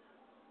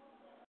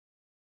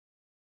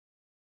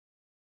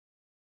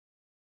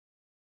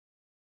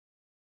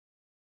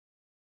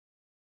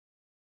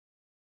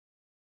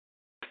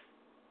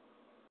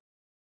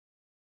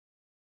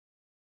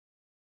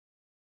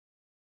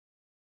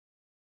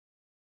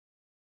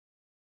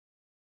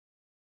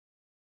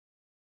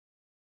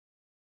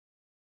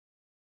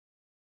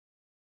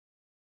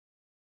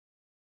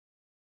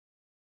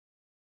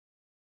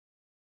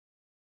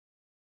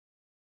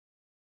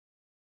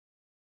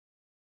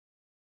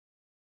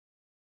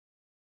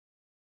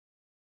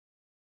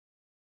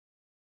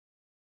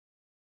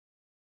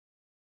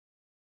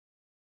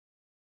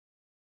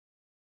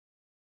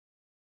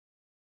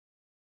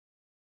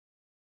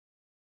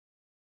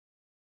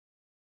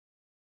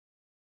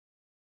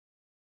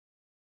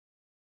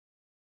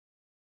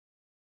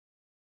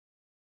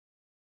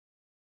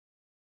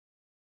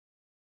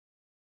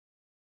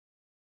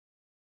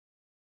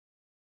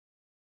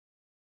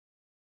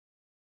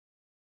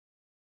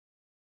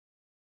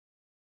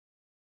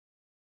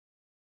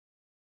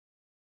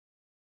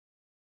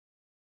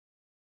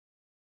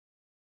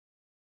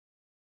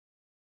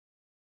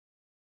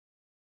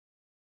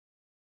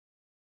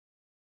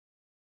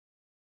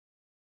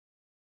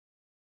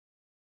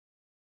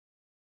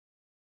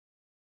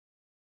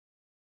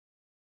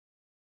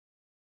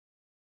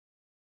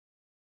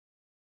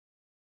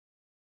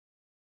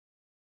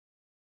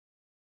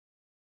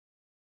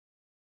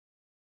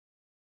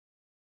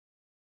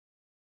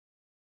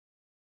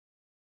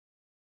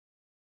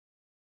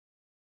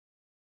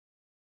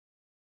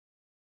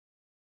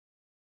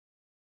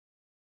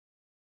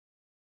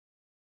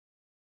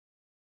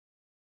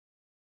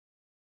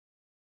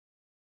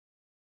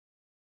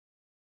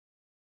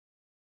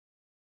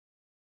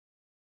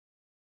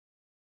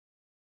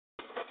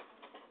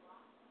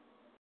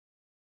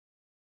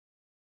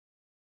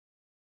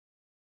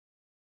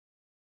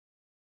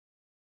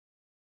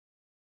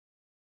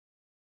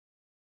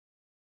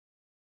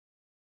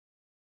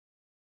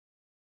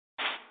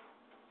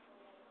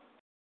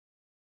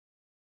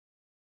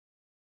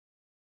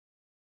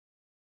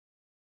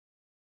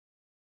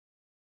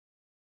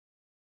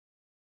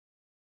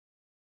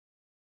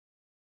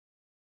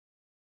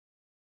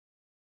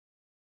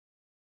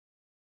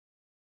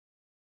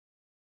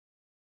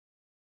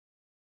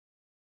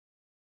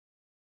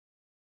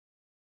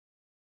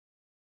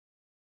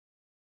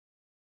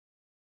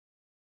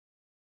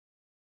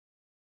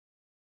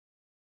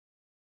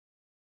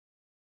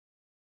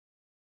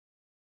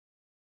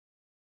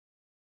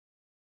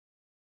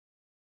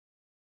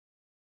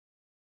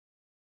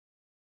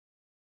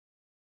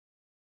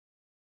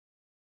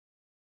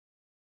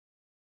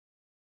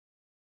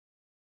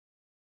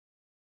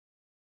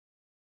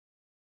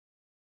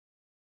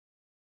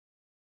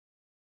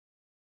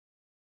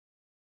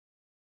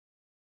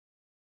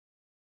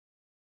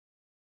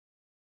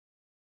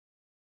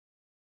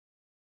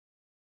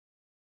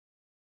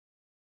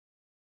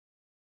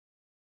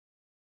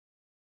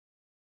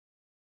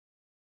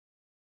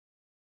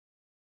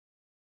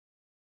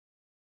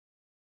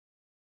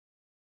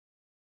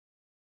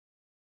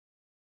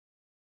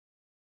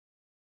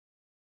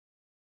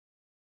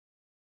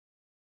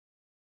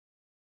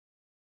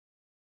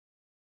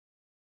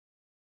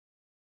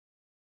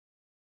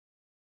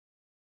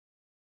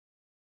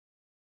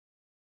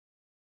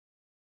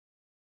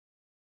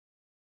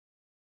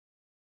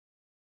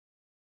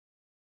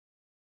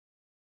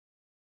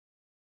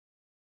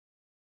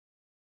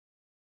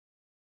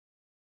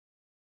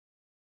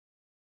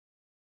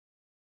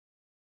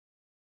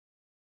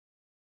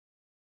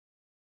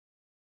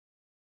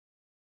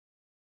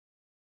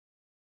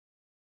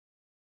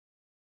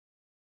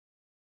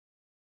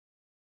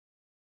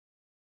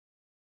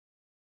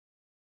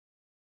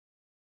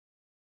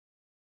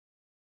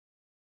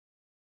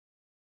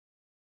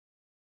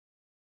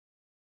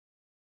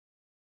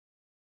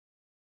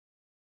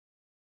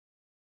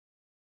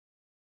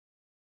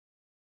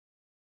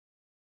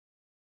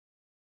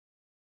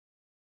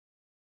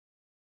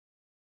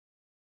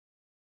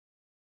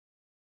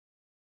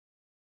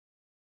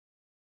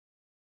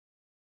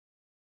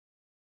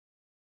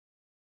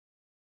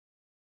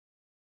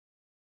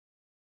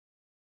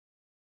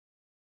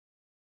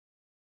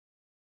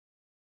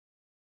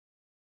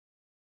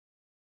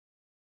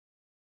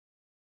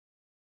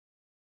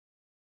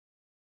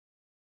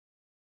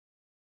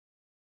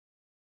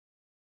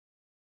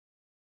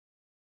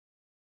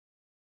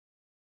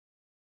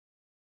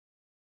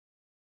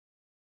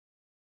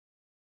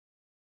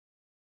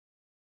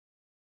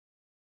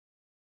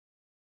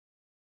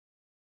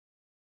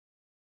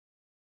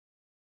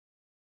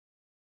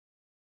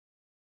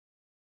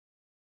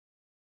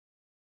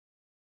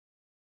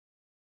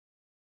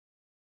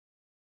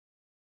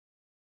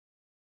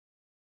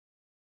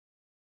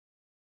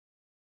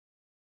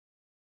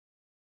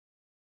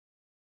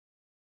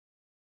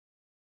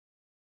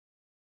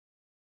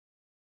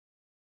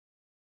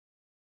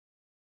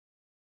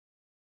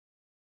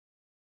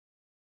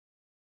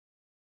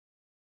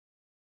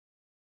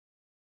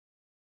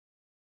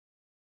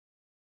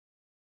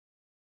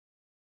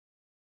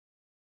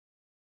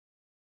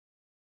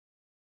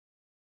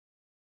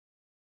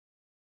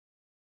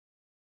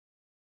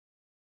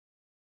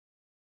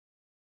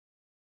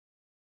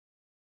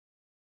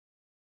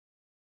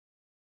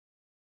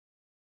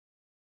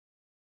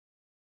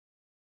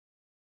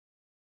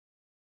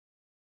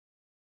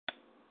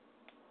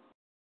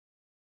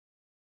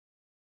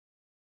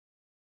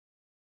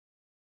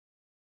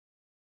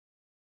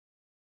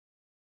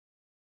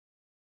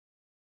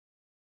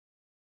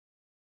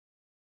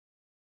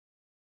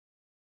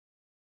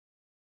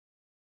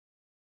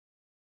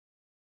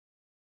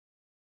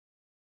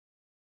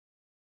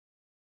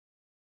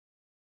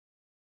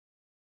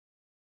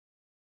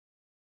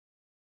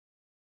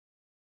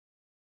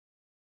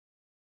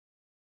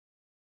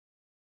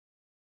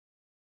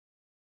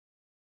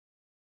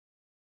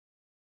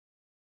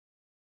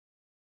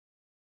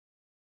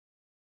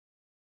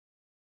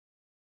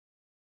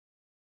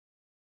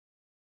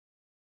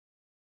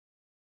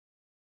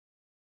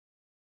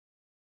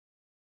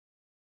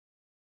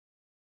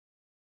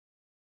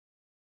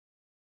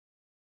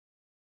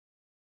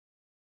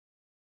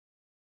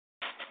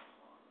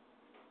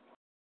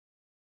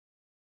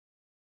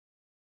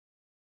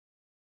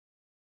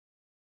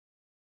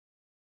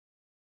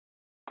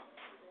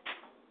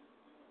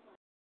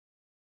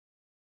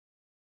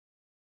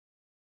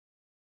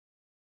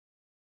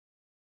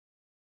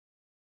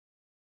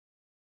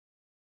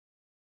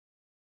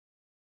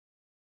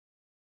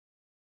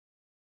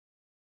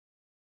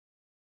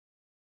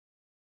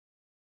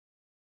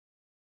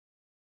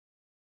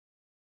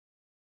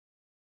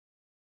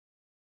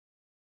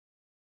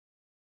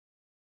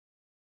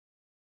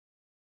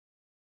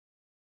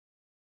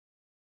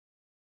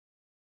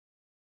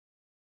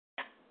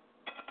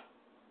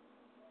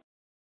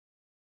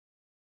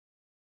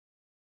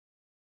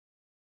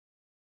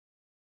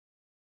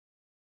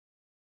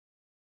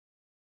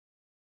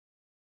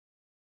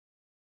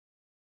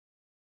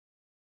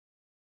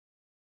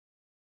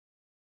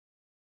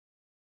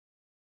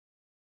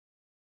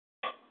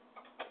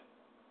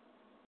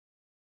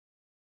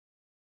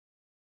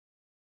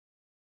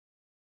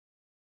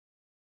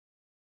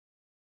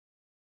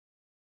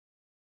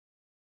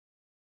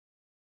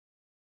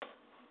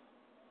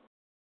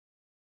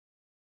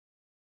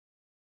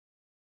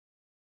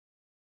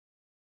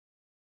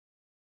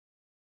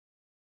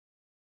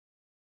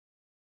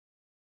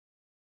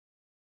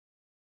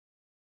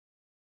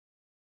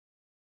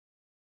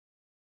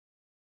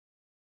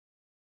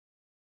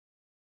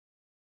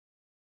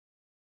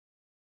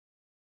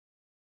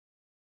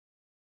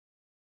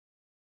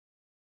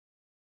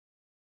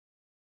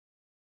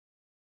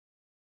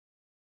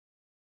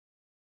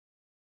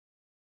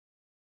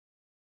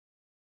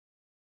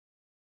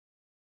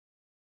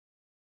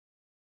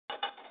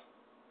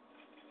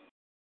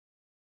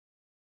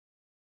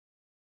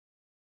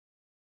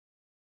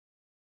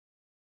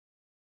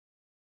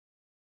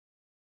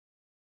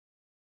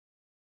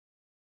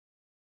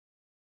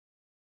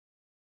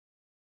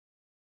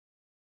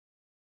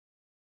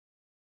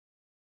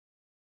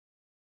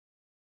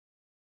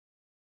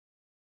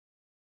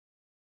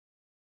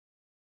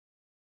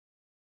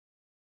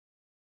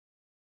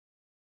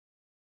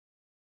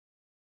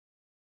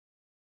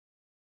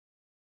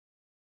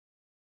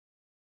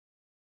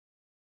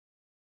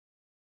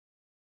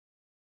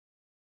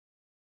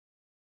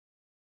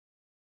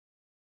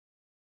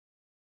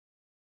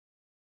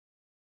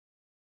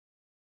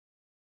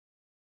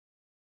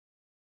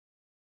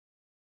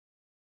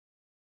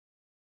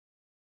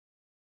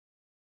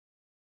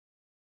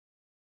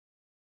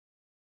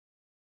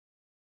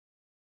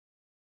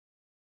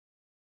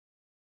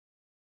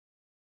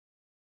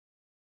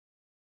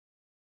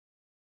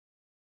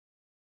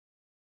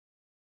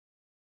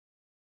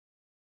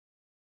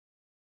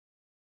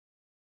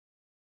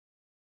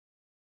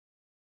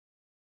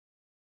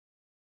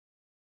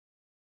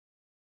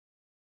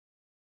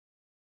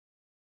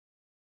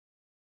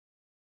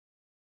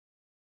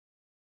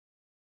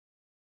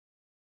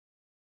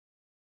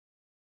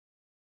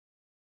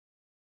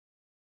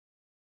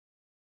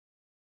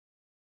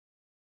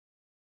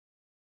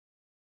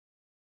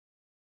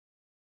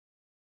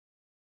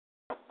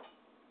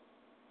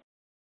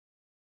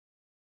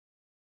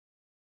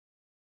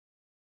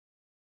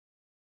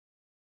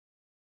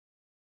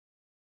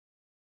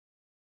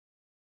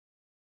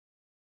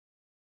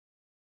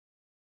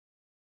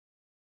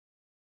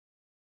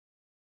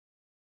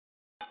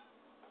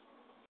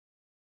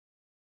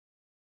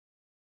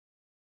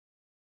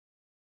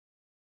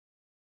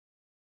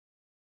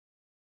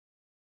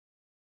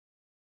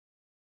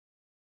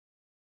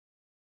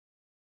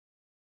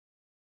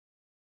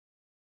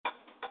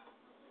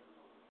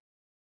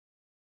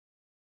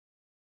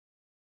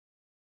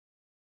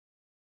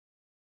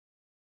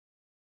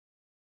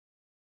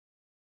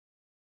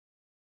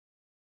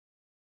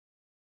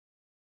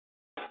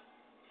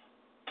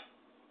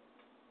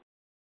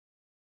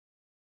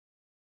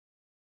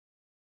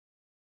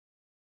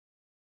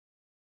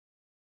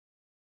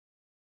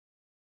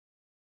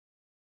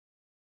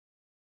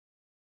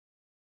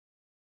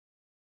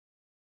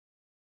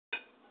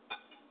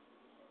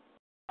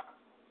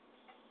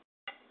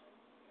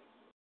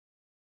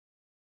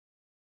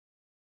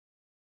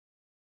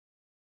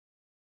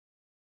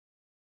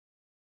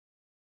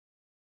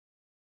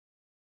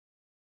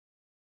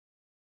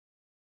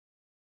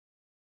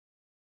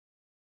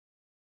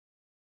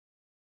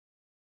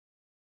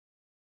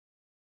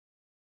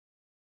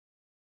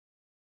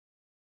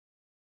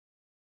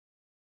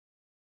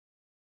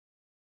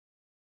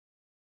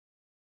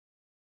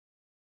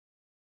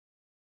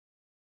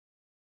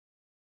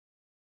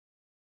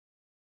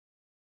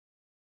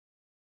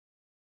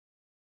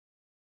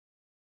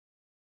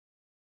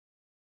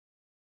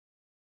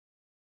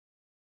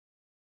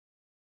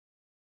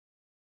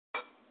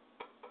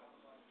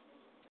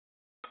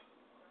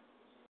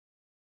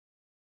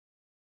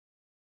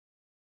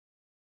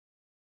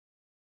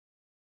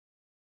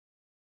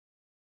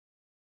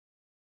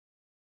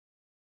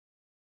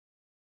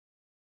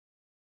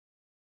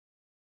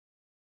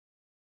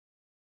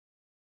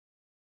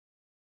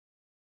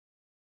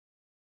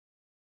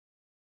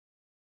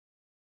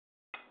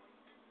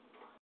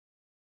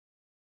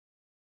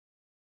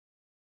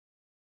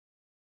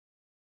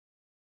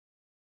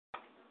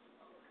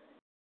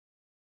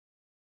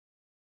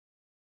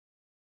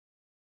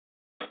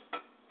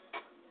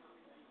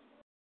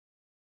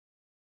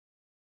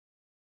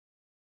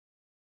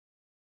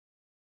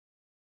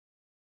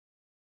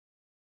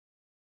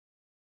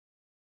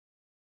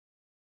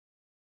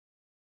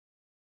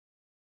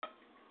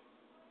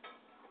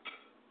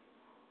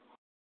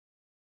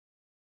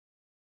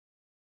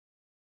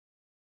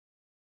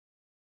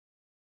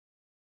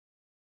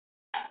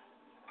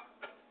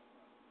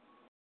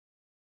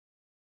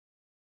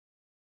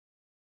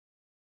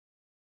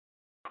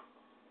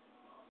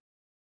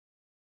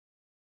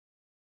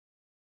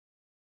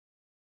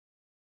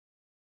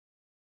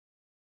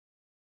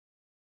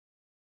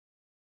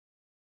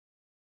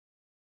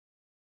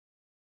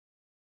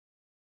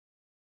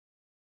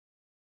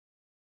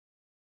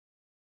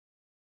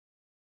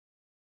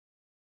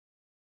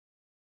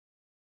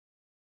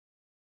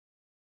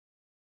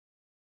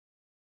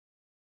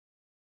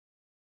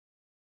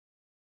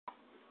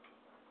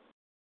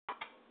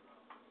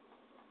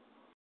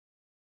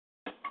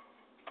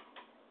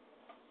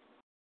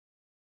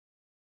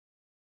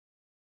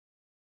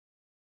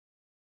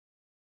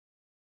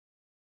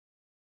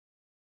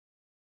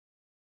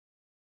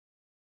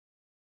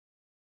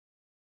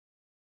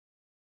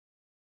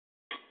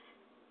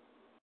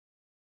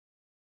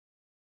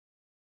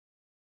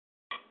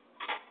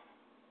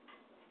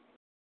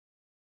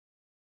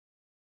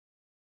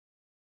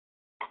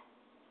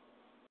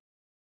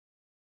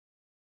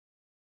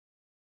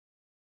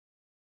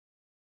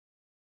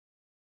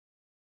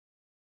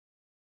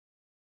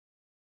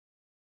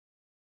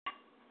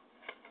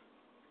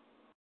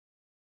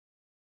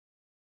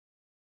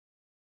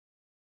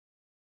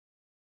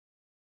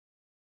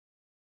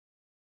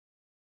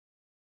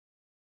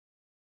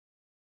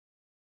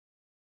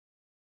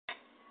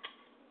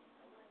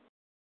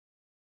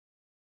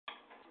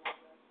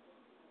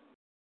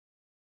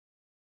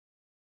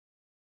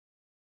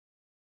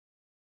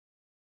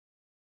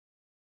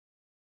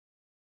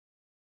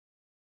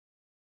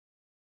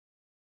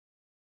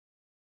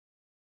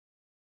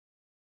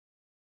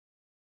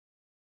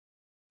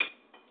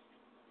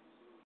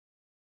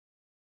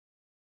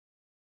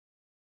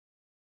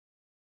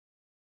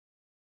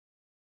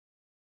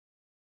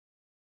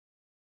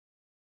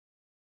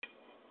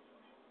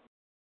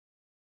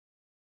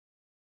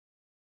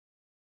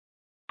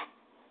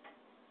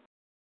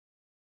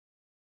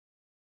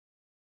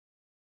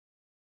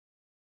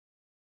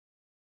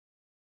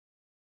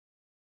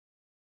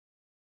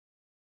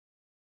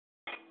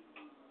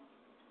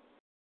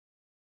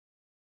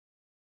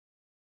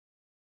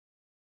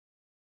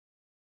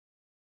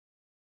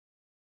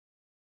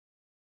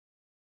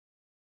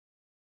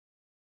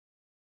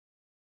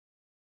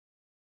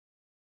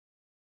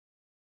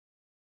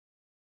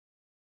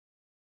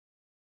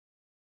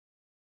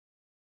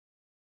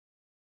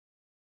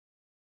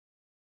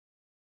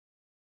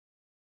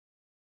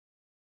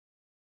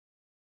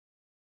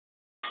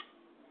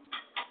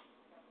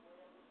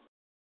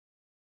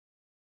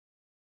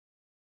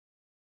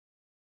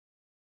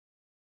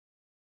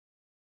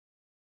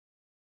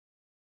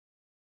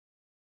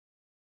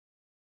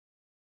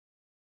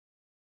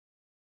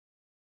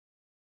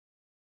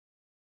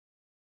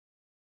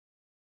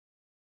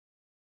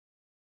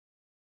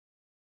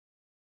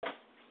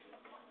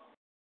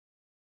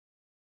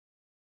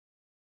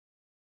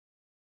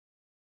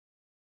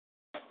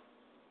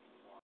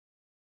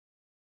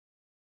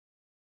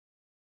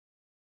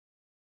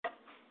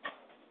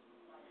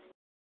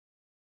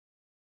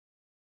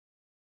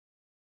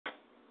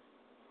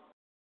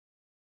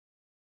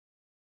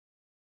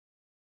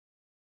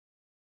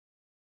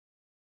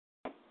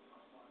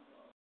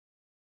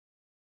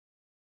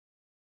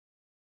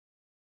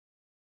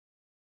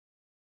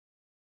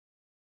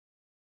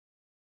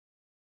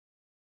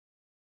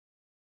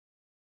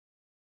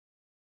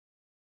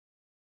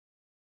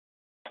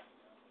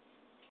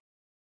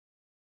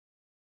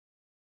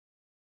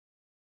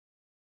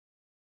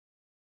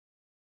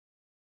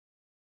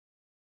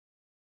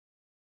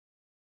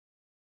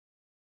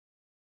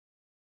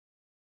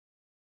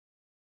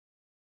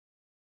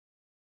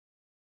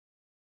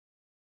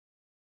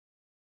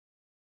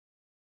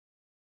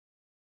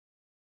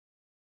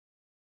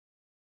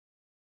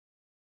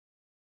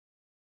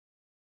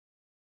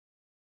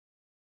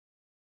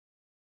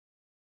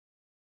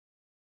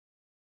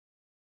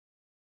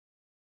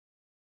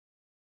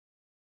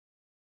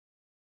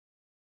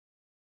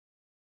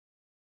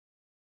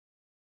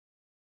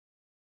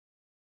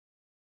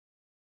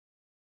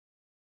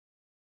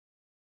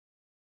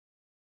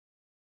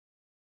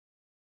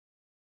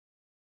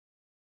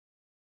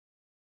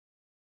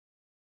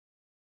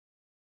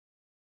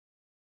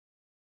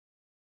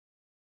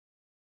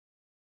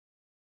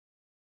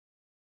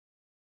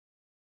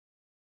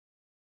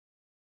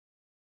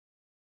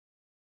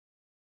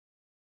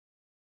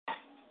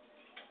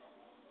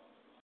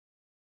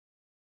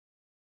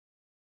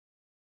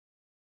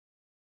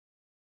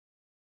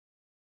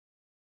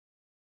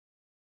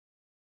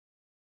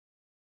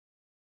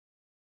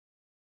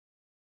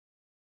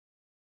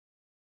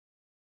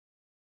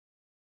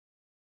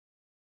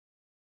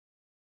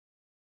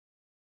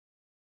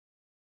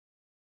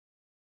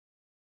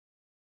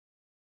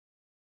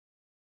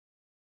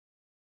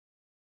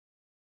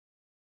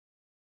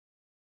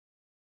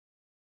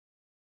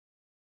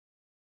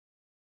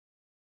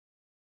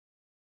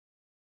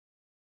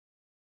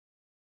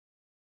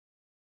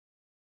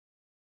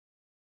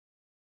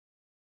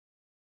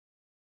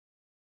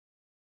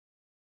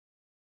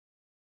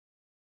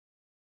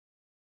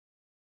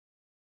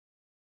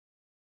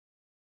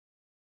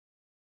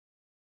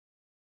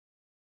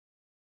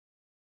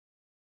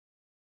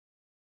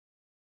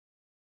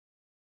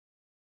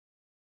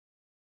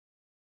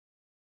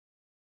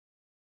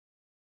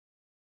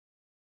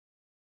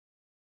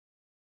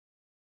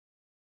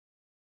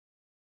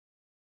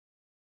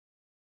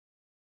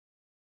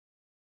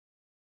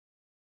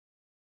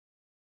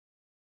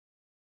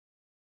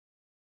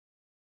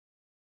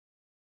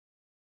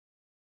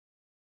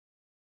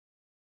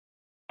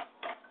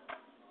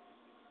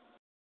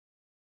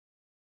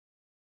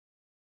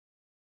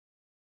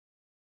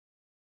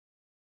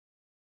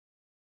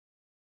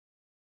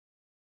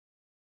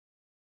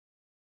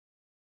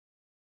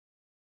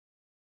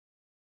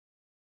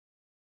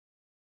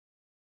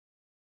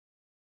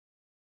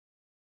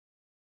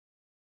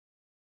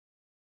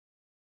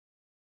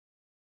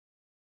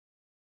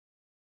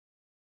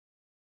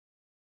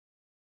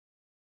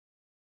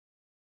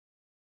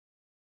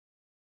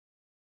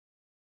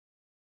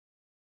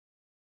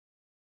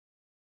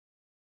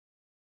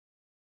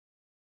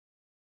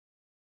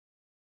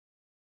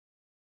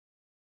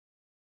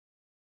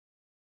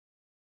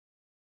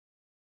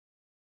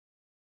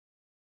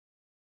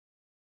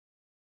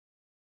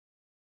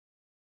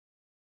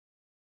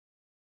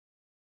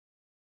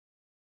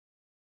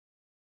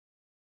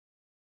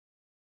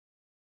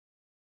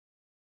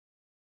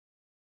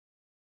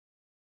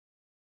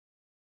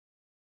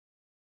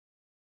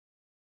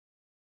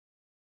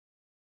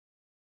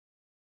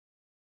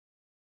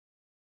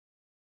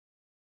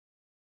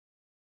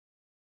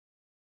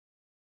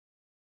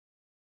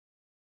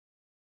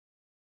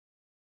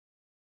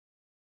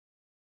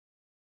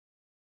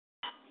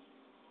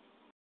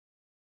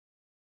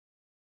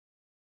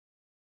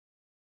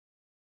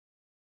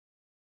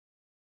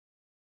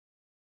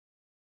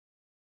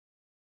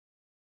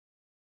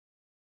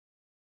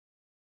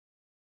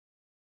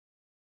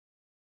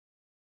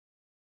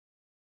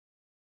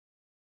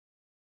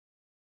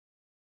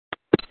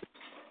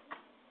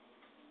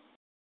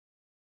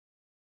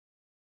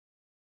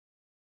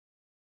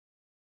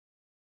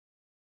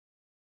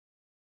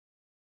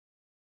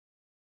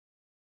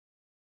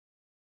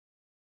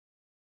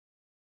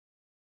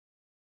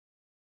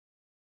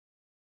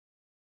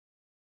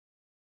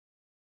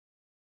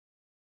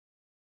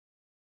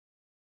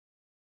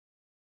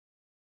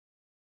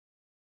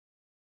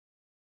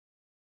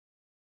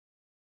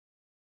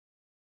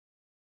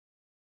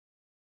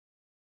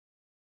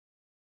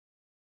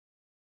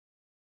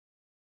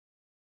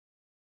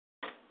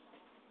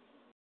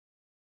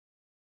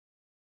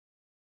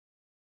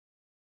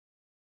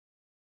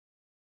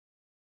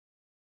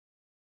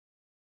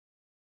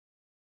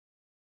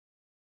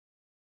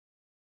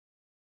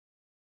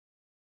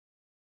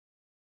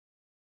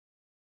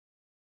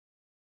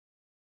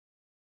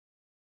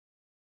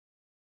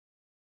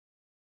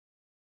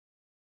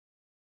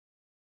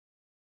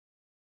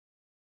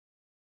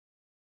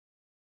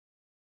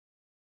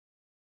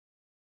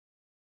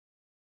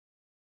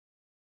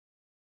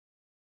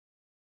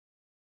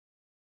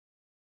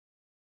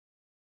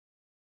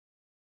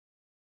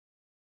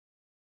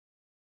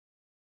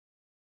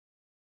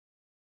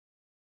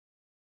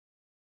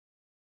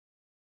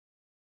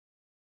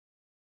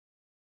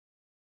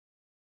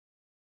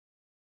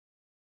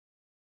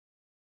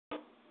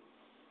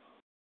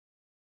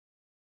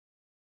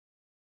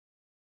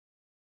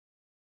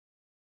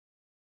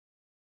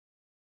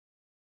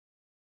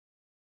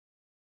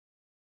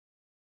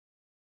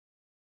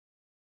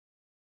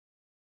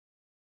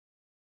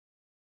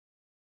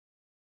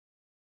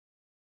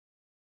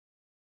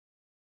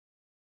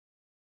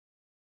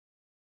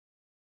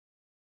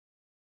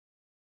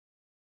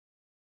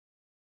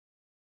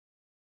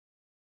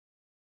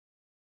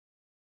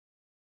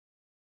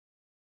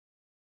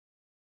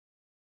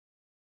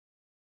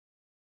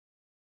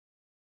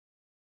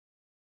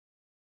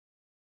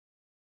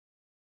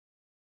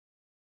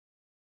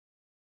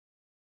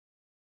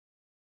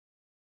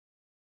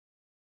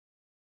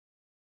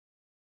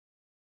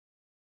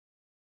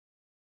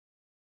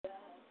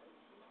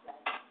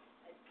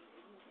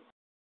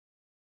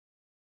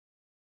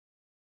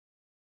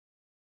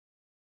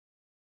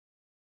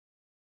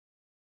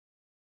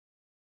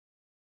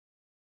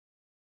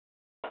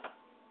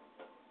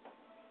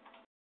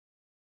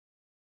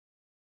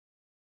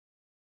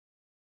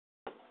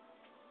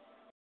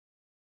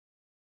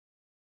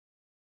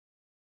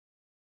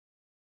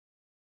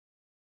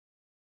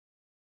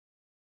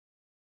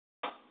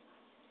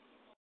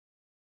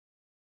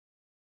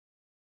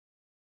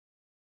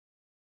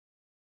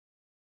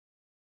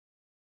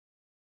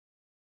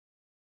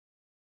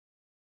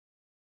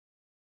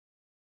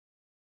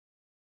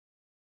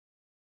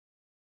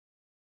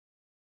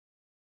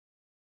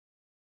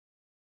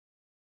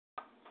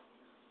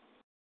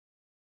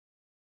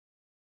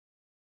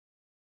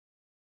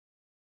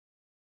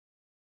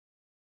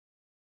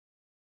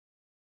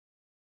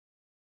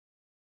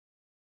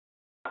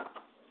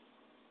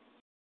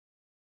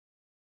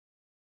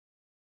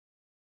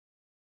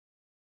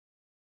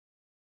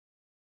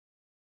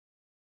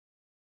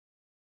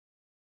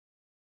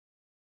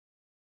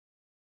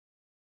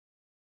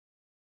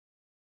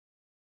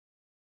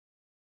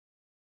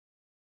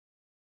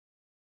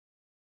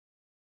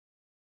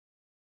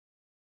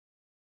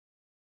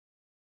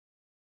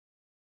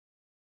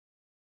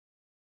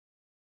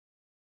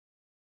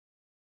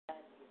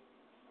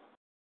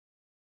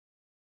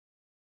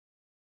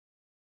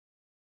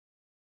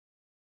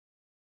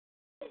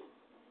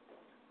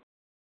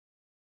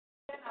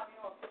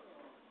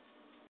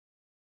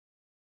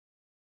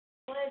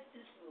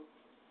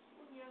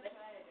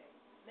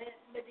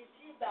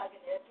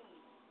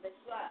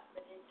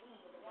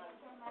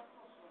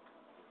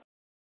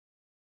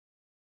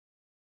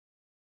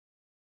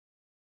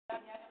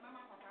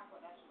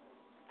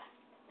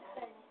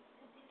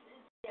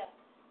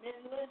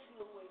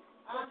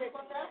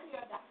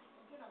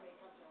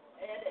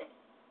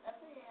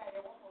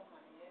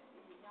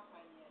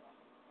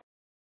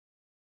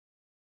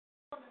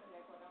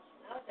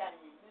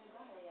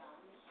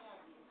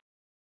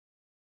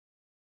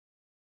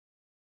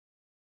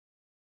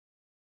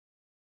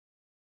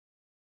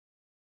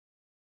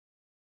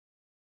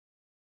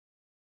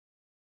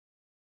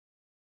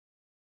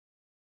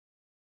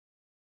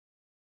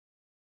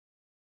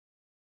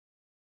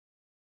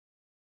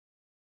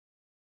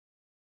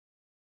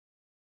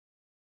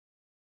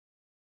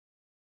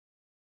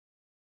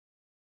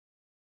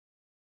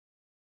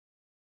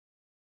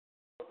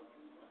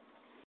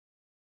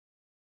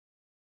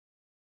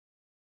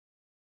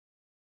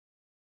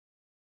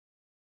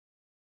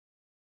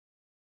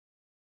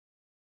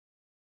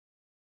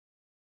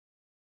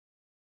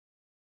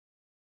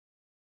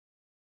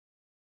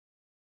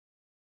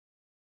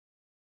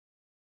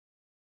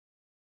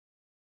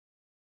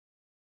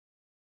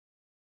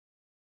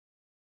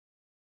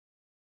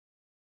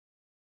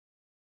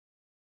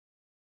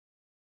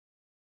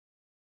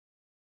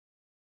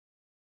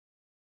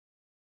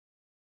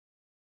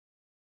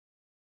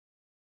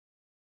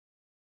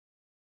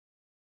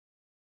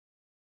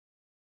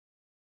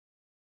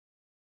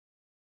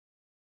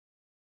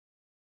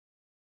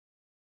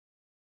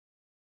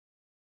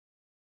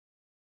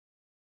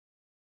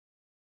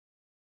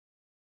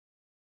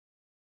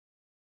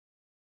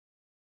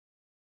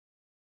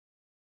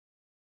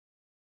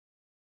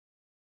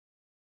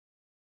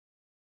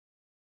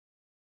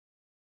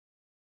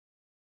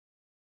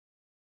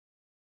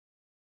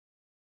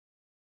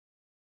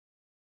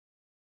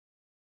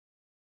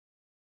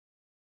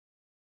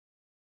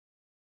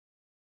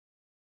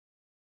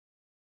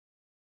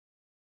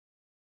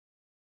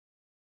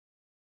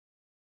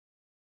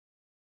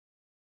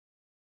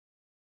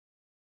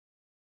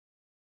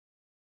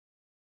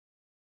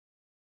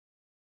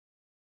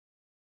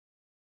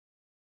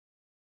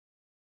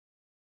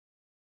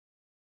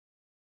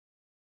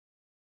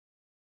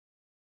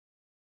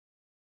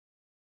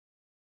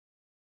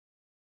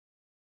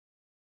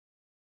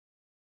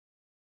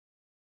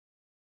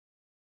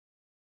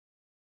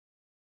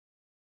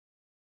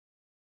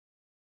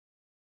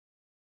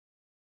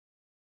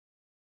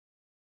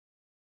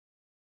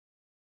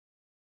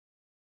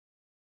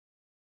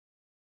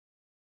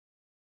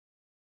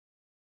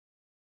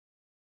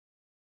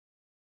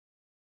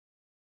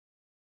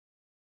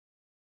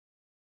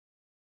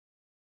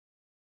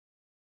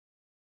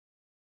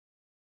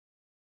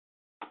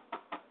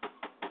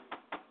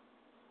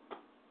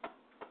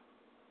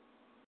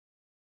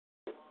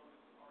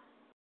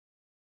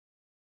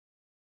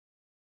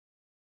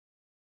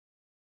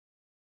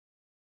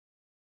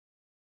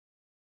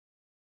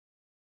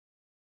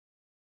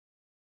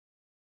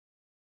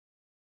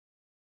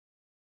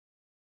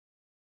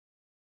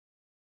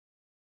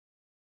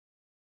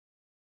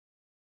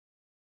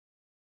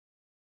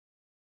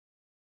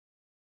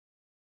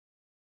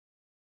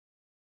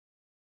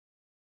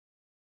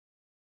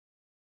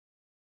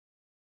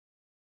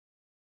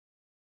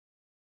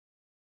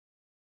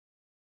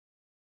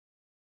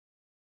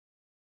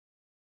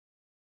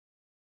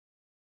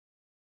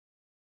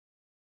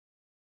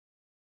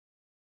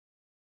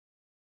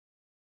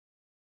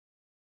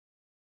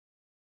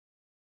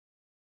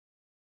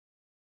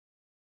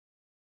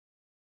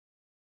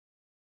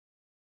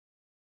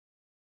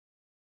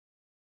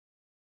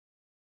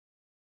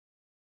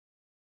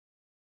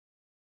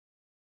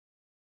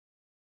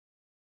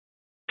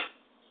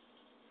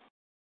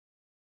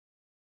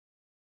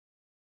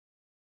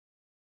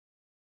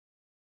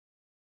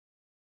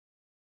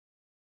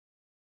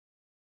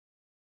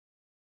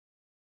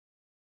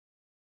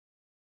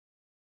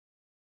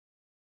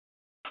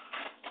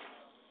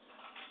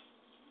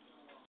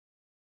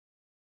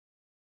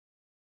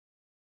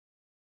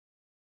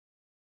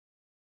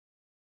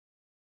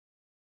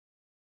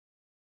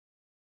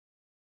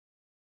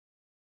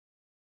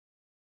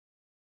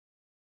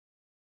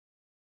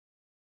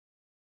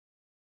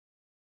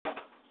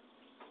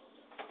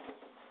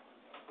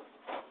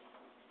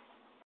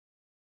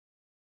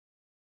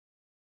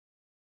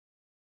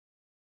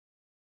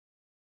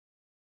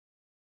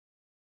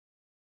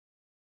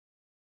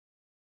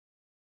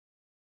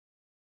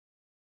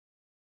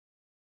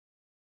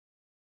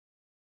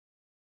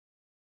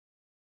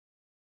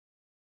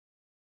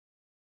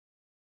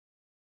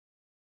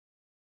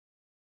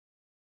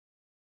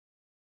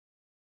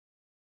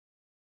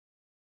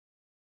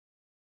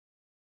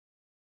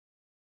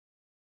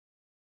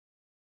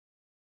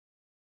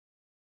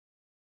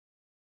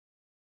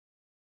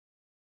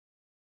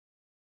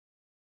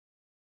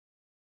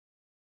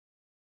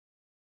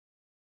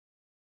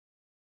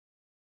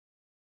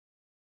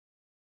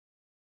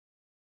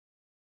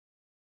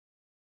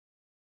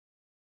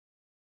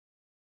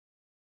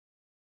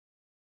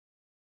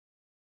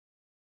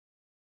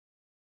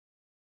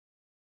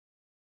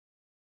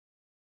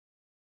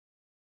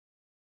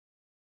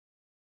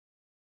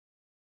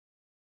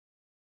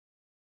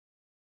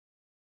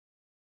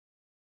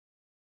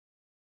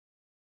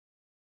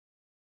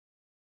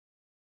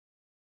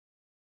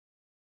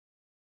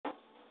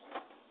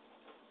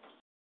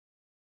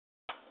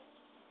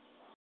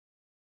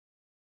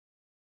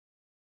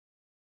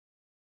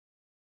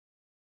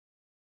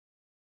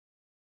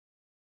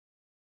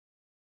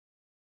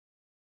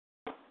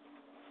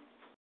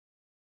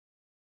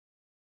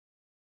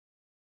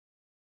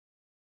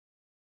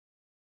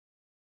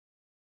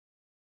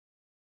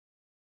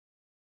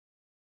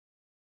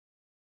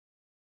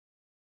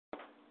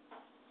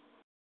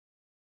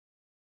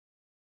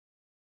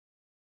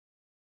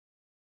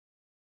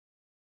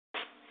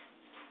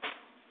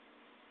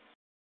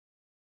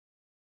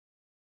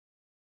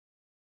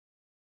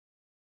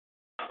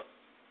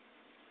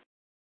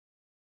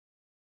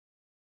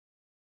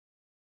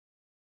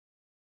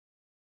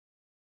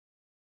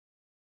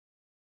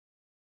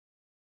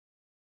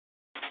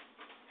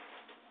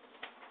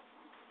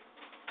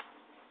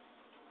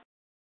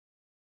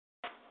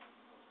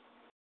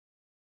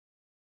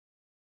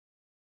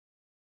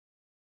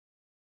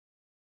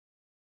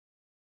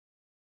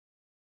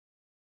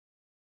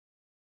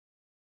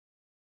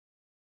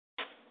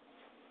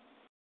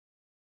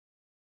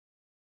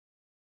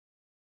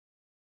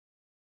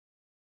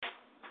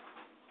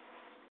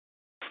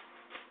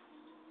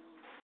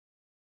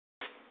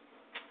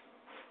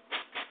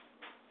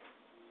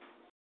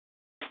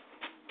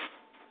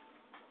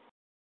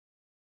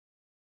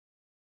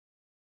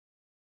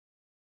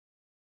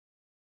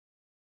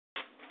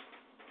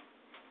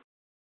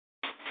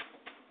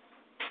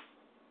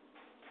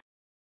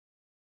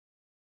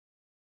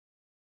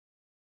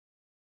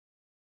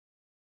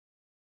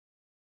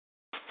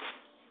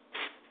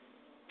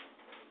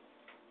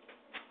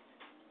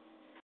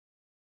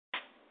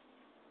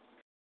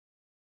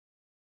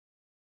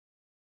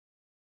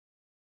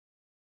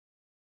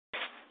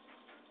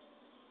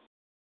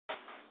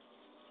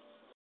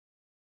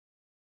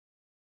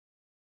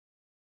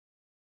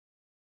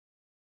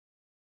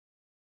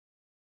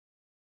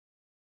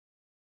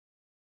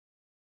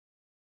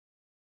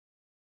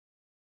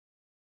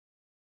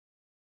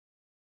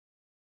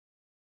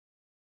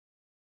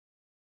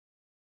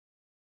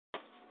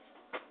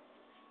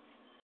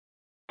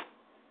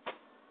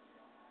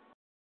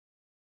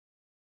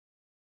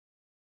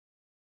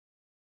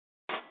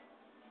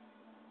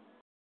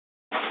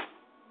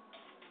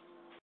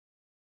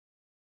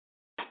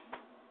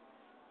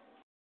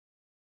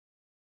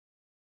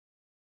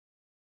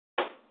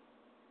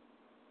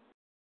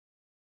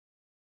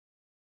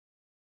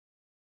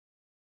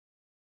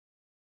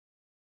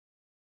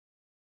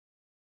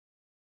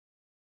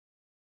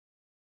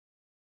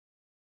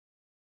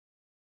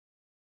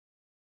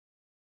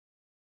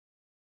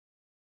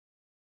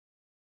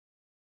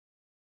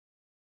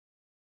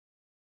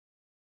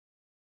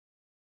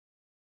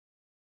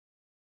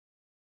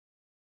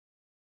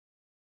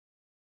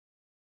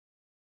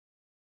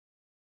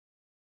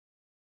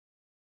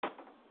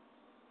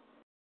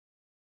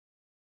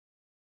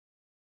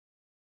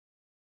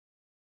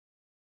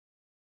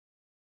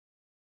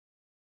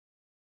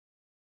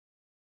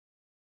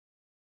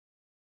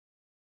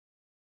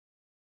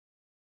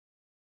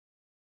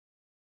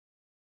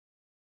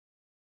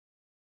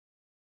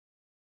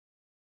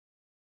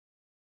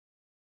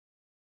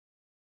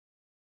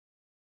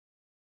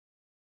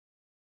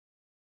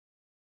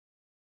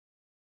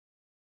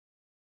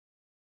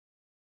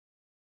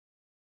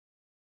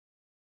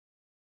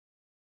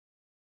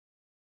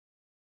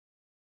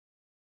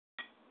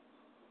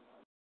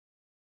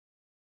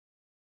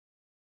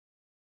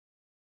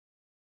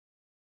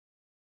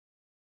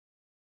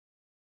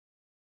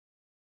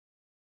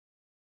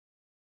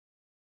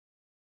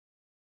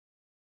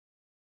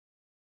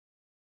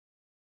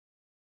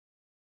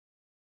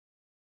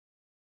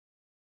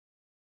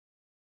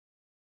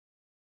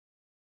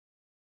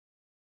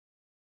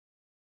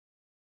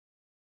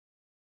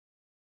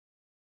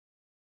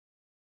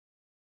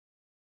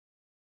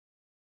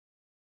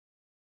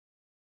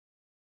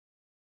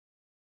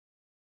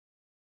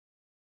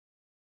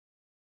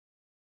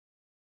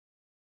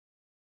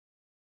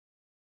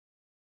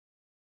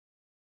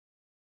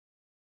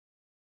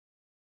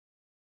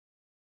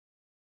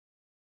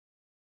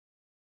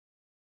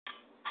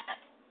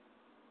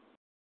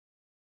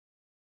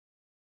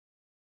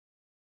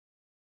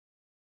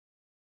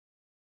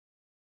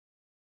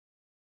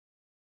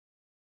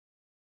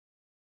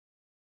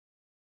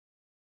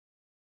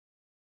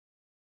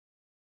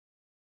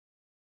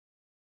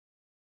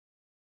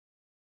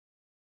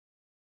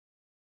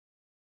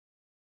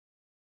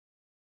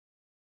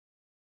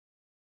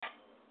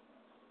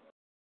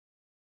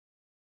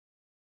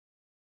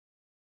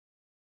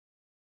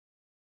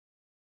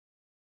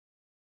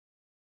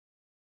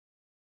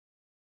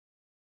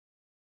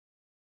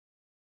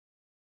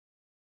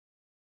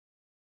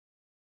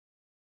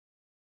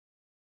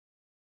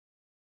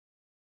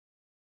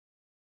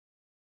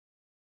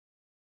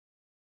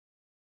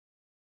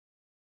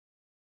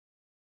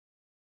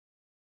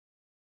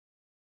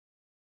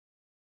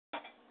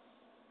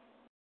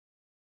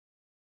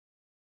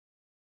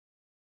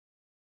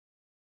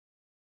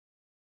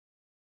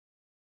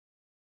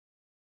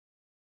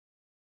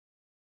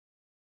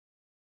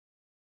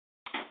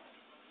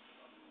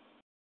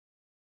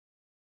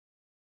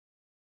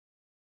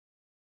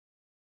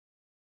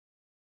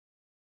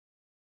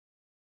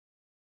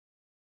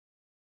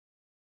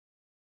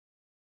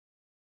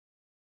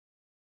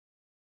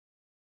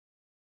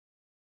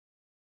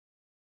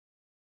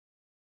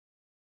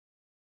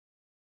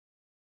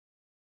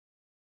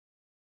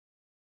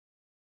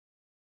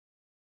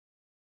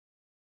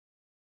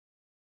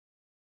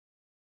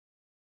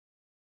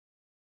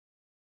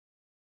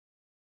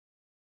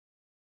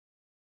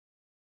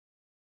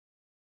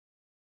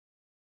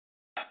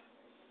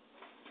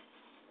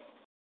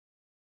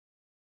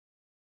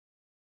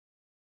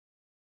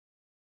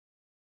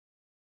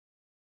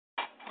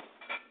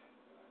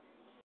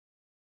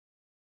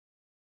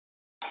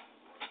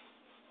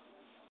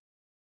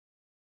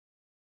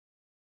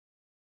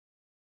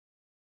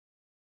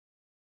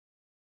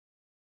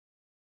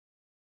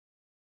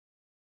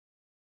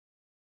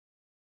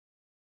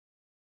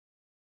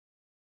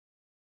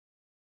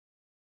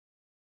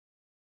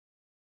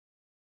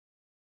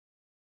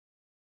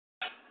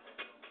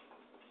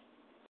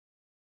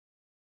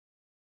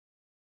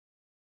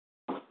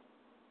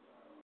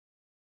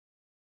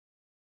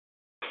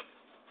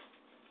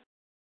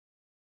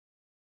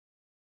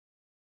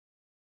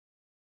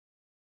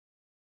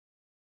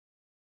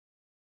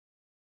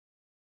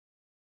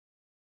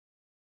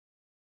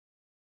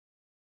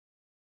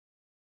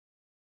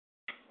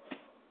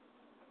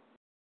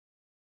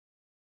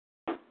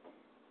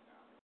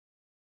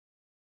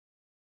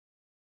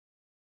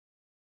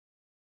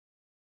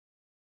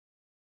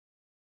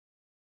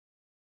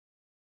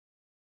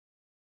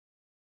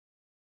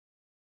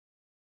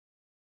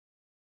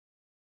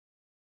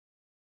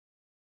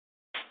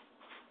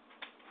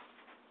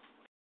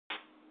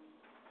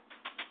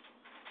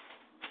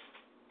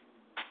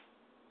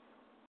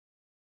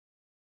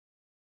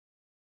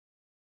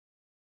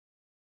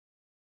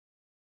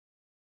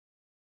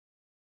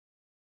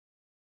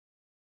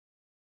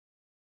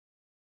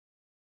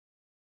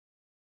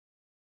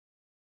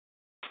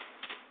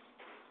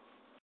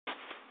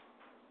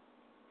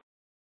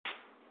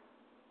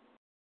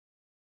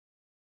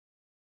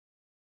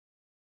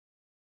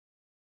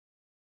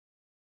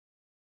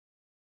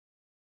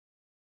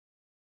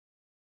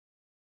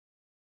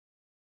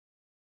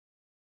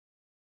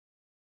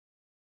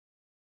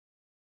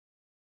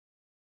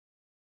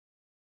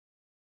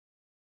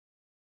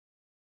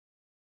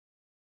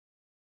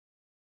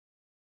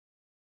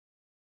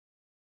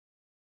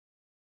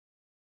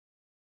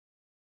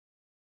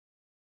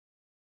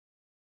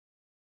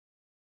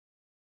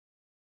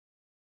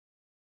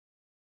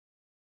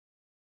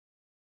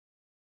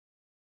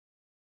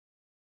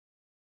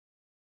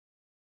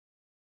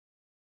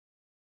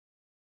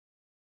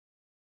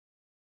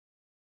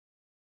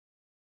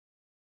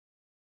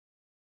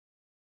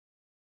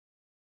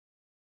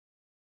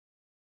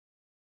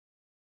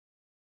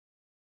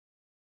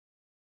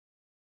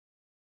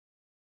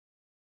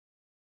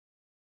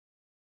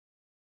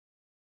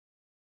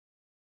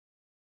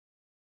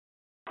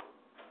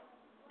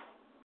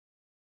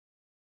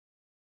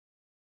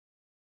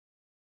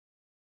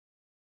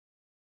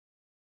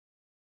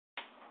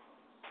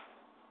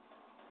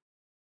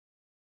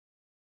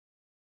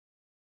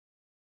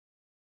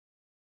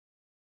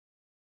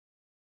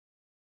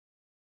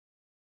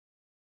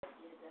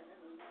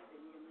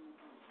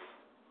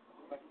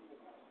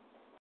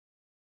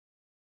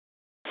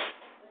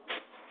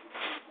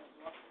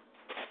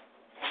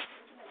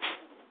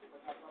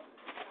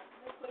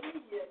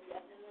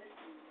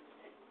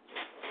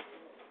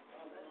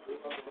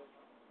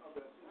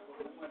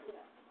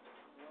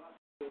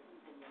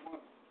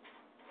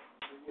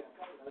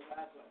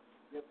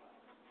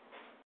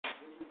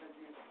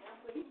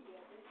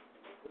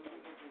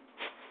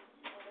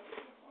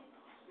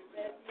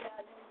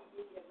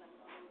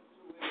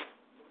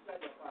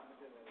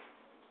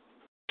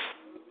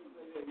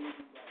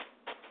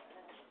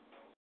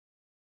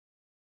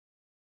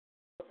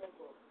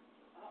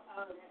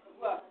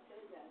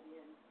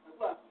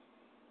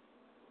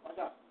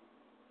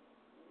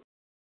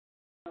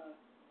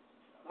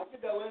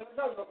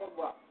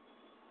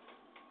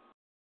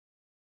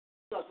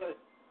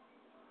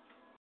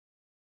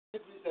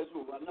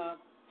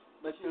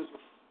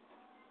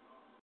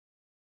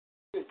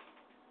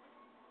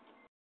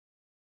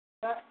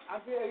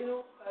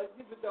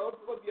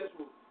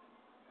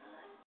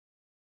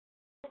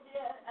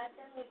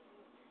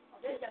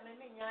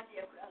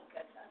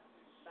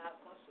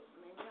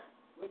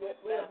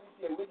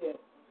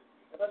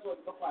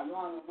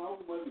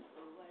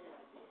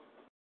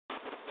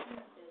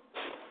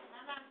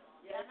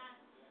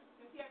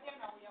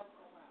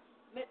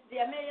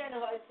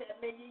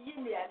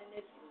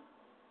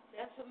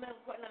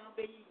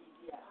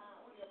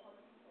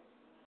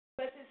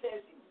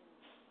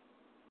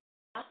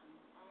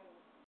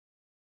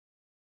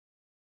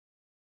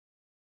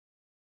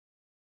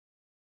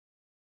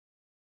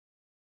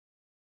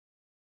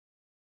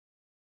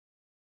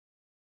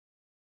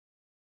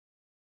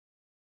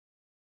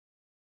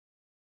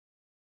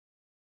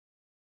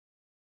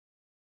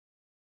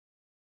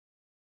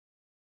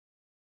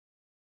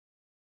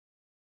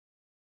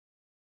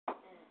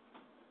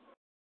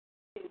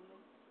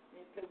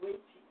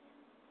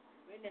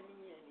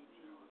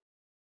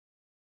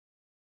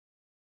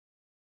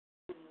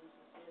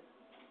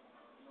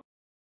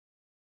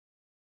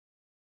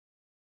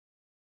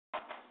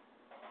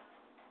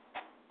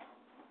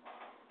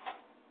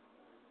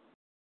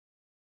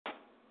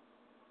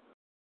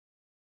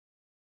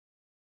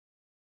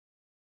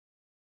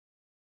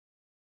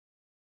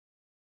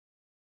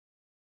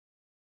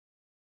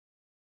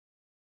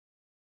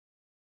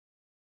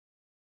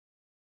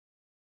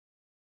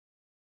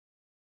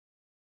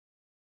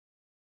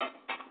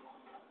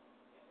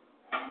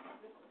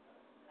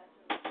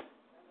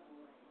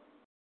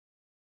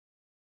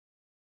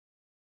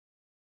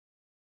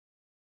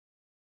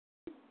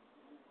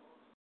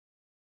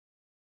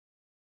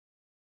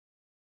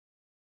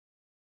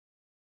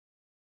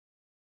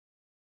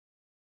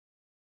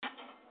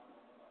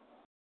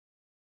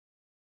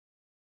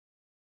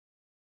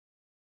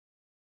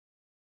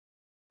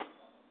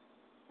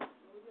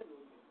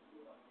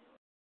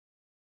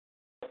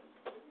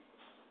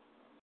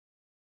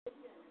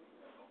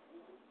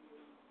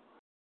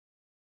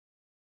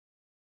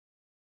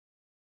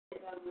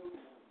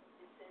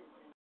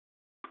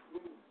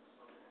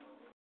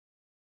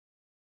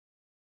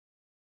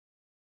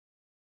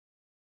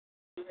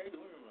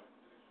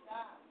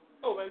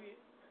 Oh, baby.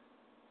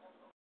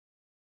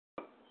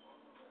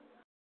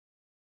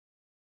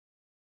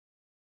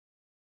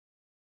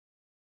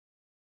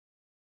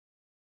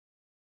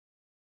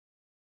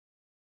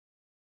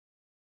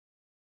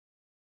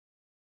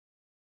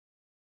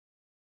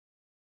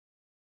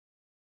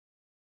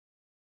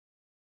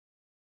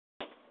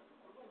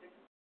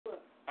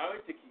 I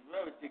will take it.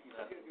 I will take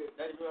it.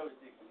 That is what I will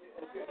take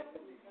it.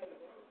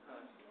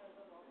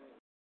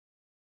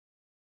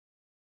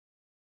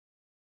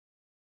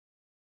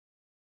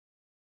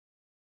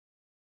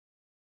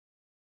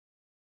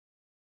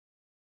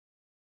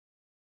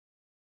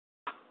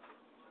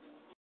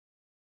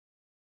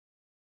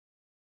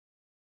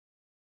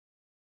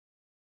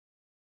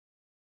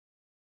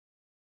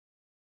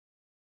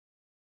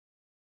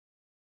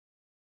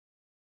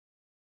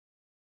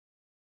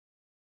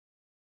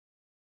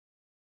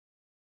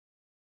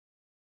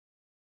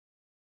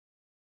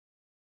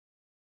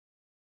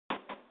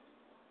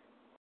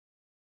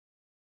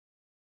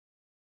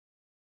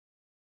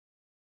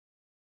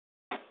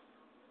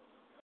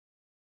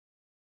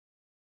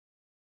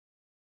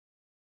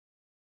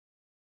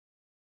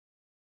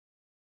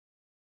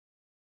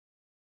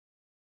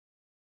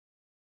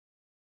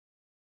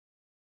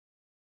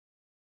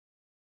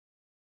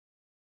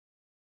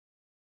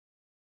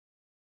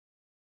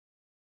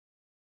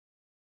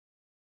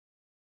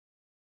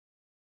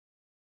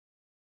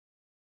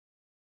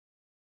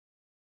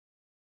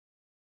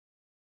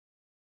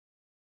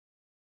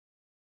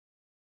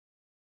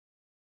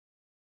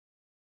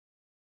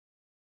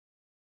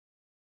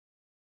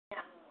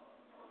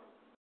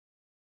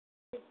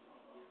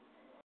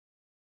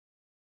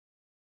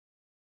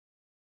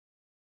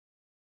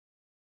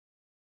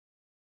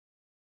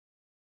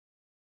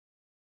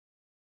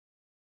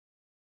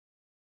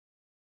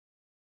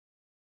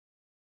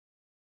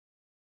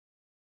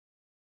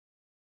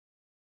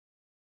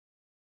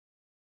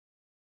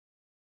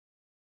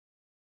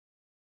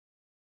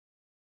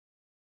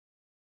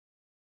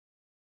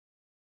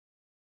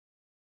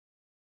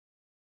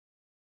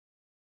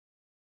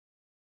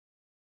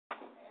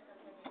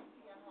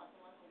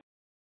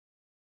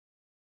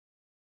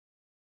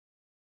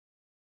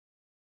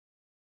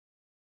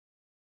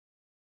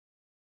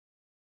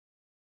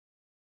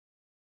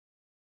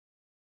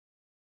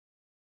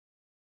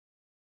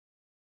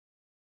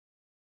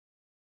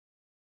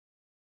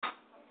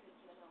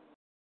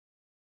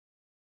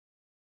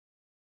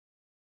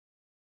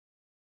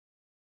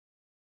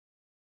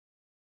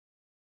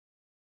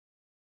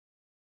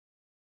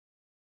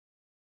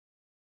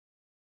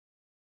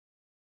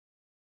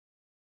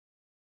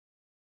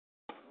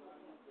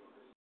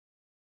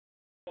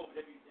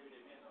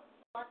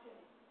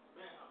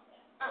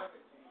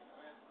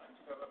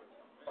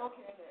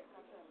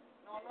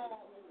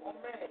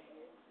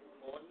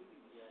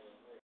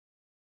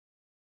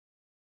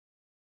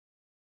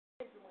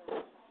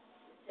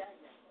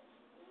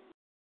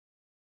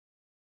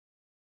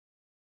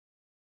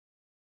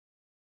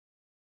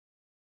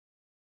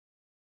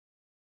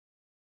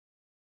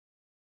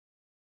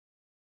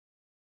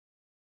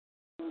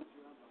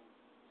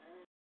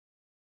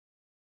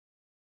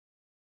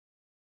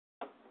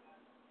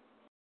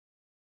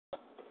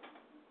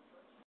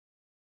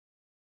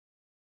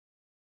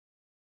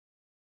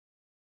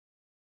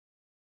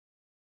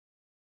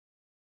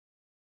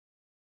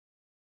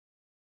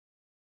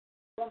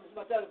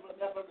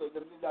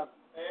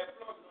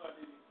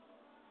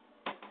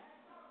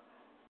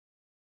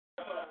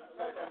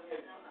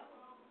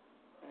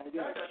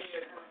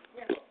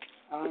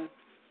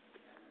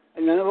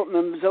 And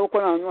then so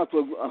can not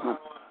to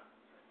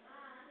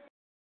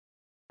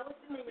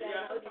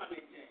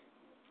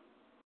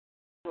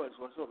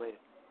what's over here?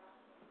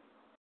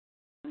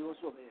 What's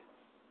over here?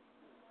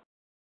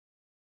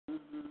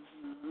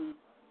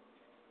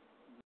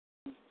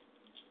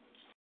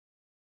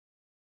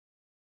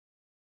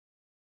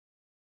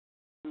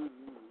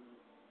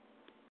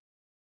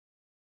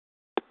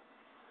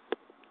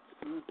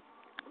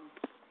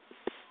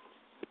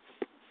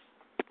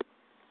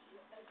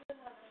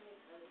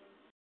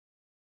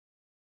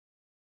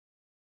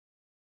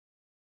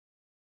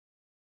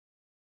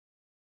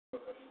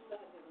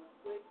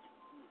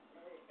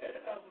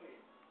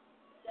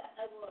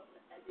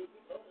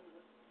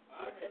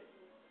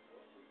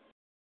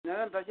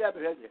 Now, I'm Pajab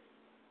ready.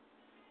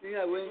 You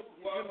know, when you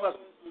must.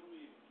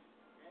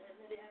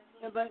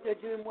 If I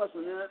get you, what's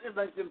on if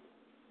I can.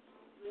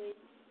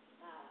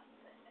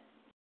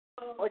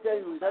 What I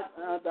use that,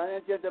 I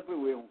get up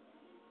away.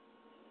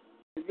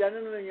 If you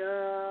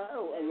are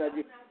oh, I got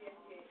it.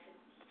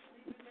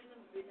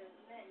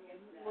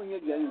 When you're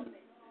getting.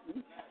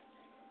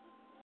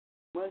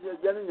 When you're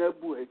getting a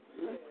boy.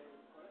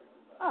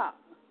 Ah.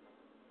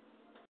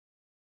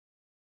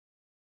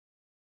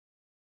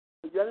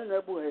 Getting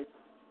a boy.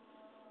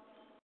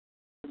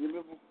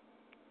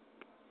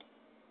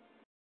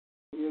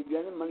 You're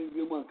getting money,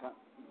 you want.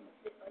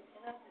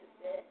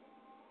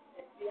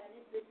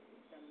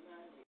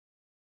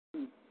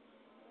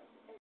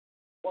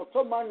 Or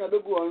some man never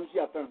go on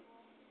Japan.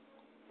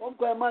 One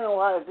quite man who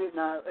has it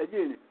now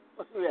again.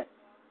 What's the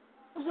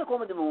what's the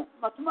common demon?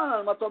 Matman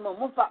and Matoma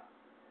Mufa.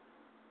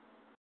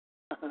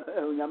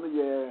 Oh,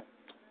 Yammy.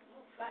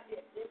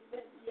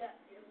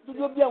 Do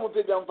you be able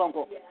to down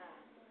Funko? Yeah,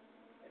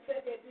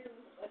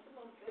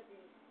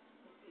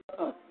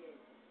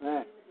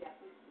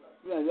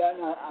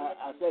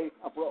 I say,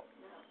 Apro.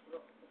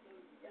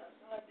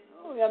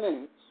 Oh,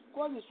 Yammy.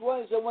 God is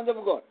one is a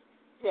wonderful God.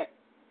 Yeah.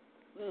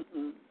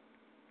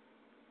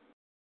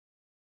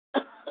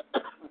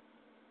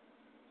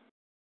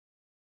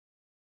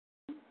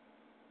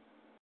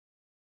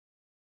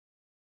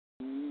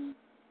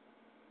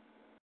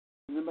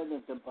 Never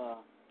done some power.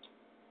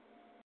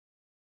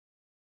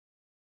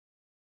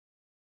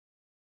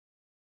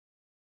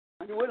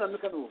 And you will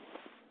look at you.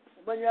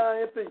 When you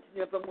are a prince,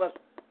 you have what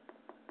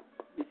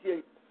you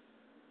see.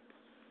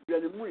 You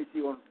are the moon, see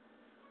on.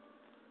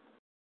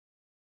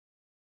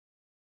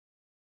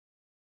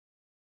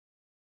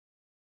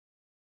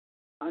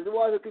 And the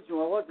water kitchen,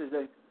 what is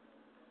it?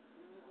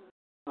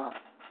 Ah.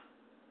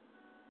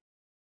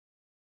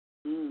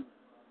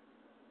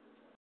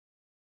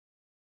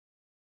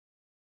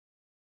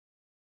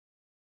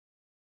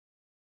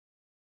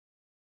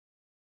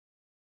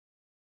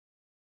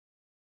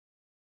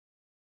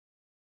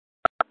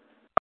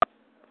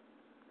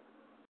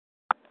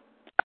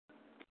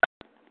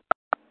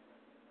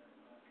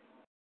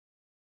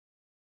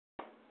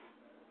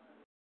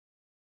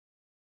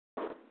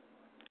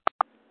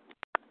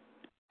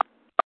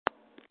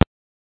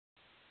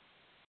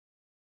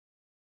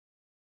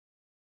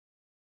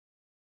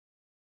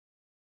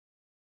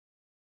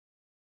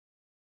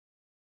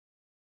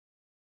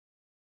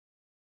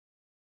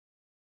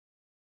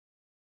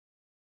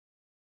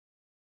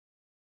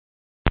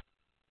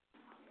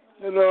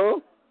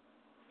 Hello?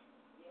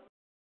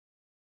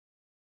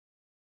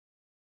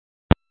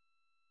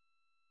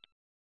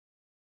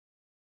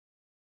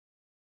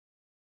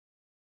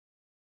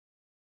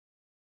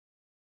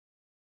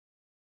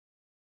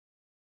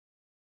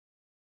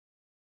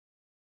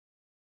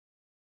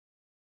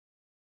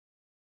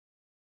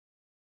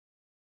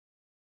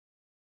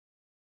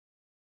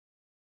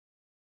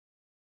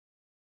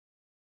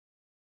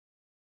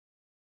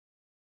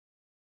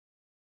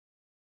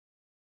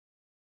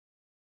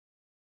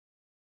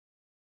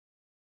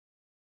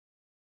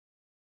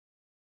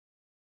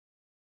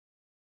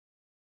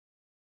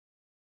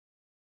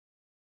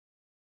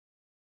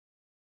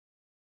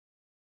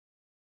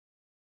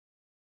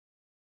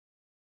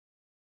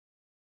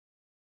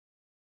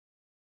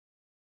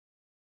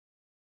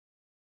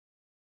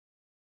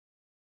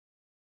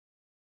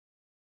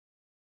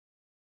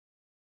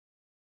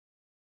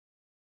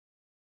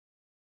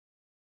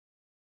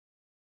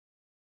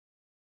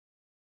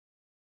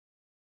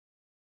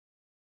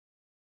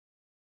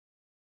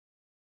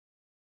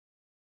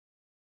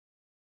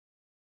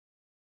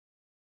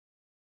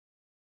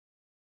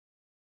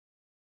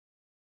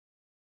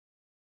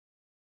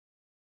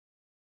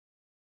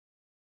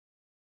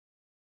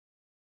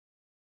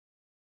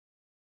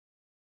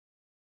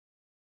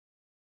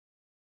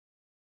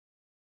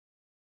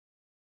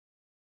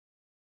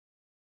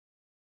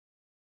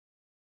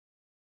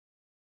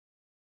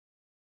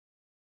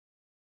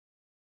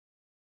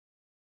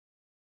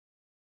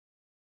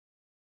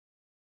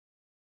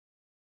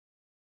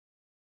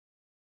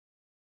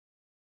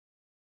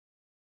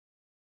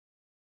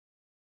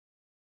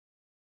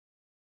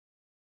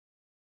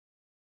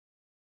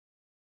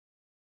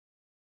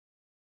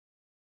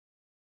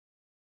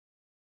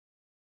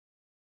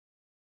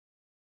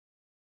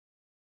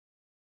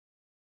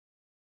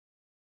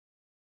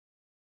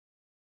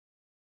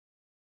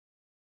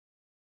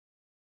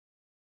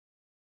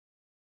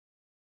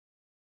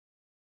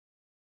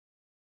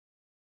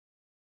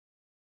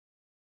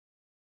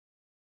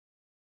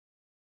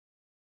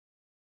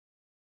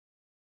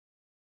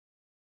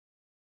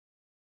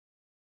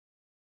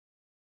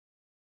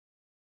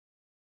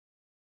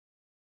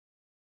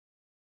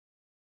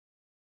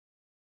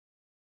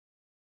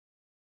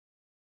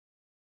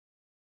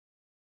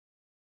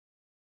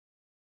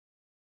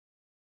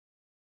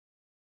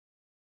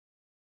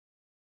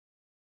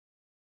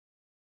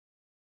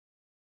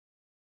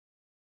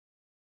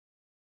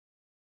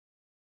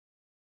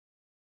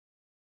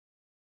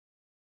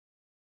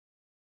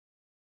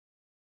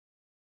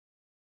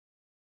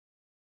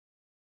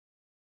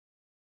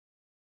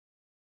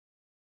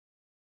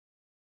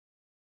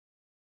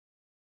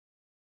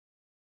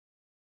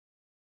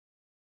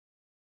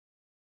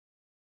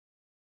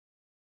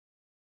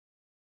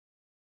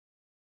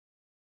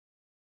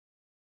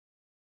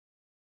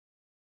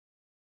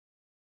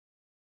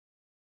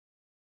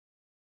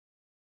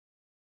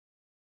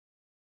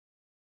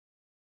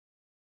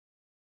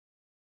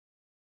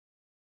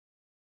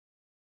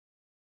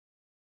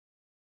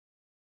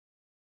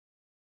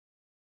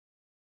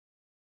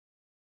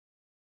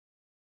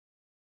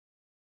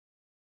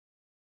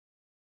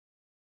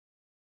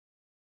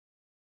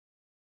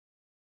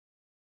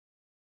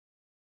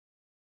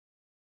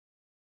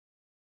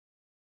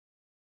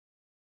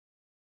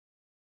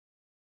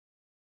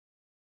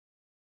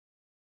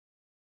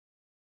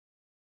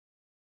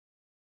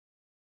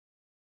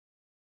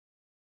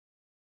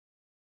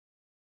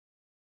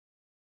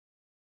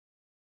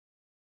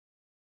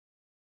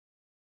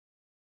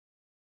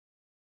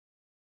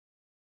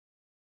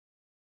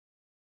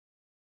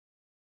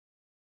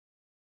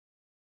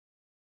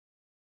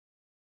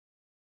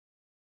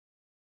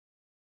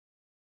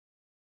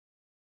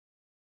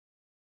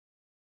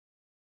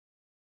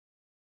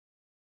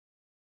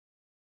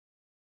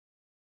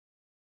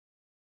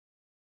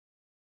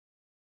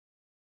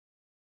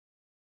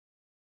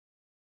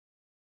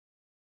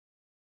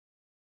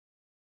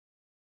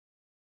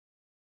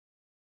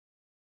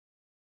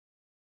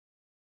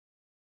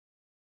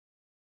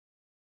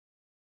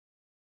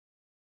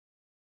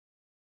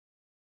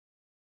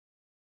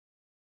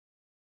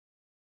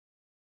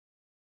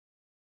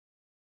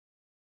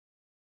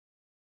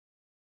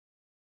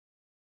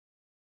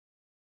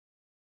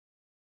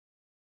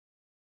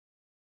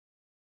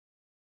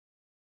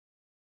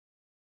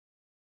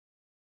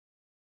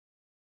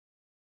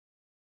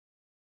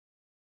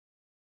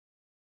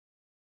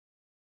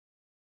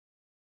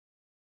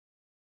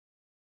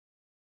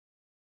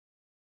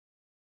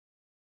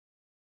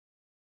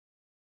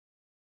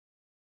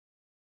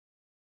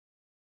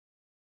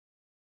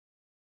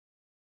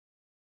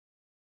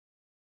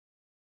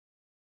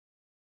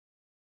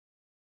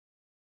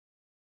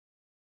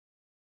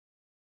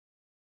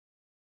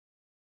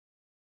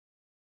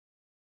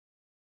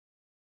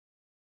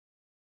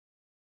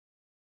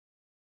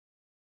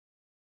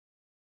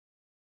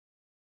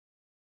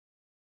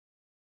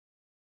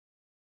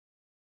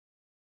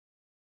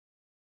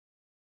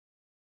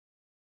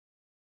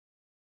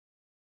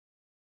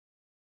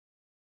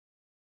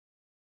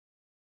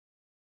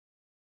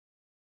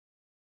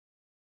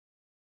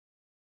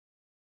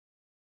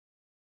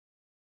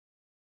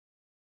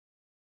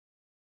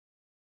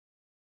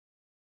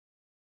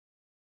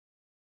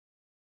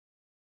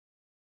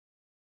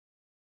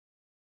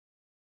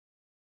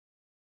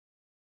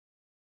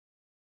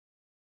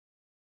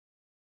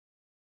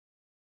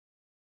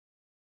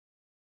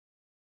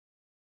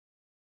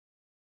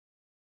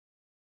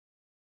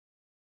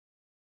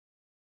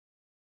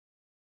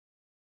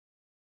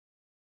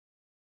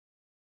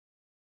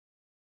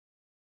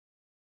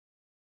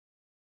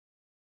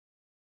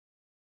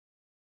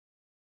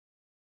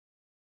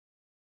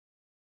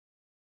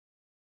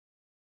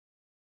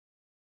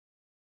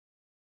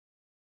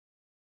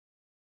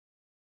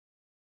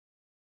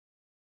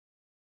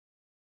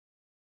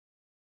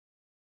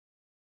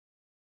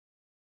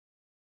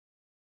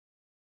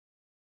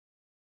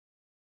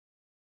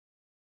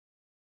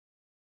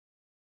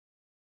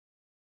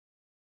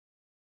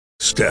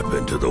 Step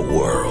into the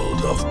world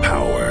of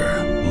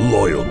power,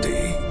 loyalty,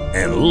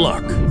 and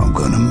luck. I'm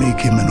gonna make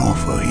him an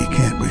offer he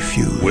can't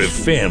refuse. With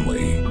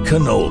family,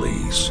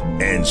 cannolis,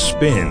 and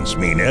spins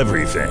mean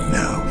everything.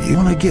 Now, you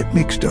wanna get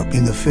mixed up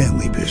in the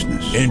family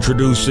business.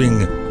 Introducing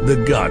The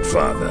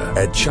Godfather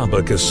at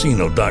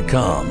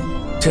ChumbaCasino.com.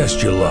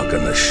 Test your luck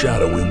in the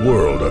shadowy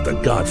world of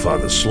The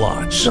Godfather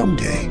slot.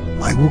 Someday,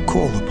 I will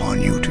call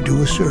upon you to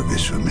do a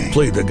service for me.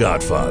 Play The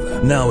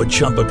Godfather now at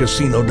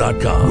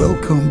ChumbaCasino.com.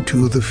 Welcome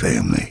to the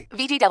family.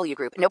 VGW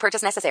Group. No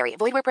purchase necessary.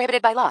 Void where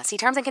prohibited by law. See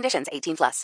terms and conditions. 18+.